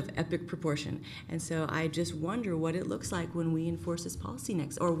of epic proportion. And so I just wonder what it looks like when we enforce this policy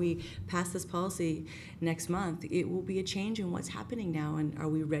or we pass this policy next month. It will be a change in what's happening now, and are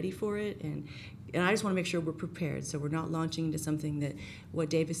we ready for it? And I just want to make sure we're prepared, so we're not launching into something that, what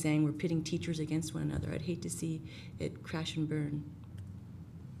Dave is saying, we're pitting teachers against one another. I'd hate to see it crash and burn.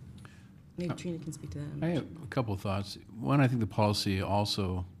 Maybe Trina can speak to that. I have a couple of thoughts. One, I think the policy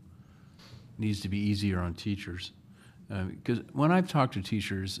also needs to be easier on teachers. Because when I've talked to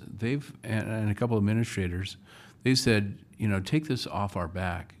teachers, and a couple of administrators, they said, take this off our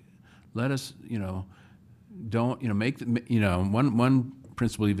back. Let us, don't, make the, one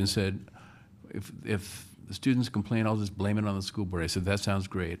principal even said, if the students complain, I'll just blame it on the school board. I said, that sounds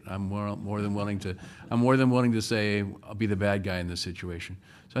great. I'm more than willing to say I'll be the bad guy in this situation.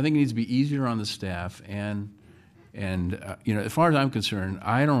 So I think it needs to be easier on the staff, and as far as I'm concerned,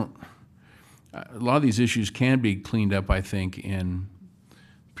 a lot of these issues can be cleaned up, I think, in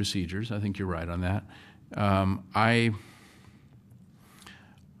procedures. I think you're right on that.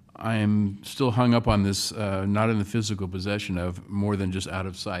 I'm still hung up on this, not in the physical possession of, more than just out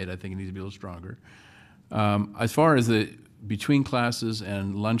of sight. I think it needs to be a little stronger. As far as the between classes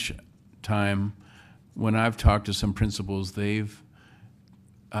and lunch time, when I've talked to some principals, they've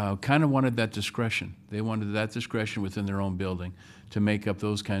kind of wanted that discretion. They wanted that discretion within their own building to make up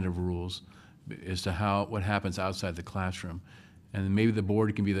those kind of rules as to what happens outside the classroom. And maybe the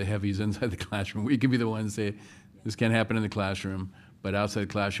board can be the heavies inside the classroom. We can be the ones that say, this can't happen in the classroom. But outside the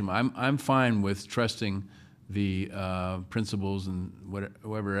classroom, I'm fine with trusting the principals and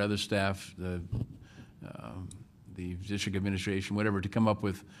whatever other staff, the district administration, whatever, to come up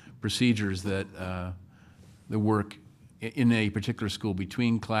with procedures that work in a particular school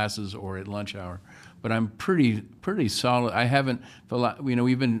between classes or at lunch hour. But I'm pretty solid. I haven't,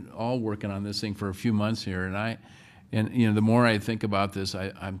 we've been all working on this thing for a few months here, and the more I think about this,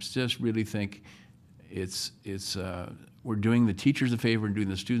 I'm just really think we're doing the teachers a favor and doing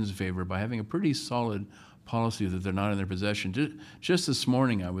the students a favor by having a pretty solid policy that they're not in their possession. Just this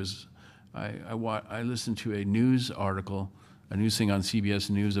morning, I listened to a news article, a news thing on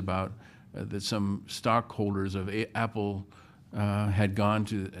CBS News about that some stockholders of Apple had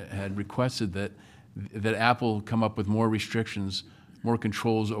requested that Apple come up with more restrictions, more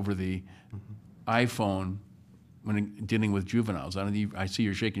controls over the iPhone when dealing with juveniles. I see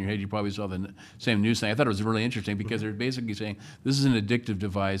you're shaking your head. You probably saw the same news thing. I thought it was really interesting because they're basically saying this is an addictive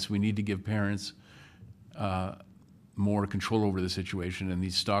device. We need to give parents more control over the situation, and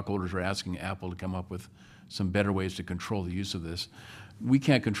these stockholders are asking Apple to come up with some better ways to control the use of this. We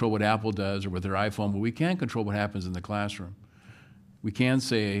can't control what Apple does or with their iPhone, but we can control what happens in the classroom. We can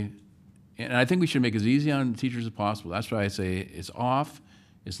say, and I think we should make it as easy on teachers as possible. That's why I say it's off.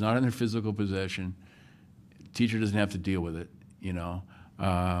 It's not in their physical possession. Teacher doesn't have to deal with it,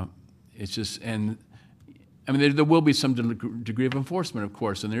 it's just, and I mean, there will be some degree of enforcement, of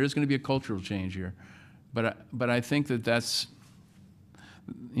course, and there is going to be a cultural change here, but I think that's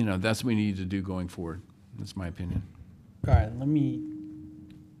what we need to do going forward. That's my opinion. All right, let me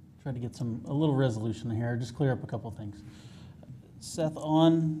try to get a little resolution here, just clear up a couple things. Seth,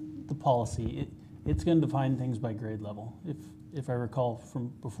 on the policy, it's going to define things by grade level, if I recall from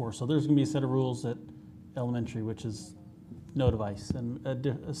before. So there's going to be a set of rules at elementary, which is no device, and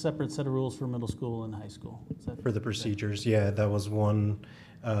a separate set of rules for middle school and high school. Is that For the procedures, yeah, that was one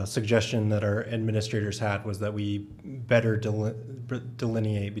suggestion that our administrators had, was that we better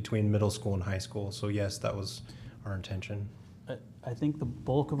delineate between middle school and high school. So yes, that was our intention. I think the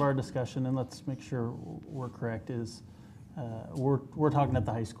bulk of our discussion, and let's make sure we're correct, is we're talking at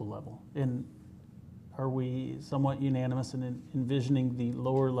the high school level. And are we somewhat unanimous in envisioning the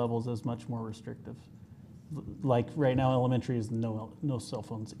lower levels as much more restrictive? Like right now, elementary is no cell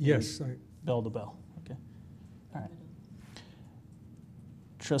phones. Yes. Bell to bell. Okay. All right.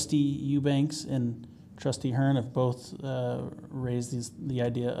 Trustee Eubanks and Trustee Hearn have both raised the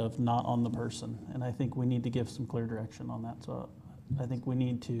idea of not on the person, and I think we need to give some clear direction on that. So I think we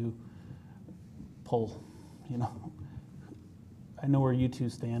need to poll. You know, I know where you two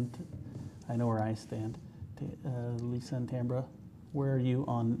stand. I know where I stand. Lisa and Tambra, where are you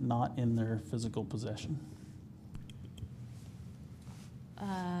on not in their physical possession?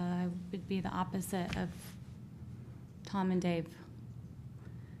 Would be the opposite of Tom and Dave.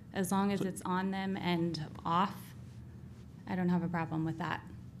 As long as it's on them and off, I don't have a problem with that.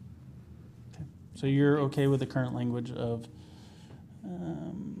 Okay. So you're okay with the current language of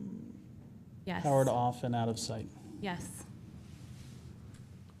Yes. powered off and out of sight? Yes.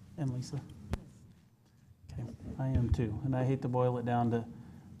 And Lisa? Okay, I am too. And I hate to boil it down to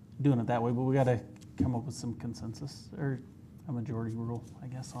doing it that way, but we got to come up with some consensus or a majority rule, I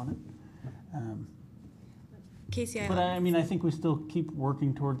guess, on it. Casey, But I mean, I think we still keep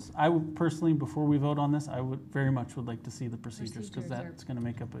working towards, I would personally, before we vote on this, I would very much would like to see the procedures, because that's going to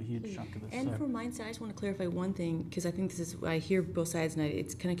make up a huge chunk of this. And So- from my side, I just want to clarify one thing, because I think this is, I hear both sides and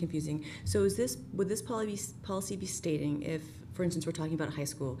it's kind of confusing. So would this policy be stating if, for instance, we're talking about high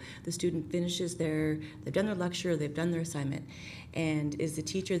school, the student finishes they've done their lecture, they've done their assignment, and is the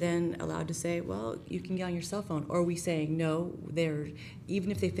teacher then allowed to say, well, you can get on your cell phone? Or are we saying, no,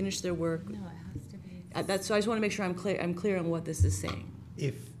 even if they finish their work? No, it has to be. So I just want to make sure I'm clear on what this is saying.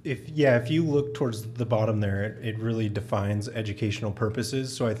 If you look towards the bottom there, it really defines educational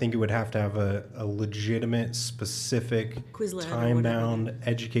purposes. So I think it would have to have a legitimate, specific, Quizlet or time-bound whatever.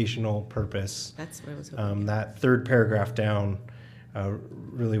 educational purpose. That's what I was hoping. That third paragraph down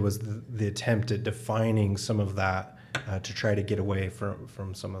really was the attempt at defining some of that to try to get away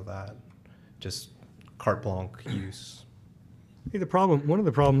from some of that just carte blanche use. Hey, one of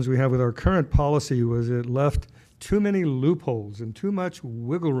the problems we have with our current policy was it left too many loopholes and too much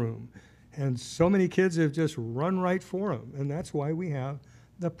wiggle room. And so many kids have just run right for them. And that's why we have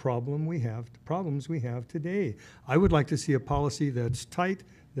the problems we have today. I would like to see a policy that's tight,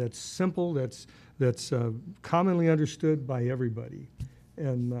 that's simple, that's commonly understood by everybody,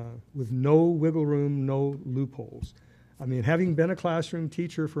 and with no wiggle room, no loopholes. I mean, having been a classroom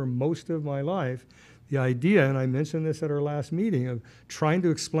teacher for most of my life, the idea, and I mentioned this at our last meeting, of trying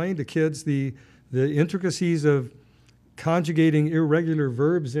to explain to kids the intricacies of conjugating irregular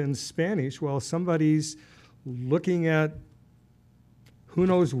verbs in Spanish while somebody's looking at who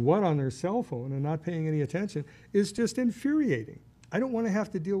knows what on their cell phone and not paying any attention is just infuriating. I don't want to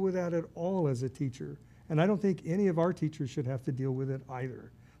have to deal with that at all as a teacher, and I don't think any of our teachers should have to deal with it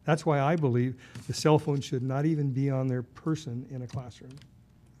either. That's why I believe the cell phone should not even be on their person in a classroom.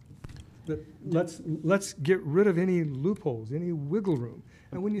 But let's get rid of any loopholes, any wiggle room.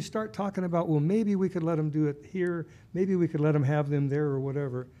 And when you start talking about, well, maybe we could let them do it here, maybe we could let them have them there or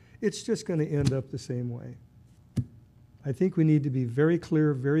whatever, it's just going to end up the same way. I think we need to be very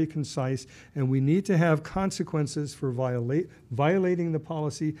clear, very concise, and we need to have consequences for violating the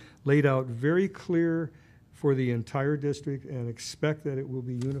policy laid out very clear for the entire district, and expect that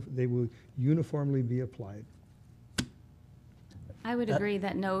they will uniformly be applied. I would agree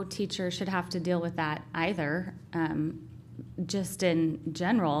that no teacher should have to deal with that either. Just in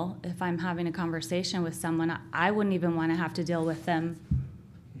general, if I'm having a conversation with someone, I wouldn't even want to have to deal with them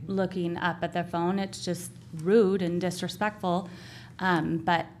looking up at their phone. It's just rude and disrespectful.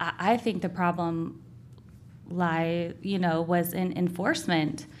 But I think the problem was in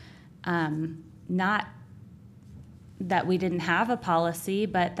enforcement. Not that we didn't have a policy,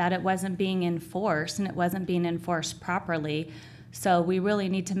 but that it wasn't being enforced, and it wasn't being enforced properly. So we really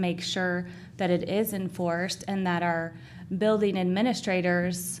need to make sure that it is enforced and that our building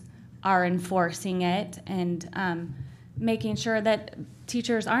administrators are enforcing it, and making sure that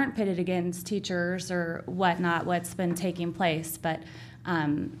teachers aren't pitted against teachers or whatnot, what's been taking place. But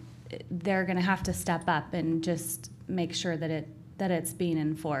they're going to have to step up and just make sure that it's being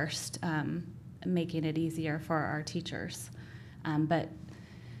enforced, making it easier for our teachers. But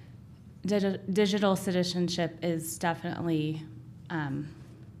digital citizenship is definitely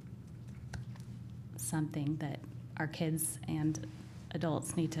something that our kids and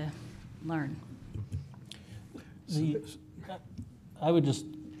adults need to learn. I would just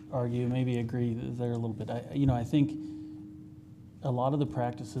argue, maybe agree there a little bit. I think a lot of the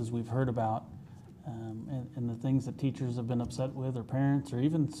practices we've heard about and the things that teachers have been upset with, or parents, or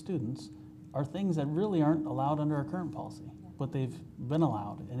even students, are things that really aren't allowed under our current policy, but they've been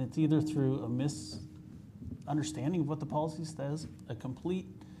allowed. And it's either through a misunderstanding of what the policy says, a complete,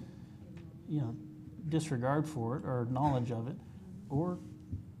 disregard for it or knowledge of it, or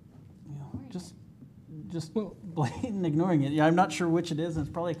just blatant ignoring it. I'm not sure which it is, and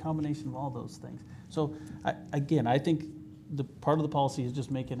it's probably a combination of all those things. So I think the part of the policy is just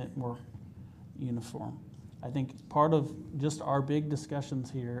making it more uniform. I think part of just our big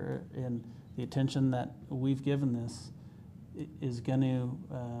discussions here and the attention that we've given this is going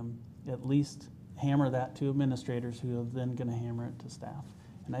to at least hammer that to administrators, who are then going to hammer it to staff.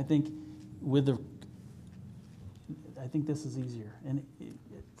 And I think I think this is easier, and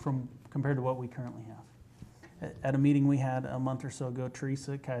compared to what we currently have. At a meeting we had a month or so ago,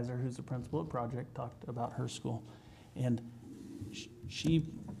 Teresa Kaiser, who's the principal at Project, talked about her school, and she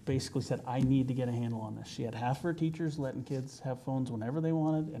basically said, I need to get a handle on this. She had half of her teachers letting kids have phones whenever they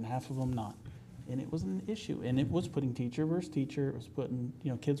wanted, and half of them not. And it was an issue, and it was putting teacher versus teacher. It was putting,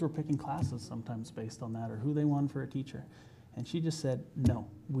 kids were picking classes sometimes based on that, or who they wanted for a teacher. And she just said, no,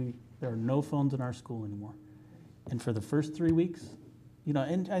 there are no phones in our school anymore. And for the first 3 weeks,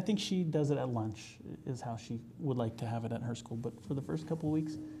 and I think she does it at lunch, is how she would like to have it at her school. But for the first couple of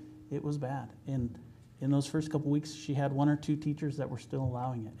weeks, it was bad. And in those first couple of weeks, she had 1 or 2 teachers that were still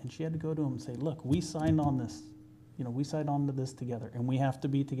allowing it. And she had to go to them and say, look, we signed on this. We signed on to this together, and we have to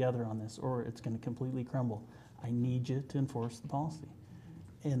be together on this, or it's going to completely crumble. I need you to enforce the policy.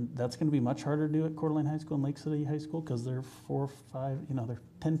 And that's going to be much harder to do at Coeur d'Alene High School and Lake City High School, because they're 4 or 5, they're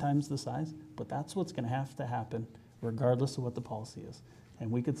 10 times the size. But that's what's going to have to happen regardless of what the policy is. And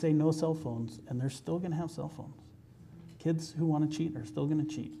we could say no cell phones, and they're still going to have cell phones. Kids who want to cheat are still going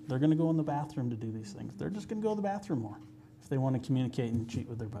to cheat. They're going to go in the bathroom to do these things. They're just going to go to the bathroom more if they want to communicate and cheat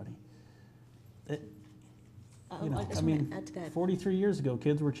with their buddy. I just want to add to that. 43 years ago,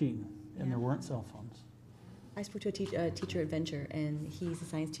 kids were cheating, and there weren't cell phones. I spoke to a teacher at Venture, and he's a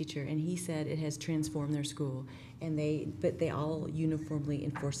science teacher, and he said it has transformed their school, but they all uniformly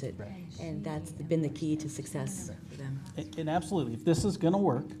enforce it, and that's been the key to success for them. And absolutely, if this is going to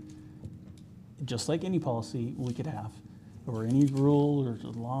work, just like any policy we could have, or any rule or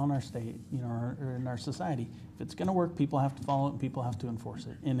law in our state, or in our society, if it's going to work, people have to follow it and people have to enforce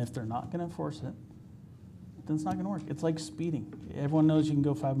it. And if they're not going to enforce it, then it's not going to work. It's like speeding. Everyone knows you can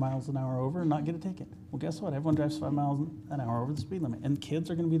go 5 miles an hour over and not get a ticket. Well, guess what? Everyone drives 5 miles an hour over the speed limit, and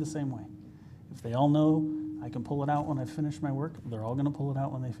kids are going to be the same way. If they all know I can pull it out when I finish my work, they're all going to pull it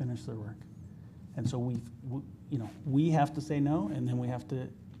out when they finish their work. And so we have to say no, and then we have to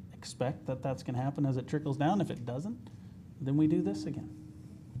expect that that's going to happen as it trickles down. If it doesn't, then we do this again.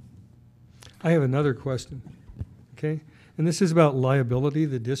 I have another question, okay? And this is about liability,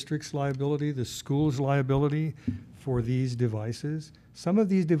 the district's liability, the school's liability for these devices. Some of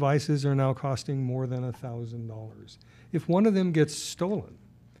these devices are now costing more than $1,000. If one of them gets stolen,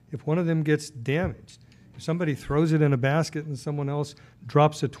 if one of them gets damaged, if somebody throws it in a basket and someone else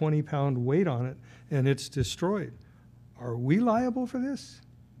drops a 20-pound weight on it and it's destroyed, are we liable for this?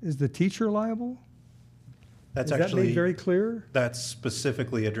 Is the teacher liable? That's Is that made very clear? That's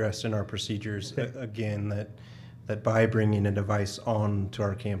specifically addressed in our procedures. Again, that by bringing a device on to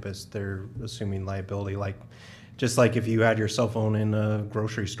our campus, they're assuming liability. Just like if you had your cell phone in a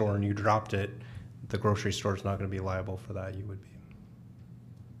grocery store and you dropped it, the grocery store is not going to be liable for that. You would be.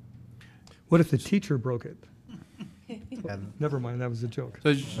 What if the teacher broke it? Never mind, that was a joke.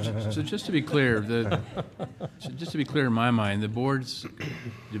 So just to be clear, in my mind, the board's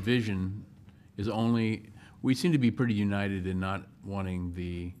division is only. We seem to be pretty united in not wanting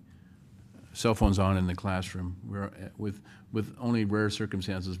the cell phones on in the classroom. We're with only rare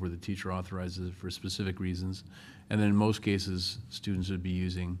circumstances where the teacher authorizes it for specific reasons, and then in most cases, students would be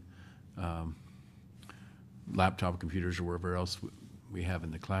using laptop computers or wherever else we have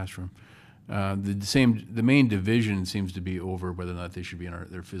in the classroom. The main division seems to be over whether or not they should be in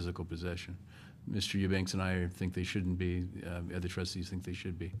their physical possession. Mr. Eubanks and I think they shouldn't be. Other trustees think they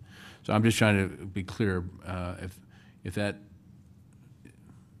should be. So I'm just trying to be clear. If that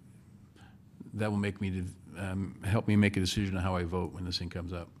will make me help me make a decision on how I vote when this thing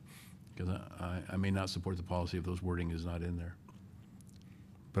comes up, because I may not support the policy if those wording is not in there.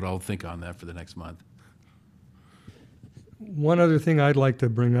 But I'll think on that for the next month. One other thing I'd like to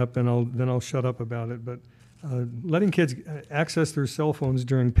bring up, and then I'll shut up about it, but letting kids access their cell phones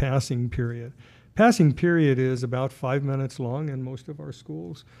during passing period. passing period is about 5 minutes long in most of our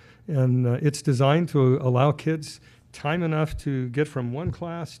schools. And it's designed to allow kids time enough to get from one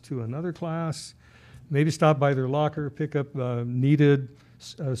class to another class, maybe stop by their locker, pick up needed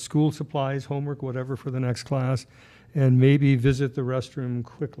school supplies, homework, whatever for the next class, and maybe visit the restroom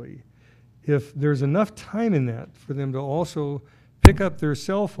quickly. If there's enough time in that for them to also pick up their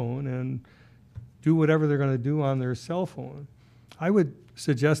cell phone and do whatever they're going to do on their cell phone, I would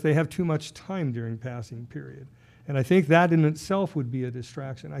suggest they have too much time during passing period. And I think that in itself would be a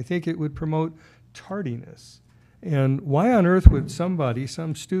distraction. I think it would promote tardiness. And why on earth would somebody,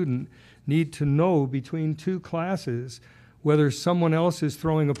 some student, need to know between two classes whether someone else is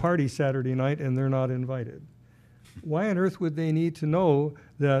throwing a party Saturday night and they're not invited? Why on earth would they need to know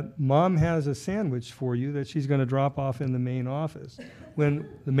that mom has a sandwich for you that she's going to drop off in the main office? When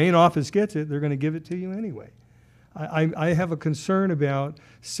the main office gets it, they're going to give it to you anyway. I have a concern about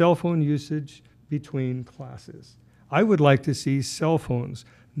cell phone usage between classes. I would like to see cell phones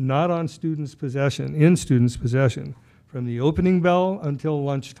not on students' possession, in students' possession, from the opening bell until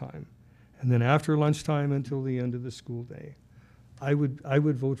lunchtime, and then after lunchtime until the end of the school day. I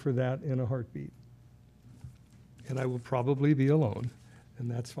would vote for that in a heartbeat. And I will probably be alone,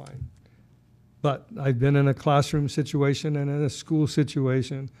 and that's fine. But I've been in a classroom situation and in a school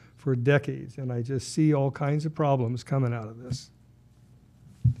situation for decades, and I just see all kinds of problems coming out of this.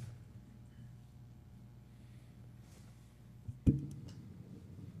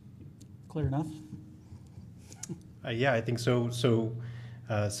 Clear enough? Yeah, I think so. So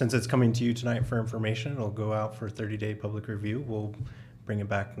since it's coming to you tonight for information, it'll go out for 30-day public review. We'll bring it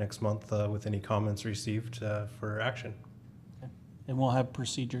back next month with any comments received for action. Okay. And we'll have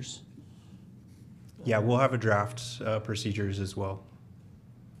procedures. Yeah, we'll have a draft procedures as well.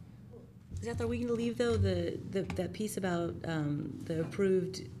 Zeth, are we going to leave, though, that piece about the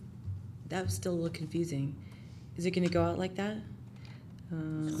approved, that was still a little confusing. Is it going to go out like that?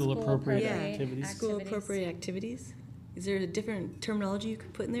 School appropriate activities. School appropriate activities. Is there a different terminology you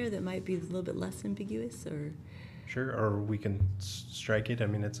could put in there that might be a little bit less ambiguous, or? Sure, or we can strike it. I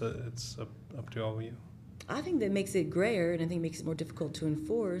mean, it's up to all of you. I think that makes it grayer, and I think it makes it more difficult to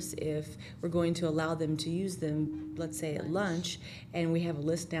enforce if we're going to allow them to use them, let's say at lunch, and we have a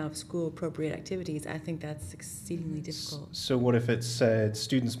list now of school appropriate activities. I think that's exceedingly difficult. So what if it said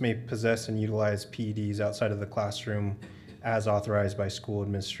students may possess and utilize PEDs outside of the classroom as authorized by school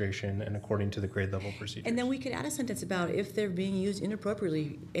administration and according to the grade level procedures? And then we could add a sentence about if they're being used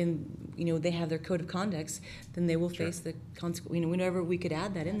inappropriately and, they have their code of conducts, then they will face the consequence. Whenever we could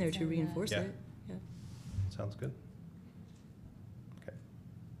add that in there to reinforce it. Yeah. Sounds good. Okay.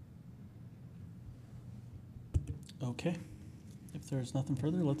 Okay. If there's nothing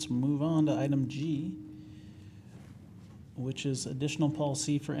further, let's move on to item G, which is additional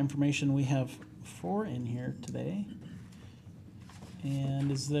policy for information. We have 4 in here today.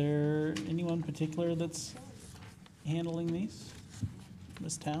 And is there anyone particular that's handling these?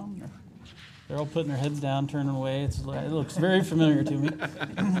 This town? Or they're all putting their heads down, turning away. It looks very familiar to me.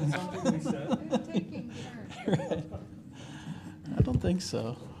 Something we said. Right. I don't think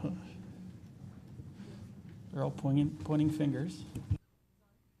so. They're all pointing fingers.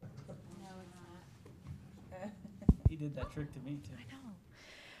 He did that trick to me too.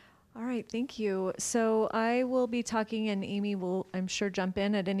 All right, thank you. So I will be talking, and Amy will, I'm sure, jump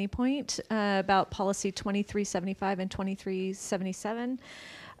in at any point about policy 2375 and 2377.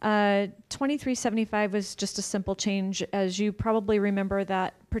 2375 was just a simple change. As you probably remember,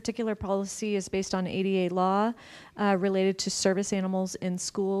 that particular policy is based on ADA law related to service animals in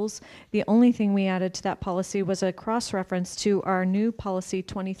schools. The only thing we added to that policy was a cross-reference to our new policy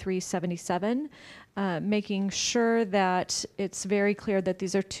 2377, making sure that it's very clear that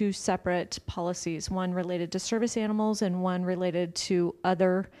these are 2 separate policies, one related to service animals and one related to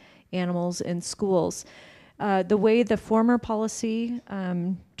other animals in schools. The way the former policy,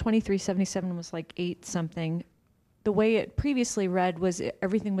 2377 was like 8 something. The way it previously read was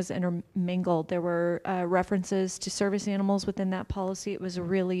everything was intermingled. There were references to service animals within that policy. It was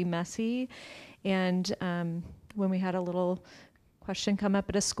really messy. And when we had a little question come up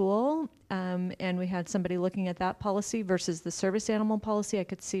at a school, and we had somebody looking at that policy versus the service animal policy, I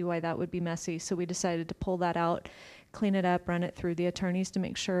could see why that would be messy. So we decided to pull that out, clean it up, run it through the attorneys to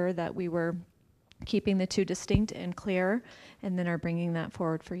make sure that we were keeping the 2 distinct and clear, and then are bringing that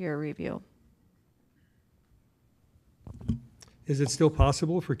forward for your review. Is it still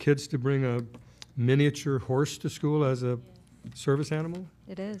possible for kids to bring a miniature horse to school as a service animal?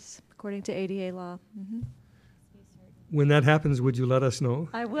 It is, according to ADA law. Mm-hmm. When that happens, would you let us know?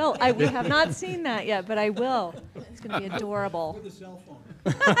 I will. We have not seen that yet, but I will. It's going to be adorable. With a cell phone.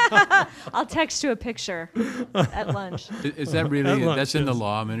 I'll text you a picture at lunch. Is that really, that's in the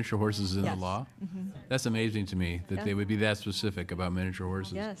law, miniature horses in Yes. the law? Mhm. That's amazing to me, that Yeah. they would be that specific about miniature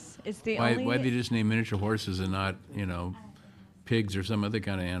horses. Yes, it's the Why only. they just name miniature horses and not, pigs or some other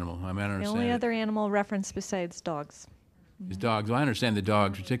kind of animal? I mean, I don't The understand only it. other animal referenced besides dogs. Is dogs. Well, I understand the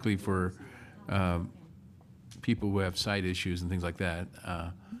dogs, particularly for people who have sight issues and things like that.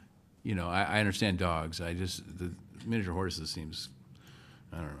 I understand dogs. The miniature horses seems,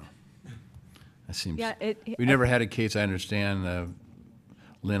 I don't know. That seems. Yeah, We've never had a case. I understand,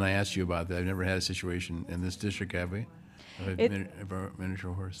 Lynn. I asked you about that. I've never had a situation in this district, have we? Of a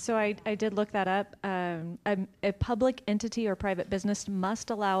miniature horse. So I did look that up. A public entity or private business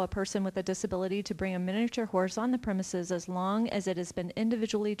must allow a person with a disability to bring a miniature horse on the premises as long as it has been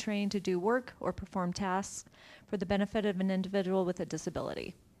individually trained to do work or perform tasks for the benefit of an individual with a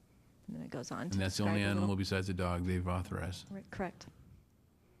disability. And then it goes on to And that's the only describe a little- animal besides the dog they've authorized. Right, correct.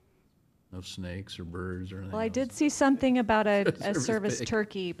 No snakes or birds or anything. Well, I did see something about a Service service pig.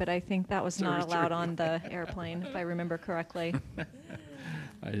 turkey, but I think that was not Service allowed turkey. on the airplane, if I remember correctly.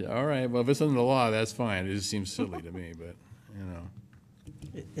 All right. Well, if it's under the law, that's fine. It just seems silly to me, but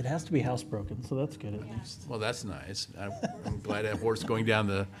It has to be housebroken, so that's good at least. Well, that's nice. I'm glad that horse going down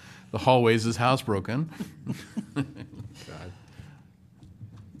the hallways is housebroken. God.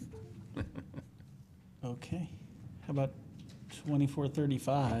 Okay. How about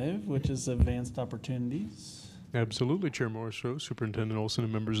 2435, which is advanced opportunities? Absolutely, Chair Morrisroe, Superintendent Olson,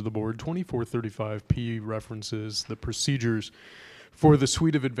 and members of the board. 2435P references the procedures for the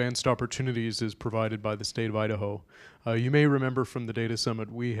suite of advanced opportunities is provided by the state of Idaho. You may remember from the Data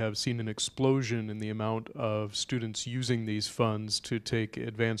Summit, we have seen an explosion in the amount of students using these funds to take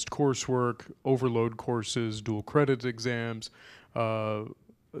advanced coursework, overload courses, dual credit exams,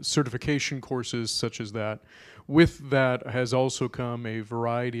 certification courses such as that. With that has also come a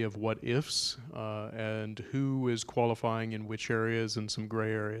variety of what ifs and who is qualifying in which areas and some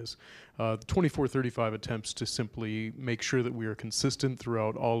gray areas. 2435 attempts to simply make sure that we are consistent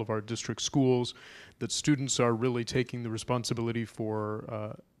throughout all of our district schools, that students are really taking the responsibility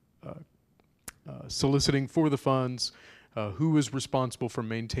for soliciting for the funds, who is responsible for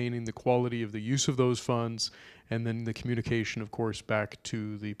maintaining the quality of the use of those funds, and then the communication, of course, back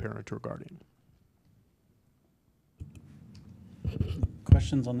to the parent or guardian.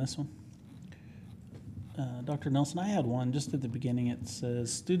 Questions on this one? Dr. Nelson, I had one just at the beginning. It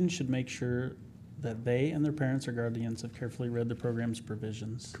says students should make sure that they and their parents or guardians have carefully read the program's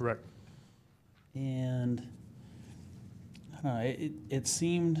provisions. Correct. And I don't know, it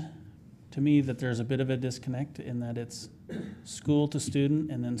seemed to me that there's a bit of a disconnect in that it's school to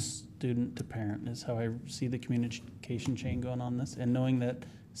student and then student to parent is how I see the communication chain going on this. And knowing that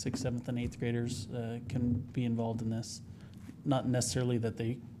 6th, 7th, and 8th graders can be involved in this. Not necessarily that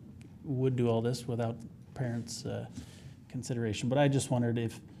they would do all this without parents' consideration, but I just wondered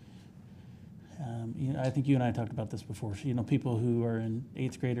if, I think you and I talked about this before. People who are in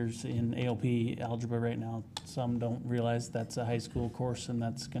 8th graders in ALP algebra right now, some don't realize that's a high school course and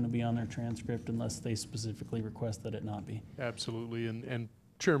that's going to be on their transcript unless they specifically request that it not be. Absolutely, and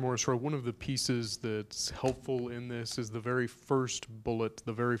Chair Morrisroe, one of the pieces that's helpful in this is the very first bullet,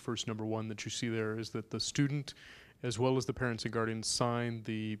 the very first number 1 that you see there is that the student as well as the parents and guardians sign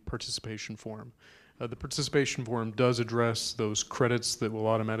the participation form. The participation form does address those credits that will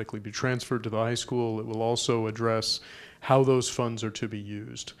automatically be transferred to the high school. It will also address how those funds are to be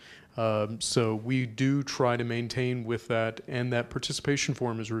used. So we do try to maintain with that, and that participation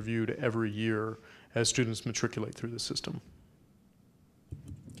form is reviewed every year as students matriculate through the system.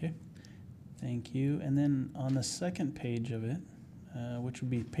 Okay, thank you. And then on the second page of it, which would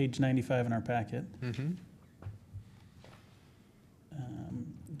be page 95 in our packet,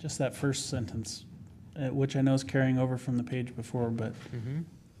 just that first sentence, which I know is carrying over from the page before, but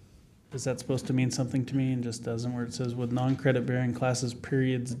is that supposed to mean something to me and just doesn't, where it says with non-credit bearing classes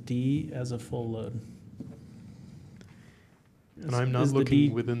periods D as a full load? And I'm not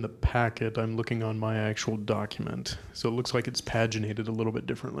looking within the packet, I'm looking on my actual document. So it looks like it's paginated a little bit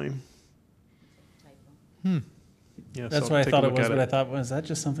differently. Yes, That's I'll what I take a thought it look was, at but I thought, was that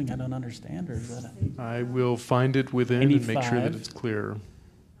just something I don't understand, or is that I will find it within and make sure that 85? it's clear.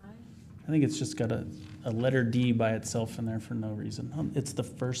 I think it's just got a letter D by itself in there for no reason. It's the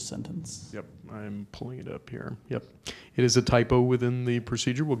first sentence. Yep, I'm pulling it up here. Yep. It is a typo within the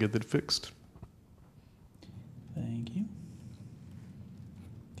procedure. We'll get that fixed. Thank you.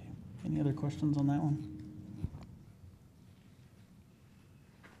 Okay. Any other questions on that one?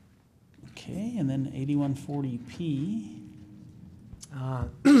 Okay, and then 8140P.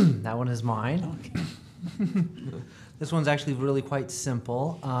 That one is mine. Okay. This one's actually really quite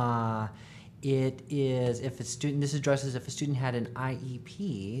simple. It is if a student. This addresses if a student had an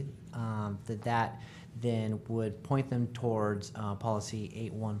IEP, that then would point them towards policy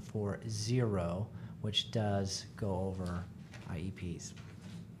 8140, which does go over IEPs.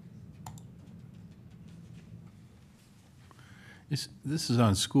 This is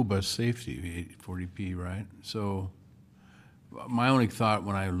on school bus safety, 840P, right? So my only thought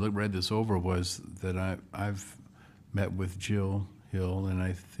when I read this over was that I've met with Jill Hill and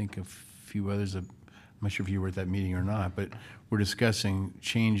I think a few others. I'm not sure if you were at that meeting or not, but we're discussing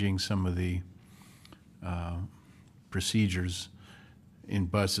changing some of the procedures in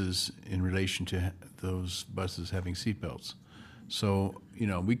buses in relation to those buses having seatbelts. So, you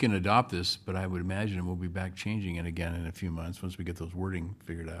know, we can adopt this, but I would imagine we'll be back changing it again in a few months once we get those wording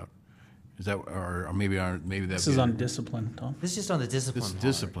figured out. Is that, or maybe that? This is on discipline, Tom. This is just on the discipline. This is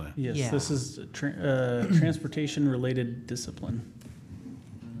discipline. Yes, Yeah. this is transportation-related discipline.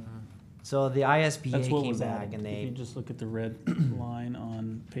 So the ISBA That's what came was back added. and If you they. just look at the red line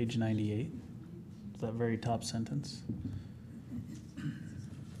on page 98, that very top sentence.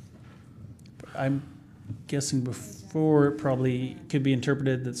 I'm guessing before it probably could be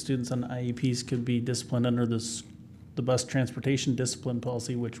interpreted that students on IEPs could be disciplined under the bus transportation discipline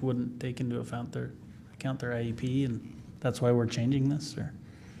policy, which wouldn't take into account their IEP, and that's why we're changing this, or?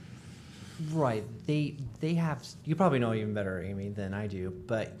 Right. They have. You probably know even better, Amy, than I do.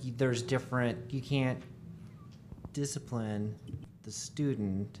 But there's different. You can't discipline the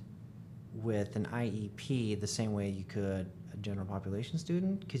student with an IEP the same way you could a general population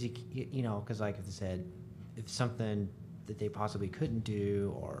student, because because like I said, if something that they possibly couldn't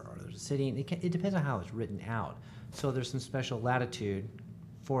do, or there's a sitting, it depends on how it's written out. So there's some special latitude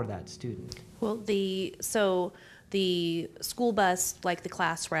for that student. Well, the school bus, like the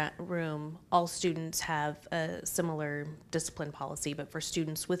classroom, all students have a similar discipline policy, but for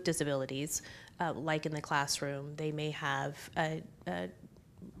students with disabilities, like in the classroom, they may have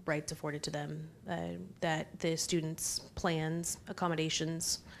rights afforded to them that the students' plans,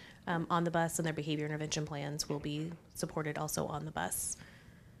 accommodations on the bus, and their behavior intervention plans will be supported also on the bus.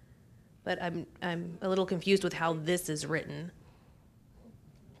 But I'm a little confused with how this is written.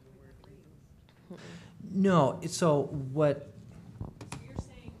 No, so what? You're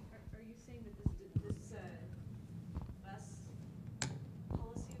saying, are you saying that this bus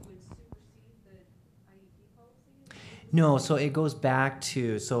policy would supersede the IEP policy? No, so it goes back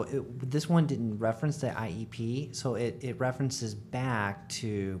to, this one didn't reference the IEP, so it references back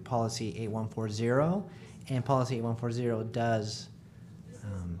to policy 8140, and policy 8140 does. This is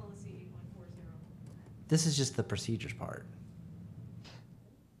policy 8140. This is just the procedures part.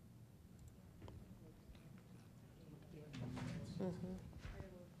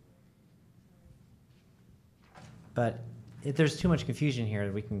 But if there's too much confusion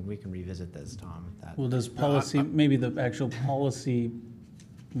here, we can revisit this, Tom. Well, does policy, maybe the actual policy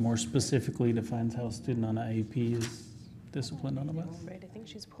more specifically defines how a student on IEP is disciplined on a bus? Right, I think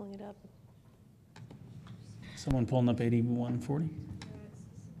she's pulling it up. Someone pulling up 8140?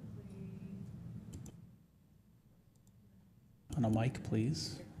 On a mic,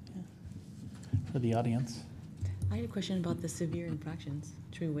 please, for the audience. I had a question about the severe infractions.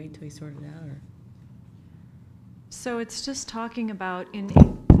 Should we wait till we sort it out, or? So it's just talking about, in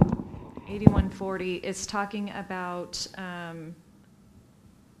 8140, it's talking about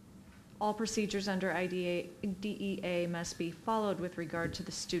all procedures under DEA must be followed with regard to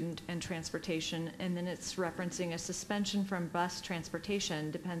the student and transportation, and then it's referencing a suspension from bus transportation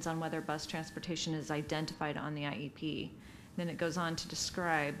depends on whether bus transportation is identified on the IEP. Then it goes on to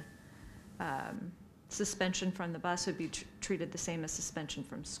describe suspension from the bus would be treated the same as suspension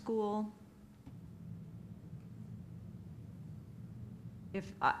from school.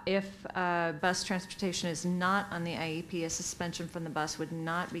 If bus transportation is not on the IEP, a suspension from the bus would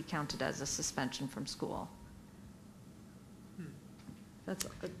not be counted as a suspension from school.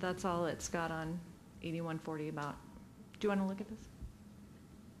 That's all it's got on 8140 about. Do you want to look at this?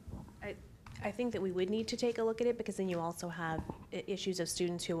 I think that we would need to take a look at it, because then you also have issues of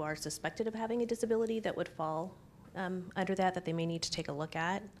students who are suspected of having a disability that would fall under that they may need to take a look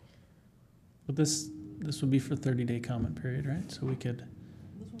at. But this would be for 30-day comment period, right? So we could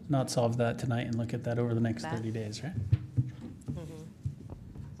not solve that tonight and look at that over the next 30 days, right? Mm-hmm.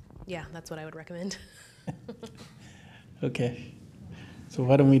 Yeah, that's what I would recommend. Okay. So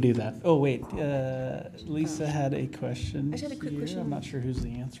why don't we do that? Oh, wait, Lisa had a question. I just had a quick here. question. I'm not sure who's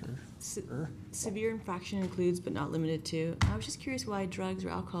the answer. Severe infraction includes but not limited to. I was just curious why drugs or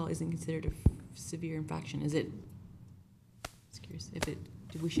alcohol isn't considered a severe infraction. Is it? Just curious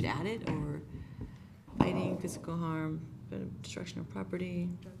if we should add it, or by inciting physical harm, destruction of property.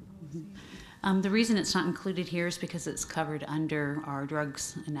 The reason it's not included here is because it's covered under our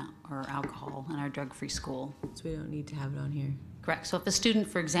drugs and or alcohol and our drug-free school. So we don't need to have it on here. Correct. So if a student,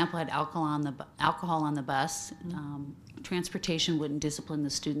 for example, had alcohol on the bus, transportation wouldn't discipline the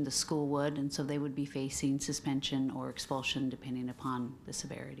student, the school would, and so they would be facing suspension or expulsion depending upon the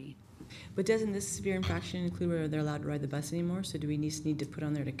severity. But doesn't this severe infraction include where they're allowed to ride the bus anymore? So do we need to put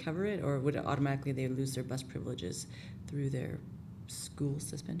on there to cover it, or would it automatically they lose their bus privileges through their school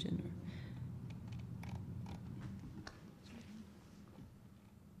suspension?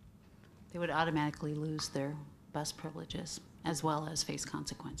 They would automatically lose their bus privileges as well as face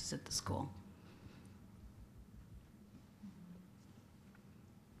consequences at the school.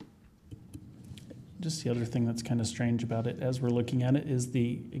 Just the other thing that's kind of strange about it, as we're looking at it, is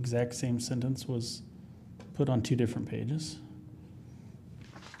the exact same sentence was put on 2 different pages.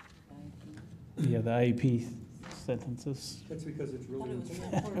 Yeah, the IEP sentences. That's because it's really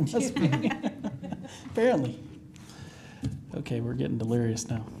It must be. Apparently. Okay, we're getting delirious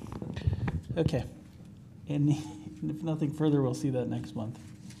now. Okay. And if nothing further, we'll see that next month.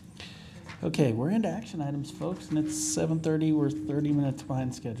 Okay, we're into action items, folks, and it's 7:30. We're 30 minutes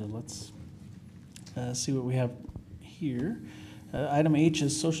behind schedule. Let's see what we have here. Item H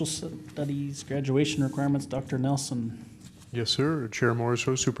is social studies graduation requirements. Dr. Nelson. Yes, sir. Chair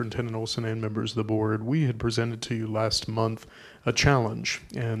Morrisroe, Superintendent Olson, and members of the board, we had presented to you last month a challenge,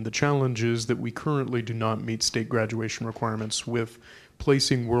 and the challenge is that we currently do not meet state graduation requirements with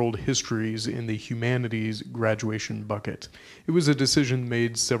placing world histories in the humanities graduation bucket. It was a decision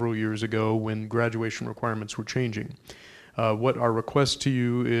made several years ago when graduation requirements were changing. What our request to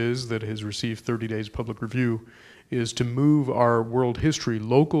you is, that has received 30 days public review, is to move our world history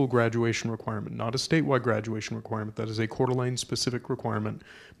local graduation requirement, not a statewide graduation requirement, that is a Coeur d'Alene specific requirement,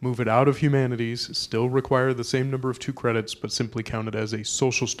 move it out of humanities, still require the same number of 2 credits, but simply count it as a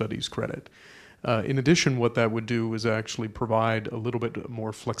social studies credit. In addition, what that would do is actually provide a little bit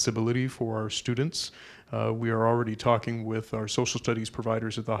more flexibility for our students. We are already talking with our social studies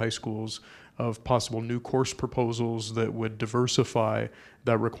providers at the high schools of possible new course proposals that would diversify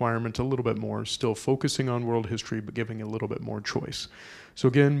that requirement a little bit more, still focusing on world history, but giving a little bit more choice. So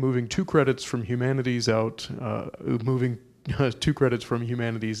again, moving 2 credits from humanities out, moving 2 credits from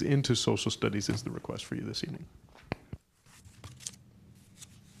humanities into social studies is the request for you this evening.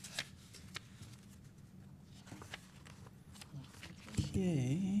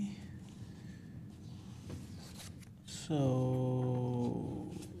 Okay. So,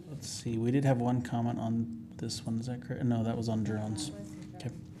 let's see, we did have one comment on this one, is that correct? No, that was on drones. Okay.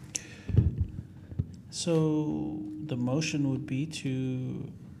 So, the motion would be to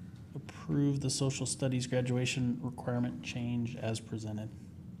approve the social studies graduation requirement change as presented.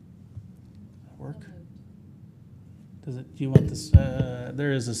 Does that work? Do you want this,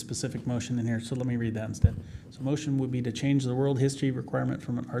 there is a specific motion in here, so let me read that instead. So motion would be to change the world history requirement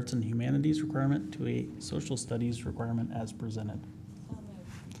from an arts and humanities requirement to a social studies requirement as presented.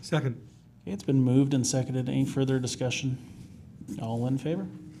 Second. Okay, it's been moved and seconded. Any further discussion? All in favor?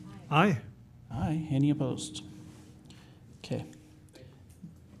 Aye. Aye. Any opposed? Okay.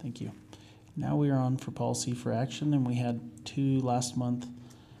 Thank you. Now we are on for policy for action, and we had 2 last month,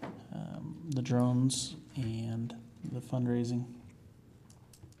 the drones and the fundraising.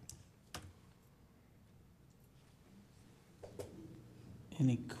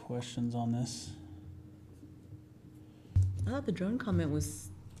 Any questions on this? I thought the drone comment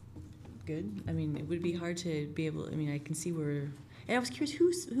was good. I mean, it would be hard to be able, I mean, I can see where, and I was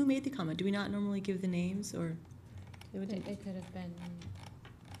curious, who made the comment? Do we not normally give the names, or? It could have been.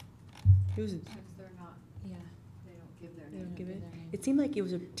 Who was it? They're not, yeah. They don't give their They name. don't give it? It seemed like it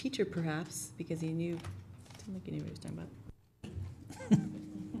was a teacher, perhaps, because he knew, it seemed like he knew what he was talking about.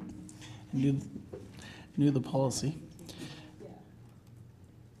 Knew the policy.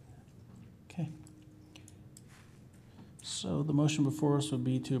 Okay. So the motion before us would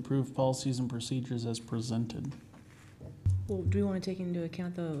be to approve policies and procedures as presented. Well, do we want to take into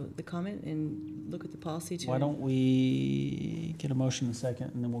account the comment and look at the policy too? Why don't we get a motion in a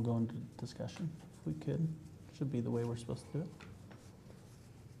second, and then we'll go into discussion, if we could. Should be the way we're supposed to do it.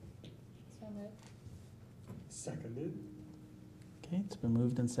 Seconded. Okay, it's been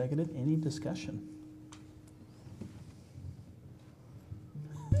moved and seconded. Any discussion?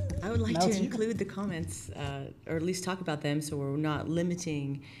 I would like Now to it's you. include the comments, or at least talk about them, so we're not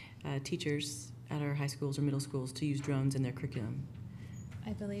limiting teachers at our high schools or middle schools to use drones in their curriculum.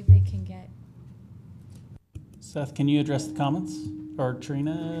 I believe they can get. Seth, can you address the comments? Or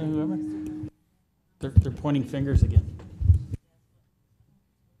Trina, whoever? They're pointing fingers again.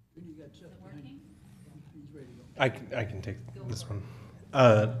 I can take this one.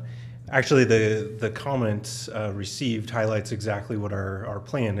 Actually, the comment received highlights exactly what our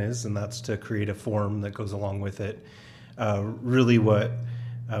plan is, and that's to create a form that goes along with it. Really what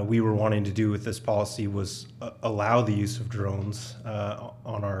we were wanting to do with this policy was allow the use of drones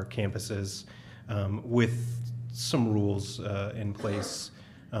on our campuses with some rules in place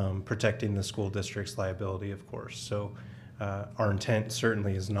protecting the school district's liability, of course. So our intent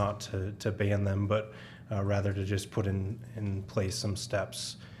certainly is not to ban them, but rather to just put in place some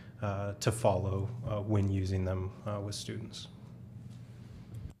steps to follow when using them with students.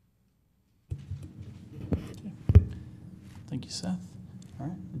 Thank you, Seth. All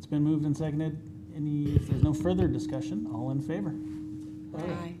right, it's been moved and seconded. If there's no further discussion, all in favor?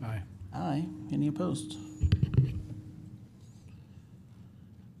 Aye. Aye. Aye. Any opposed?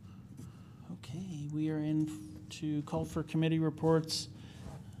 Okay, we are in to call for committee reports.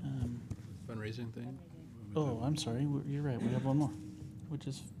 Fundraising thing? Oh, I'm sorry. You're right. We have one more, which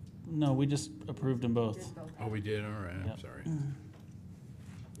is, no, we just approved them both. Oh, we did? All right, Yep. I'm sorry.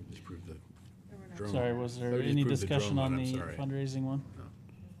 We just proved the drone. Sorry, was there Oh, we just any proved the discussion drone on one, I'm the sorry. fundraising one? No.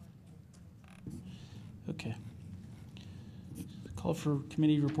 Okay. Call for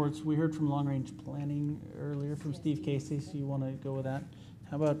committee reports. We heard from Long Range Planning earlier from Steve Casey, so you want to go with that.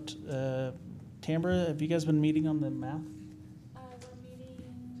 How about Tambra? Have you guys been meeting on the math? We're meeting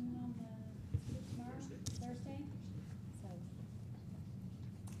on tomorrow, Thursday.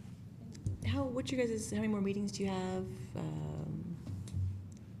 What's your guys', how many more meetings do you have?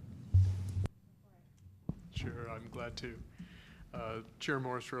 Sure, I'm glad to. Chair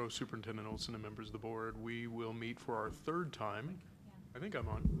Morris Rowe, Superintendent Olson, and members of the board, we will meet for our third time. I think I'm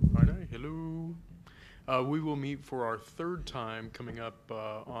on, aren't I? Hello. We will meet for our third time coming up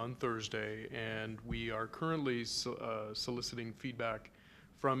on Thursday, and we are currently soliciting feedback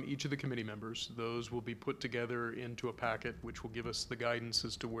from each of the committee members. Those will be put together into a packet, which will give us the guidance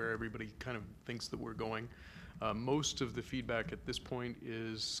as to where everybody kind of thinks that we're going. Most of the feedback at this point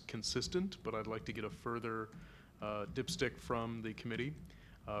is consistent, but I'd like to get a further dipstick from the committee.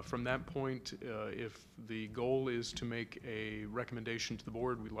 From that point, if the goal is to make a recommendation to the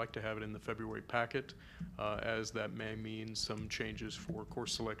board, we'd like to have it in the February packet, as that may mean some changes for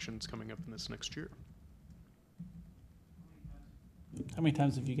course selections coming up in this next year. How many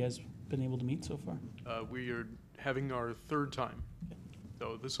times have you guys been able to meet so far? We are having our third time.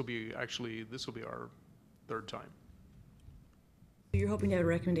 So this will be our third time. You're hoping to have a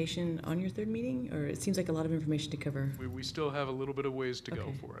recommendation on your third meeting, or it seems like a lot of information to cover? We still have a little bit of ways to go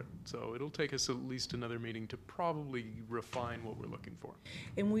Okay. for it. So it'll take us at least another meeting to probably refine what we're looking for.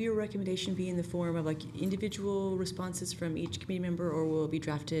 And will your recommendation be in the form of like individual responses from each committee member, or will it be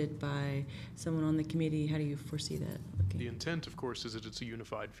drafted by someone on the committee? How do you foresee that? The intent, of course, is that it's a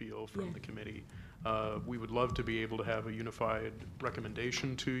unified feel from Yeah. the committee. We would love to be able to have a unified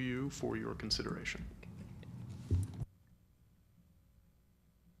recommendation to you for your consideration.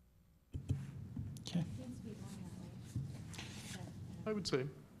 Okay. I would say.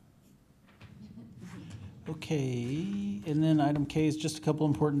 Okay, and then item K is just a couple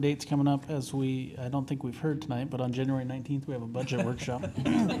important dates coming up as I don't think we've heard tonight, but on January 19th, we have a budget workshop.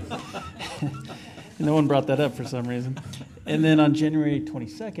 No one brought that up for some reason. And then on January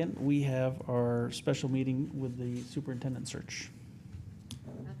 22nd, we have our special meeting with the superintendent search.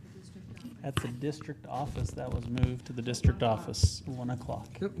 At the district office, that was moved to the district office, 1 o'clock.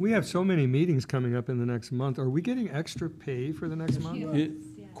 We have so many meetings coming up in the next month. Are we getting extra pay for the next month?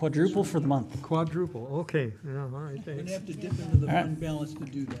 Quadruple for the month. Quadruple, okay, yeah, all right, We're thanks. gonna have to dip into the All right. fund balance to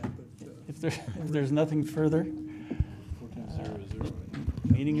do that, but. If there's nothing further,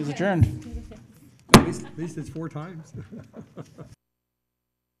 meeting is adjourned. At least it's 4 times.